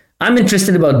 I'm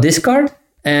interested about this card,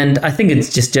 and I think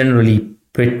it's just generally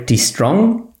pretty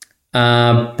strong.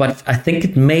 But I think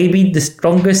it may be the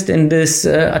strongest in this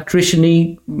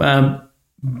attrition-y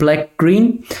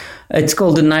black-green. It's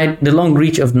called the Long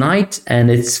Reach of Night, and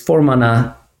it's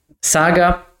 4-mana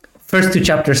saga. First 2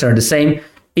 chapters are the same.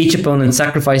 Each opponent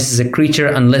sacrifices a creature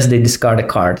unless they discard a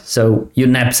card. So you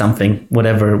nab something,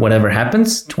 whatever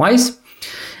happens, twice.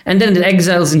 And then it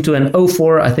exiles into an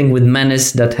 0/4, I think, with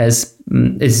Menace that is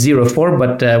 0/4,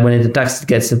 but when it attacks, it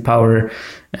gets the power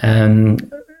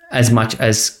as much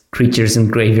as creatures in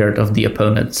graveyard of the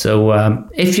opponent. So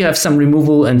if you have some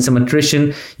removal and some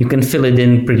attrition, you can fill it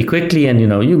in pretty quickly, and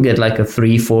you get like a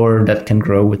 3-4 that can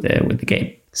grow with the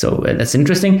game. So that's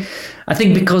interesting. I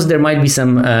think because there might be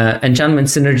some enchantment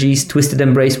synergies, Twisted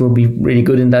Embrace will be really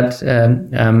good in that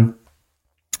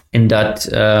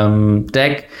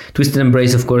deck. Twisted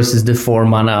Embrace, of course, is the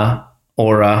 4-mana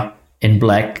aura in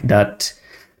black that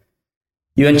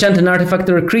you enchant an artifact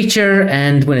or a creature,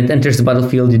 and when it enters the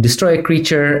battlefield, you destroy a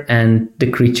creature, and the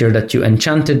creature that you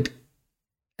enchanted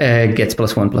gets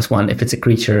 +1/+1 if it's a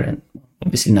creature, and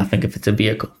obviously nothing if it's a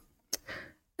vehicle.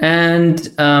 And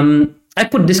I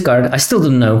put this card. I still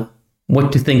don't know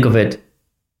what to think of it.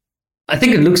 I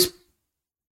think it looks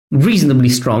reasonably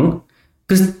strong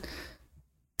because,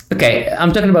 okay,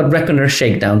 I'm talking about Reckoner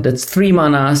Shakedown. That's 3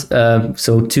 mana,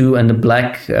 so 2 and a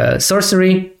black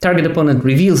sorcery. Target opponent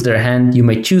reveals their hand. You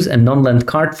may choose a non-land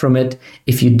card from it.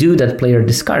 If you do, that player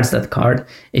discards that card.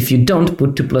 If you don't,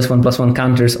 put 2 +1/+1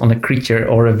 counters on a creature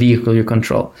or a vehicle you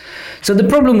control. So the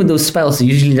problem with those spells is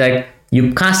usually like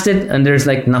you cast it and there's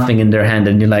like nothing in their hand,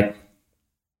 and you're like,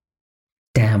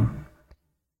 damn.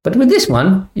 But with this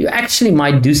one, you actually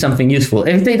might do something useful.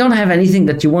 If they don't have anything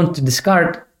that you want to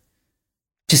discard,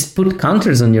 just put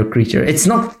counters on your creature. It's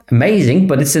not amazing,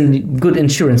 but it's a good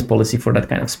insurance policy for that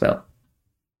kind of spell.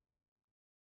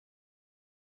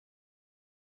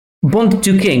 Bond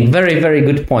to King, very, very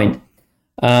good point.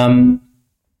 Bond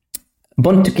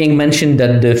to King mentioned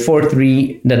that the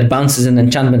 4/3 that bounces an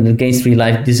enchantment and gains 3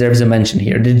 life deserves a mention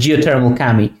here. The Geothermal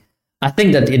Kami. I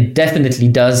think that it definitely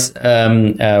does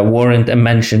warrant a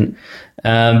mention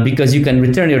because you can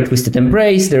return your Twisted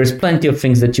Embrace. There's plenty of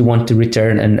things that you want to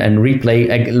return and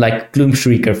replay, like Gloom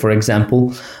Shrieker, for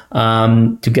example,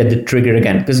 to get the trigger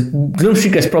again. Because Gloom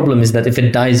Shrieker's problem is that if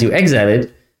it dies, you exile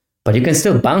it, but you can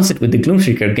still bounce it with the Gloom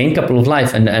Shrieker, gain a couple of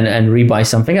life, and rebuy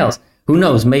something else. Who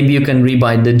knows? Maybe you can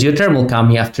rebuy the Geothermal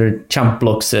Kami after Chump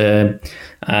blocks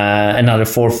another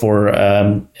 4/4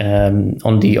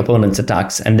 on the opponent's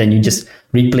attacks, and then you just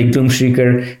replay Gloom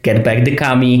Shrieker, get back the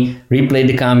Kami, replay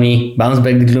the Kami, bounce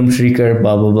back the Gloom Shrieker,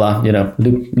 blah blah blah.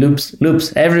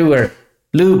 Loops everywhere,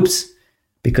 loops.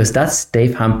 Because that's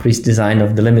Dave Humphrey's design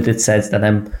of the limited sets that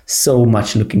I'm so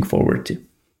much looking forward to.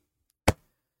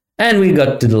 And we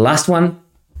got to the last one.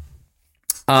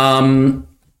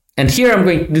 And here I'm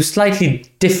going to do slightly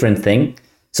different thing.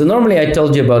 So normally I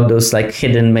told you about those like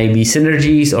hidden maybe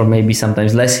synergies, or maybe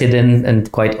sometimes less hidden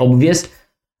and quite obvious.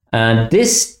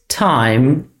 This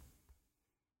time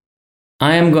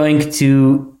I am going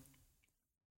to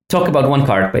talk about one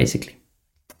card basically.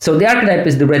 So the archetype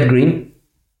is the red-green,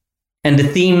 and the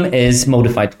theme is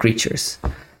modified creatures.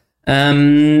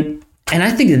 And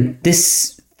I think that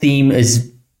this theme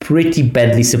is pretty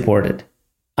badly supported.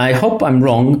 I hope I'm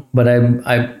wrong, but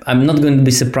I'm not going to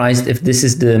be surprised if this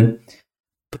is the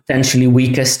potentially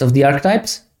weakest of the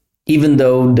archetypes, even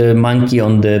though the monkey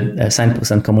on the Signpost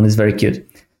Uncommon is very cute.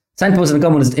 Signpost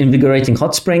Uncommon is Invigorating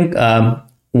Hot Spring,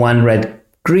 1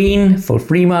 red-green for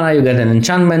 3 mana. You get an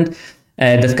enchantment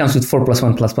that comes with 4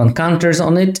 +1/+1 counters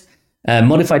on it.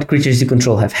 Modified creatures you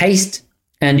control have haste,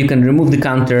 and you can remove the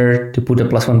counter to put a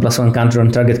 +1/+1 counter on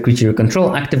target creature you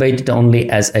control, activated only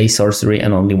as a sorcery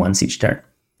and only once each turn.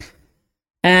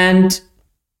 And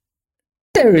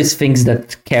there is things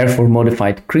that care for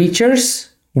modified creatures,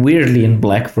 weirdly in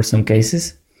black for some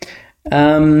cases,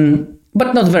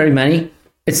 but not very many.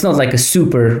 It's not like a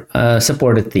super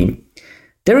supported theme.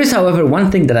 There is, however,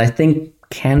 one thing that I think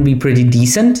can be pretty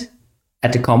decent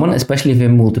at a common, especially if you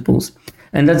have multiples,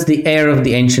 and that's the Heir of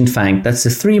the Ancient Fang. That's a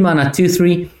 3 mana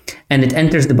 2/3, and it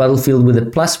enters the battlefield with a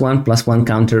 +1/+1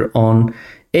 counter on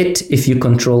it if you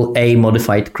control a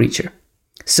modified creature.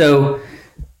 So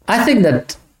I think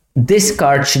that this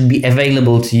card should be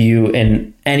available to you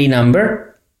in any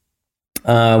number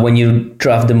when you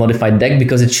draft the modified deck,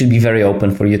 because it should be very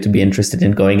open for you to be interested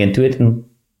in going into it, and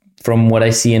from what I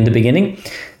see in the beginning.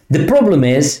 The problem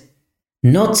is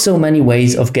not so many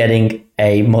ways of getting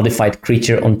a modified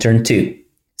creature on turn 2.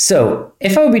 So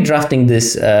if I would be drafting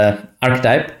this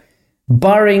archetype,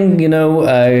 barring,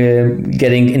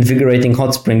 getting Invigorating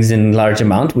Hot Springs in large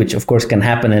amount, which of course can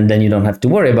happen, and then you don't have to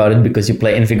worry about it because you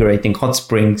play Invigorating Hot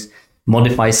Springs,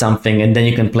 modify something, and then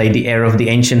you can play the Heir of the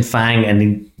Ancient Fang and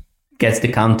it gets the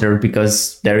counter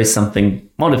because there is something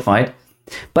modified.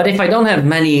 But if I don't have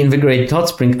many Invigorated Hot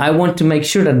Spring, I want to make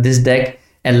sure that this deck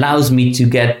allows me to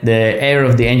get the Heir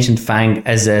of the Ancient Fang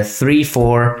as a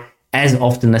 3/4 as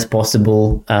often as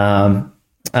possible on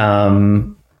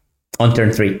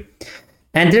turn 3.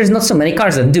 And there's not so many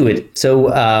cards that do it.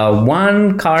 So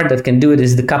one card that can do it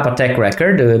is the Kappa Tech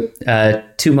Wrecker, the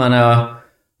 2 mana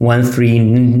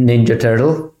 1/3 Ninja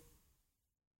Turtle.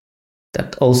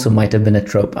 That also might have been a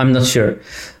trope. I'm not sure.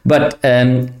 But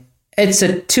it's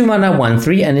a 2 mana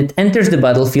 1/3 and it enters the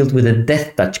battlefield with a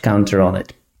Death Touch counter on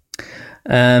it.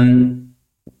 And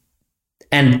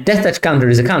Death Touch counter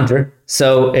is a counter,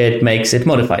 so it makes it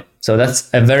modified. So that's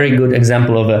a very good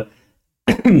example of a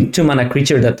 2 mana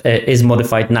creature that is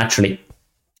modified naturally.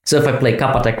 So if I play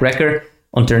Kapatek Wrecker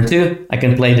on turn 2, I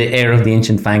can play the Heir of the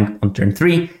Ancient Fang on turn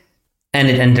 3, and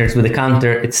it enters with a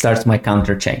counter. It starts my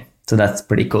counter chain. So that's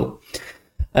pretty cool.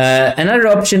 Another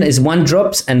option is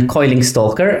 1-drops and Coiling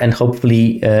Stalker, and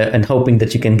hopefully and hoping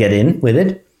that you can get in with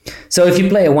it. So if you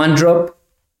play a 1-drop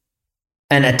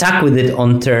and attack with it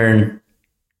on turn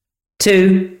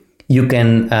 2, you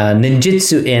can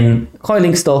ninjutsu in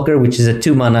Coiling Stalker, which is a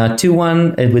 2 mana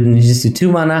 2/1 with ninjutsu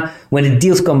 2 mana. When it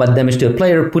deals combat damage to a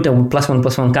player, put a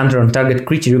 +1/+1 counter on target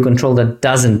creature you control that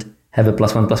doesn't have a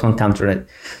 +1/+1 counter on it.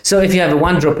 So if you have a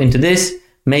 1-drop into this,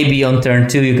 maybe on turn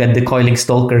 2 you get the Coiling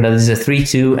Stalker that is a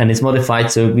 3/2 and it's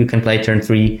modified, so you can play turn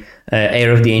 3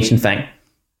 Heir of the Ancient Fang.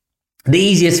 The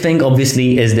easiest thing,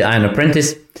 obviously, is the Iron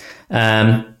Apprentice,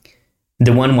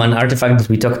 the 1/1 artifact that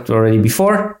we talked already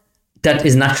before. That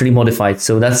is naturally modified,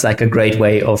 so that's like a great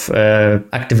way of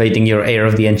activating your Heir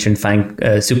of the Ancient Fang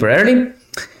super early.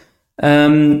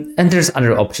 And there's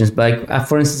other options, like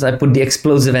for instance, I put the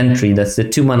Explosive Entry. That's the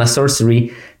 2 mana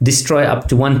sorcery. Destroy up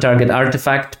to 1 target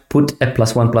artifact. Put a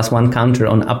 +1/+1 counter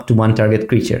on up to 1 target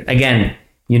creature. Again,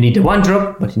 you need a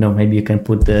 1-drop, but maybe you can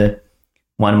put the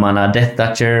 1 mana Death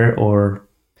Toucher, or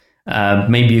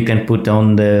maybe you can put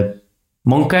on the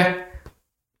Monka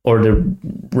or the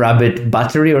Rabbit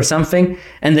Battery or something,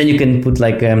 and then you can put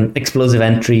like Explosive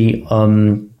Entry,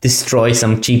 destroy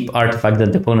some cheap artifact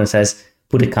that the opponent has,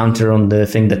 put a counter on the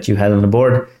thing that you had on the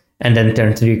board, and then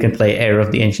turn 3 you can play Heir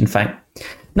of the Ancient Fang.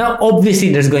 Now, obviously,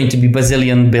 there's going to be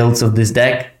bazillion builds of this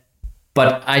deck,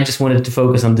 but I just wanted to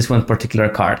focus on this one particular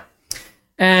card.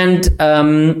 And,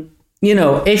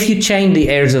 if you chain the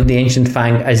Heirs of the Ancient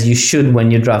Fang, as you should when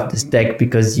you draft this deck,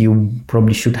 because you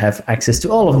probably should have access to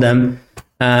all of them,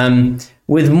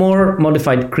 with more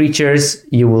modified creatures,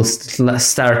 you will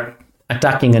start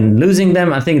attacking and losing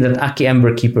them. I think that Aki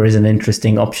Ember Keeper is an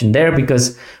interesting option there,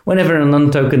 because whenever a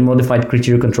non-token modified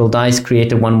creature you control dies,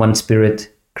 create a 1/1 spirit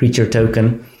creature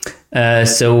token.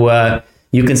 So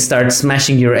you can start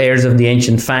smashing your Heirs of the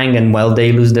Ancient Fang, and while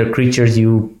they lose their creatures,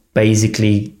 you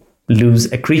basically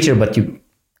lose a creature, but you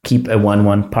keep a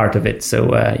 1/1 part of it.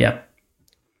 So yeah.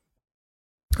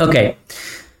 Okay.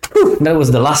 Whew, that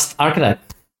was the last archetype.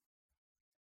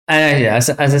 Yeah, as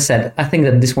I said, I think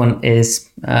that this one is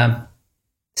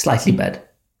slightly bad.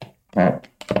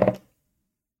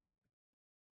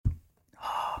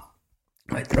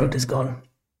 My throat is gone.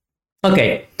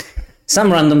 Okay,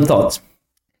 some random thoughts.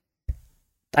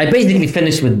 I basically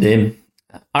finished with the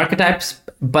archetypes,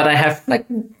 but I have like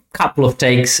a couple of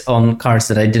takes on cards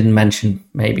that I didn't mention,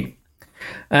 maybe.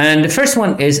 And the first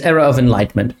one is Era of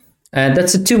Enlightenment.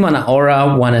 That's a 2 mana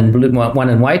aura, 1 and blue, 1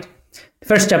 and white.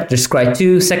 First chapter, scry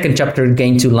 2. Second chapter,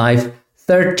 gain 2 life.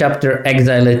 Third chapter,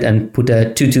 exile it and put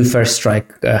a 2/2 first strike,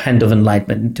 Hand of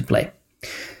Enlightenment, into play.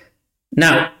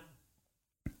 Now,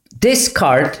 this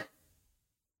card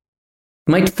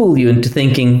might fool you into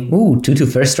thinking, ooh, 2/2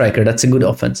 first striker, that's a good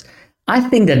offense. I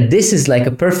think that this is like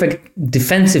a perfect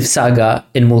defensive saga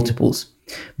in multiples,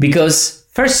 because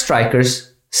first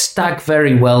strikers stack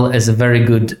very well as a very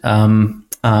good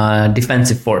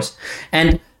defensive force.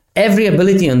 And every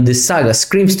ability on this saga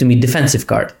screams to me defensive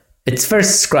card. Its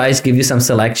first scries give you some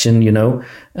selection,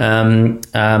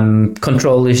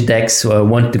 control-ish decks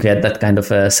want to get that kind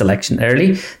of a selection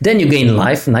early. Then you gain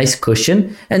life, nice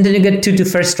cushion, and then you get 2/2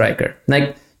 first striker.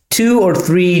 Like 2 or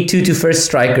 3 2/2 first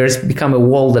strikers become a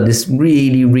wall that is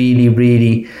really, really,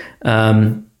 really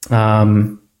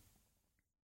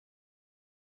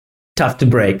tough to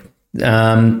break.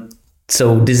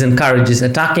 So this encourages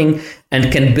attacking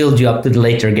and can build you up to the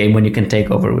later game when you can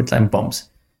take over with time bombs.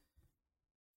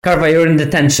 Carva, you're in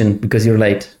detention because you're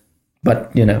late,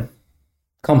 but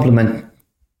compliment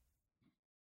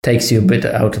takes you a bit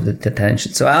out of the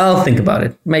detention. So I'll think about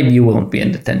it. Maybe you won't be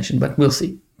in detention, but we'll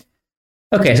see.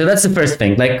 Okay, so that's the first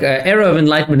thing. Like Era of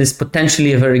Enlightenment is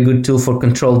potentially a very good tool for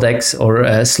control decks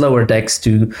or slower decks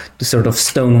to sort of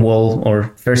stonewall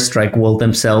or first strike wall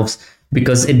themselves,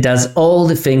 because it does all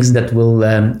the things that will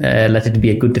let it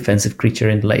be a good defensive creature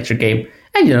in the later game.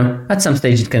 And at some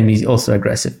stage it can be also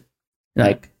aggressive,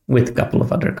 like with a couple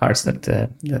of other cards that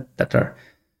are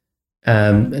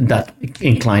that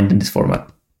inclined in this format.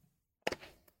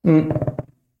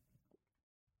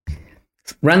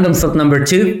 Random thought number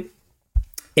 2.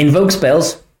 Invoke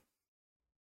spells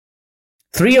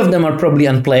 3 of them are probably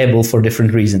unplayable for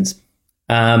different reasons.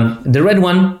 The red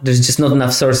one, there's just not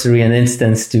enough sorcery and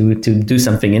instants to do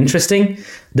something interesting.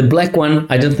 The black one,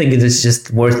 I don't think it is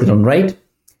just worth it on raid.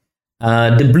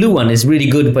 The blue one is really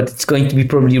good, but it's going to be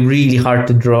probably really hard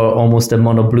to draw almost a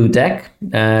mono blue deck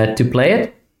to play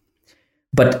it.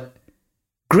 But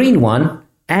green one,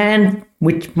 and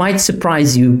which might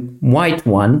surprise you, white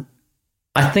one,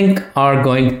 I think are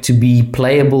going to be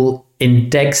playable in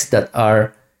decks that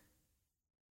are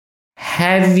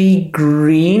heavy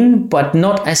green, but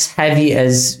not as heavy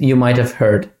as you might have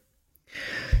heard.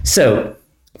 So,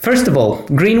 first of all,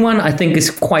 green one I think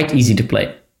is quite easy to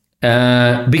play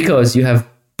because you have a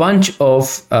bunch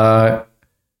of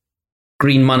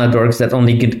green mana dorks that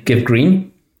only give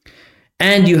green,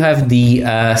 and you have the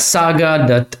saga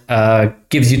that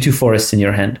gives you 2 forests in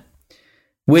your hand,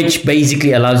 which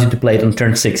basically allows you to play it on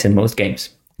turn 6 in most games.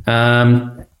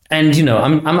 And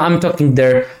I'm talking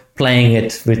there playing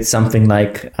it with something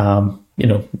like 9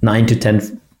 to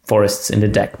 10 forests in the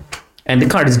deck, and the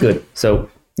card is good. So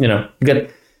you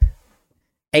get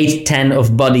 8-10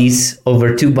 of bodies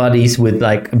over 2 bodies with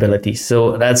like abilities,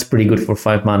 so that's pretty good for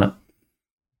 5 mana.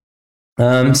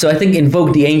 So I think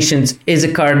Invoke the Ancients is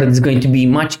a card that is going to be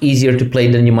much easier to play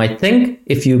than you might think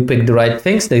if you pick the right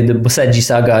things. The Boseiji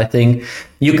Saga, I think.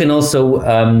 You can also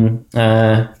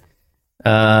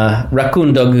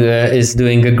Raccoon Dog is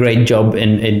doing a great job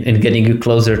in getting you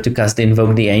closer to cast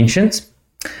Invoke the Ancients.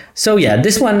 So yeah,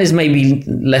 this one is maybe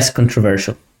less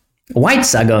controversial. White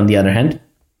Saga, on the other hand,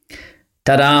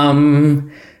 ta-da!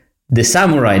 The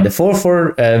Samurai, the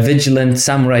 4/4 Vigilant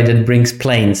Samurai that brings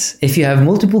planes. If you have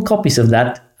multiple copies of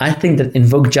that, I think that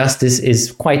Invoke Justice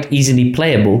is quite easily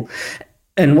playable.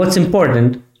 And what's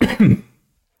important,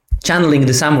 channeling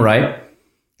the Samurai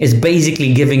is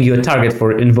basically giving you a target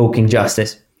for invoking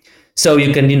Justice. So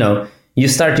you can, you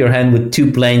start your hand with 2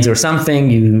 planes or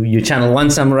something, you channel one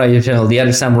Samurai, you channel the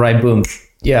other Samurai, boom,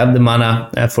 you have the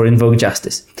mana for Invoke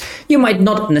Justice. You might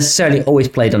not necessarily always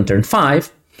play it on turn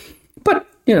 5, but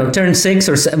turn 6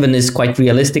 or 7 is quite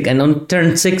realistic, and on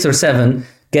turn 6 or 7,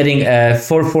 getting a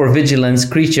 4/4 Vigilance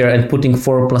creature and putting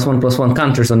 4+1/+1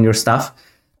 counters on your stuff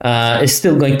is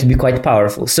still going to be quite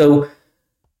powerful. So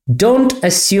don't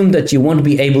assume that you won't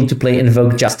be able to play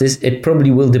Invoke Justice. It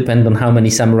probably will depend on how many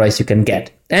Samurais you can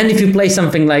get. And if you play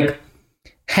something like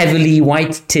heavily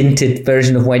white-tinted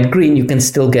version of white-green, you can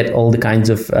still get all the kinds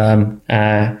of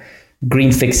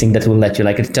green fixing that will let you,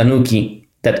 like a Tanuki,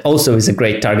 that also is a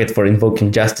great target for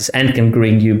invoking Justice and can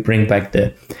bring back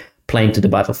the plane to the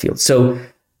battlefield. So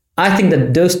I think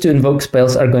that those 2 invoke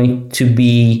spells are going to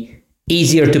be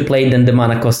easier to play than the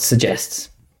mana cost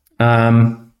suggests.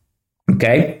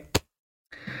 Okay.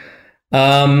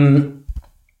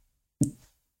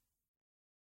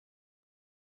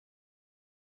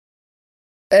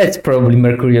 It's probably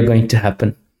Mercurio going to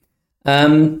happen.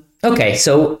 Okay,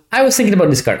 so I was thinking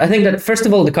about this card. I think that, first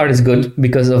of all, the card is good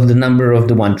because of the number of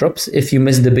the 1-drops. If you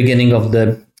missed the beginning of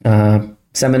the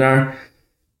seminar,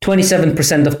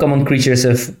 27% of common creatures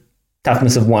have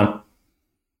toughness of 1.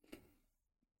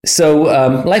 So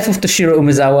Life of Toshiro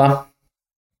Umezawa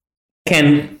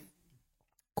can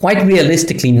quite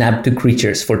realistically nab 2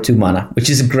 creatures for 2 mana, which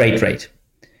is a great rate.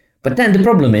 But then the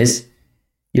problem is,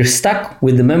 you're stuck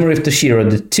with the Memory of Toshiro,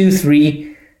 the 2/3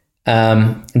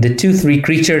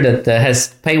 creature that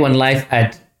has pay 1 life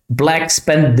at black,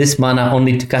 spend this mana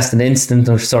only to cast an instant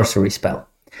or sorcery spell.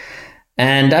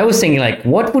 And I was thinking, like,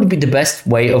 what would be the best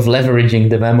way of leveraging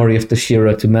the Memory of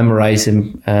Toshiro to memorize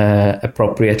him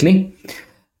appropriately?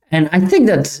 And I think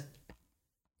that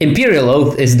Imperial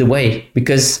Oath is the way,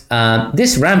 because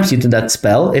this ramps you to that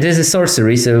spell. It is a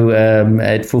sorcery, so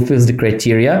it fulfills the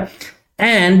criteria.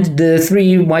 And the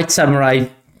 3 white samurai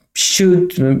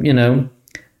should,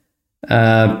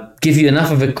 give you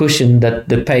enough of a cushion that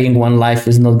the paying 1 life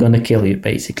is not going to kill you,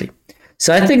 basically.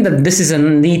 So I think that this is a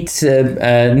neat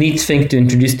thing to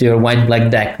introduce to your white-black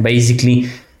deck. Basically,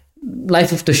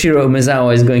 Life of Toshiro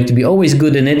Umezawa is going to be always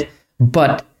good in it,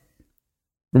 but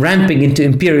ramping into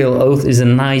Imperial Oath is a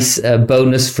nice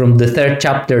bonus from the 3rd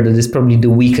chapter that is probably the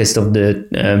weakest of the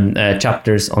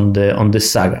chapters on this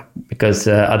saga, because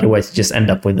otherwise you just end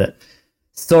up with a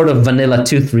sort of vanilla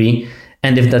 2/3.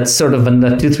 And if that sort of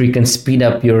vanilla 2/3 can speed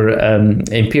up your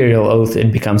Imperial Oath,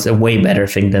 it becomes a way better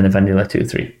thing than a vanilla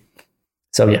 2/3.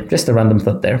 So yeah, just a random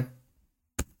thought there.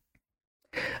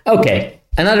 Okay,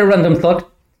 another random thought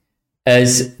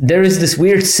is there is this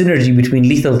weird synergy between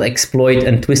Lethal Exploit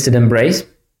and Twisted Embrace.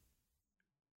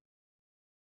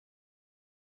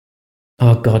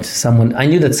 Oh god, I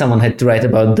knew that someone had to write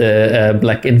about the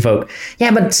Black Invoke.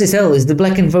 Yeah, but Cicel, is the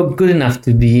Black Invoke good enough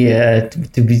to be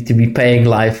paying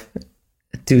life?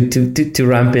 to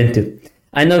ramp into.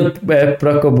 I know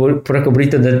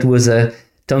Procobrito, that was a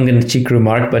tongue-in-cheek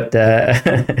remark, but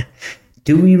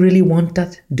do we really want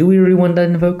that? Do we really want that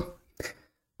invoke?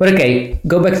 But okay,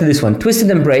 go back to this one. Twisted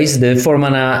Embrace, the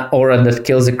 4-mana aura that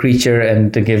kills a creature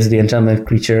and gives the enchanted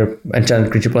creature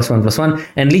 +1/+1,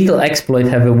 and Lethal Exploit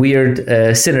have a weird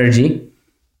synergy.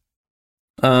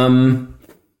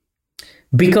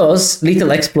 Because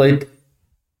Lethal Exploit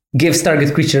gives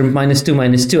target creature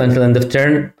 -2/-2 until end of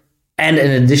turn, and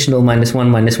an additional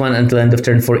 -1/-1 until end of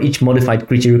turn for each modified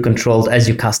creature you controlled as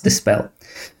you cast the spell.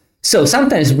 So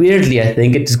sometimes, weirdly, I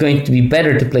think it's going to be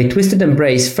better to play Twisted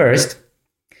Embrace first,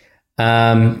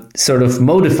 sort of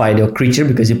modify your creature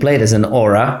because you play it as an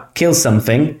aura, kill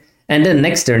something, and then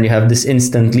next turn you have this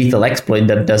instant Lethal Exploit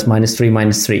that does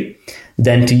 -3/-3.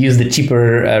 Then to use the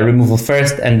cheaper removal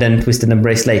first and then Twisted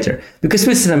Embrace later. Because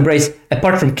Twisted Embrace,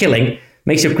 apart from killing,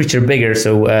 makes your creature bigger,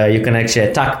 so you can actually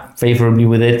attack favorably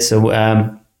with it. So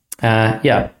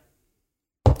yeah,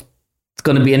 it's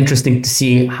going to be interesting to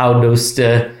see how those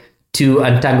two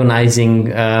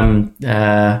antagonizing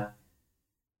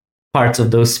parts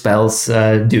of those spells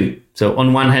do. So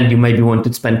on one hand, you maybe want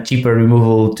to spend cheaper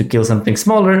removal to kill something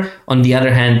smaller. On the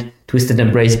other hand, Twisted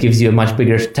Embrace gives you a much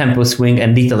bigger tempo swing,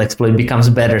 and Lethal Exploit becomes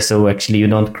better, so actually you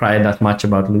don't cry that much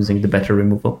about losing the better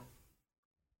removal.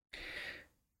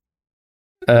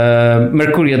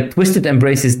 Mercurial, Twisted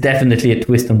Embrace is definitely a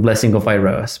twist on Blessing of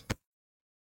Iroas.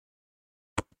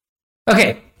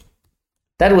 Okay,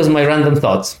 that was my random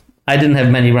thoughts. I didn't have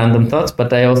many random thoughts,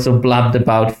 but I also blabbed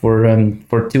about for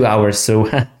 2 hours, so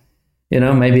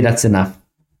maybe that's enough.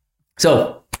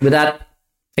 So with that,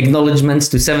 acknowledgements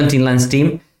to 17 Lands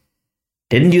team.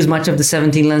 Didn't use much of the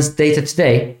 17 Lands data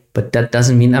today, but that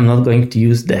doesn't mean I'm not going to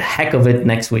use the heck of it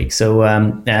next week. So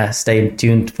stay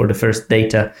tuned for the first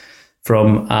data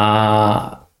from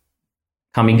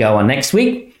Kamigawa next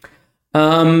week.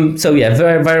 So yeah,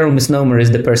 Viral Misnomer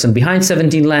is the person behind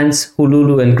 17 Lands.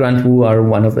 Hululu and Grant Wu are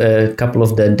one of a couple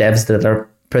of the devs that are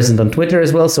present on Twitter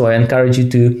as well, so I encourage you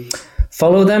to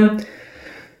follow them.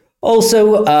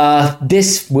 Also,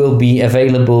 this will be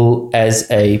available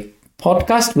as a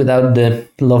podcast without the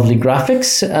lovely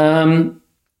graphics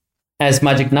as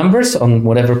magic numbers on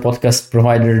whatever podcast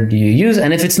provider do you use.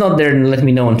 And if it's not there, then let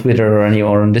me know on Twitter or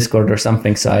on Discord or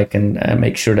something, so I can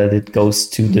make sure that it goes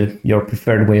to your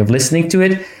preferred way of listening to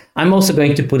it. I'm also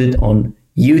going to put it on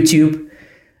YouTube.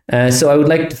 So I would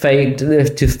like to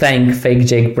thank Fake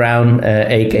Jake Brown,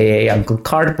 aka Uncle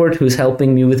Cardboard, who's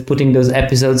helping me with putting those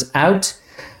episodes out.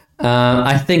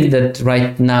 I think that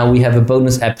right now we have a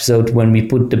bonus episode when we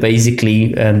put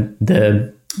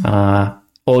the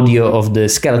audio of the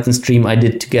skeleton stream I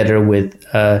did together with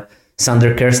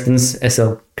Sander Kirstens,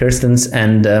 SL Kirstens,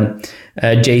 and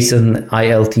Jason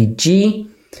ILTG.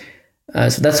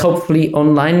 So that's hopefully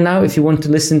online now if you want to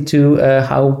listen to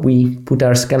how we put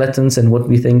our skeletons and what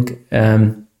we think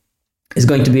is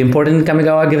going to be important in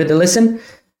Kamigawa. Give it a listen.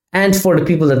 And for the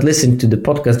people that listen to the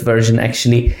podcast version,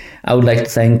 actually, I would like to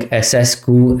thank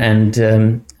Sesku and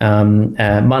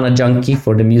Mana Junkie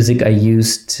for the music I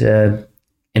used in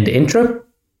the intro.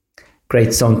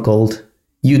 Great song called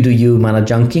You Do You, Mana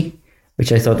Junkie,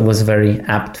 which I thought was very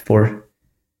apt for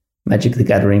Magic the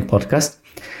Gathering podcast.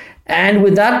 And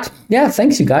with that, yeah,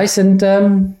 thanks you guys, and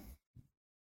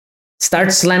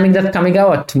start slamming that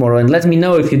Kamigawa tomorrow. And let me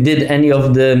know if you did any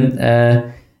of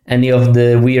the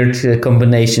weird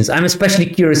combinations. I'm especially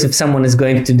curious if someone is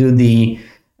going to do the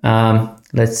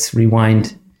let's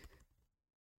rewind.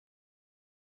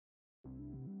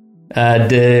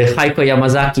 The Heiko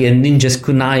Yamazaki and Ninja's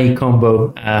Kunai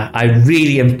combo. I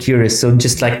really am curious, so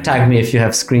just tag me if you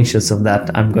have screenshots of that.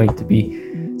 I'm going to be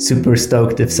super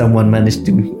stoked if someone managed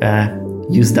to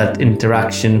use that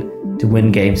interaction to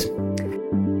win games.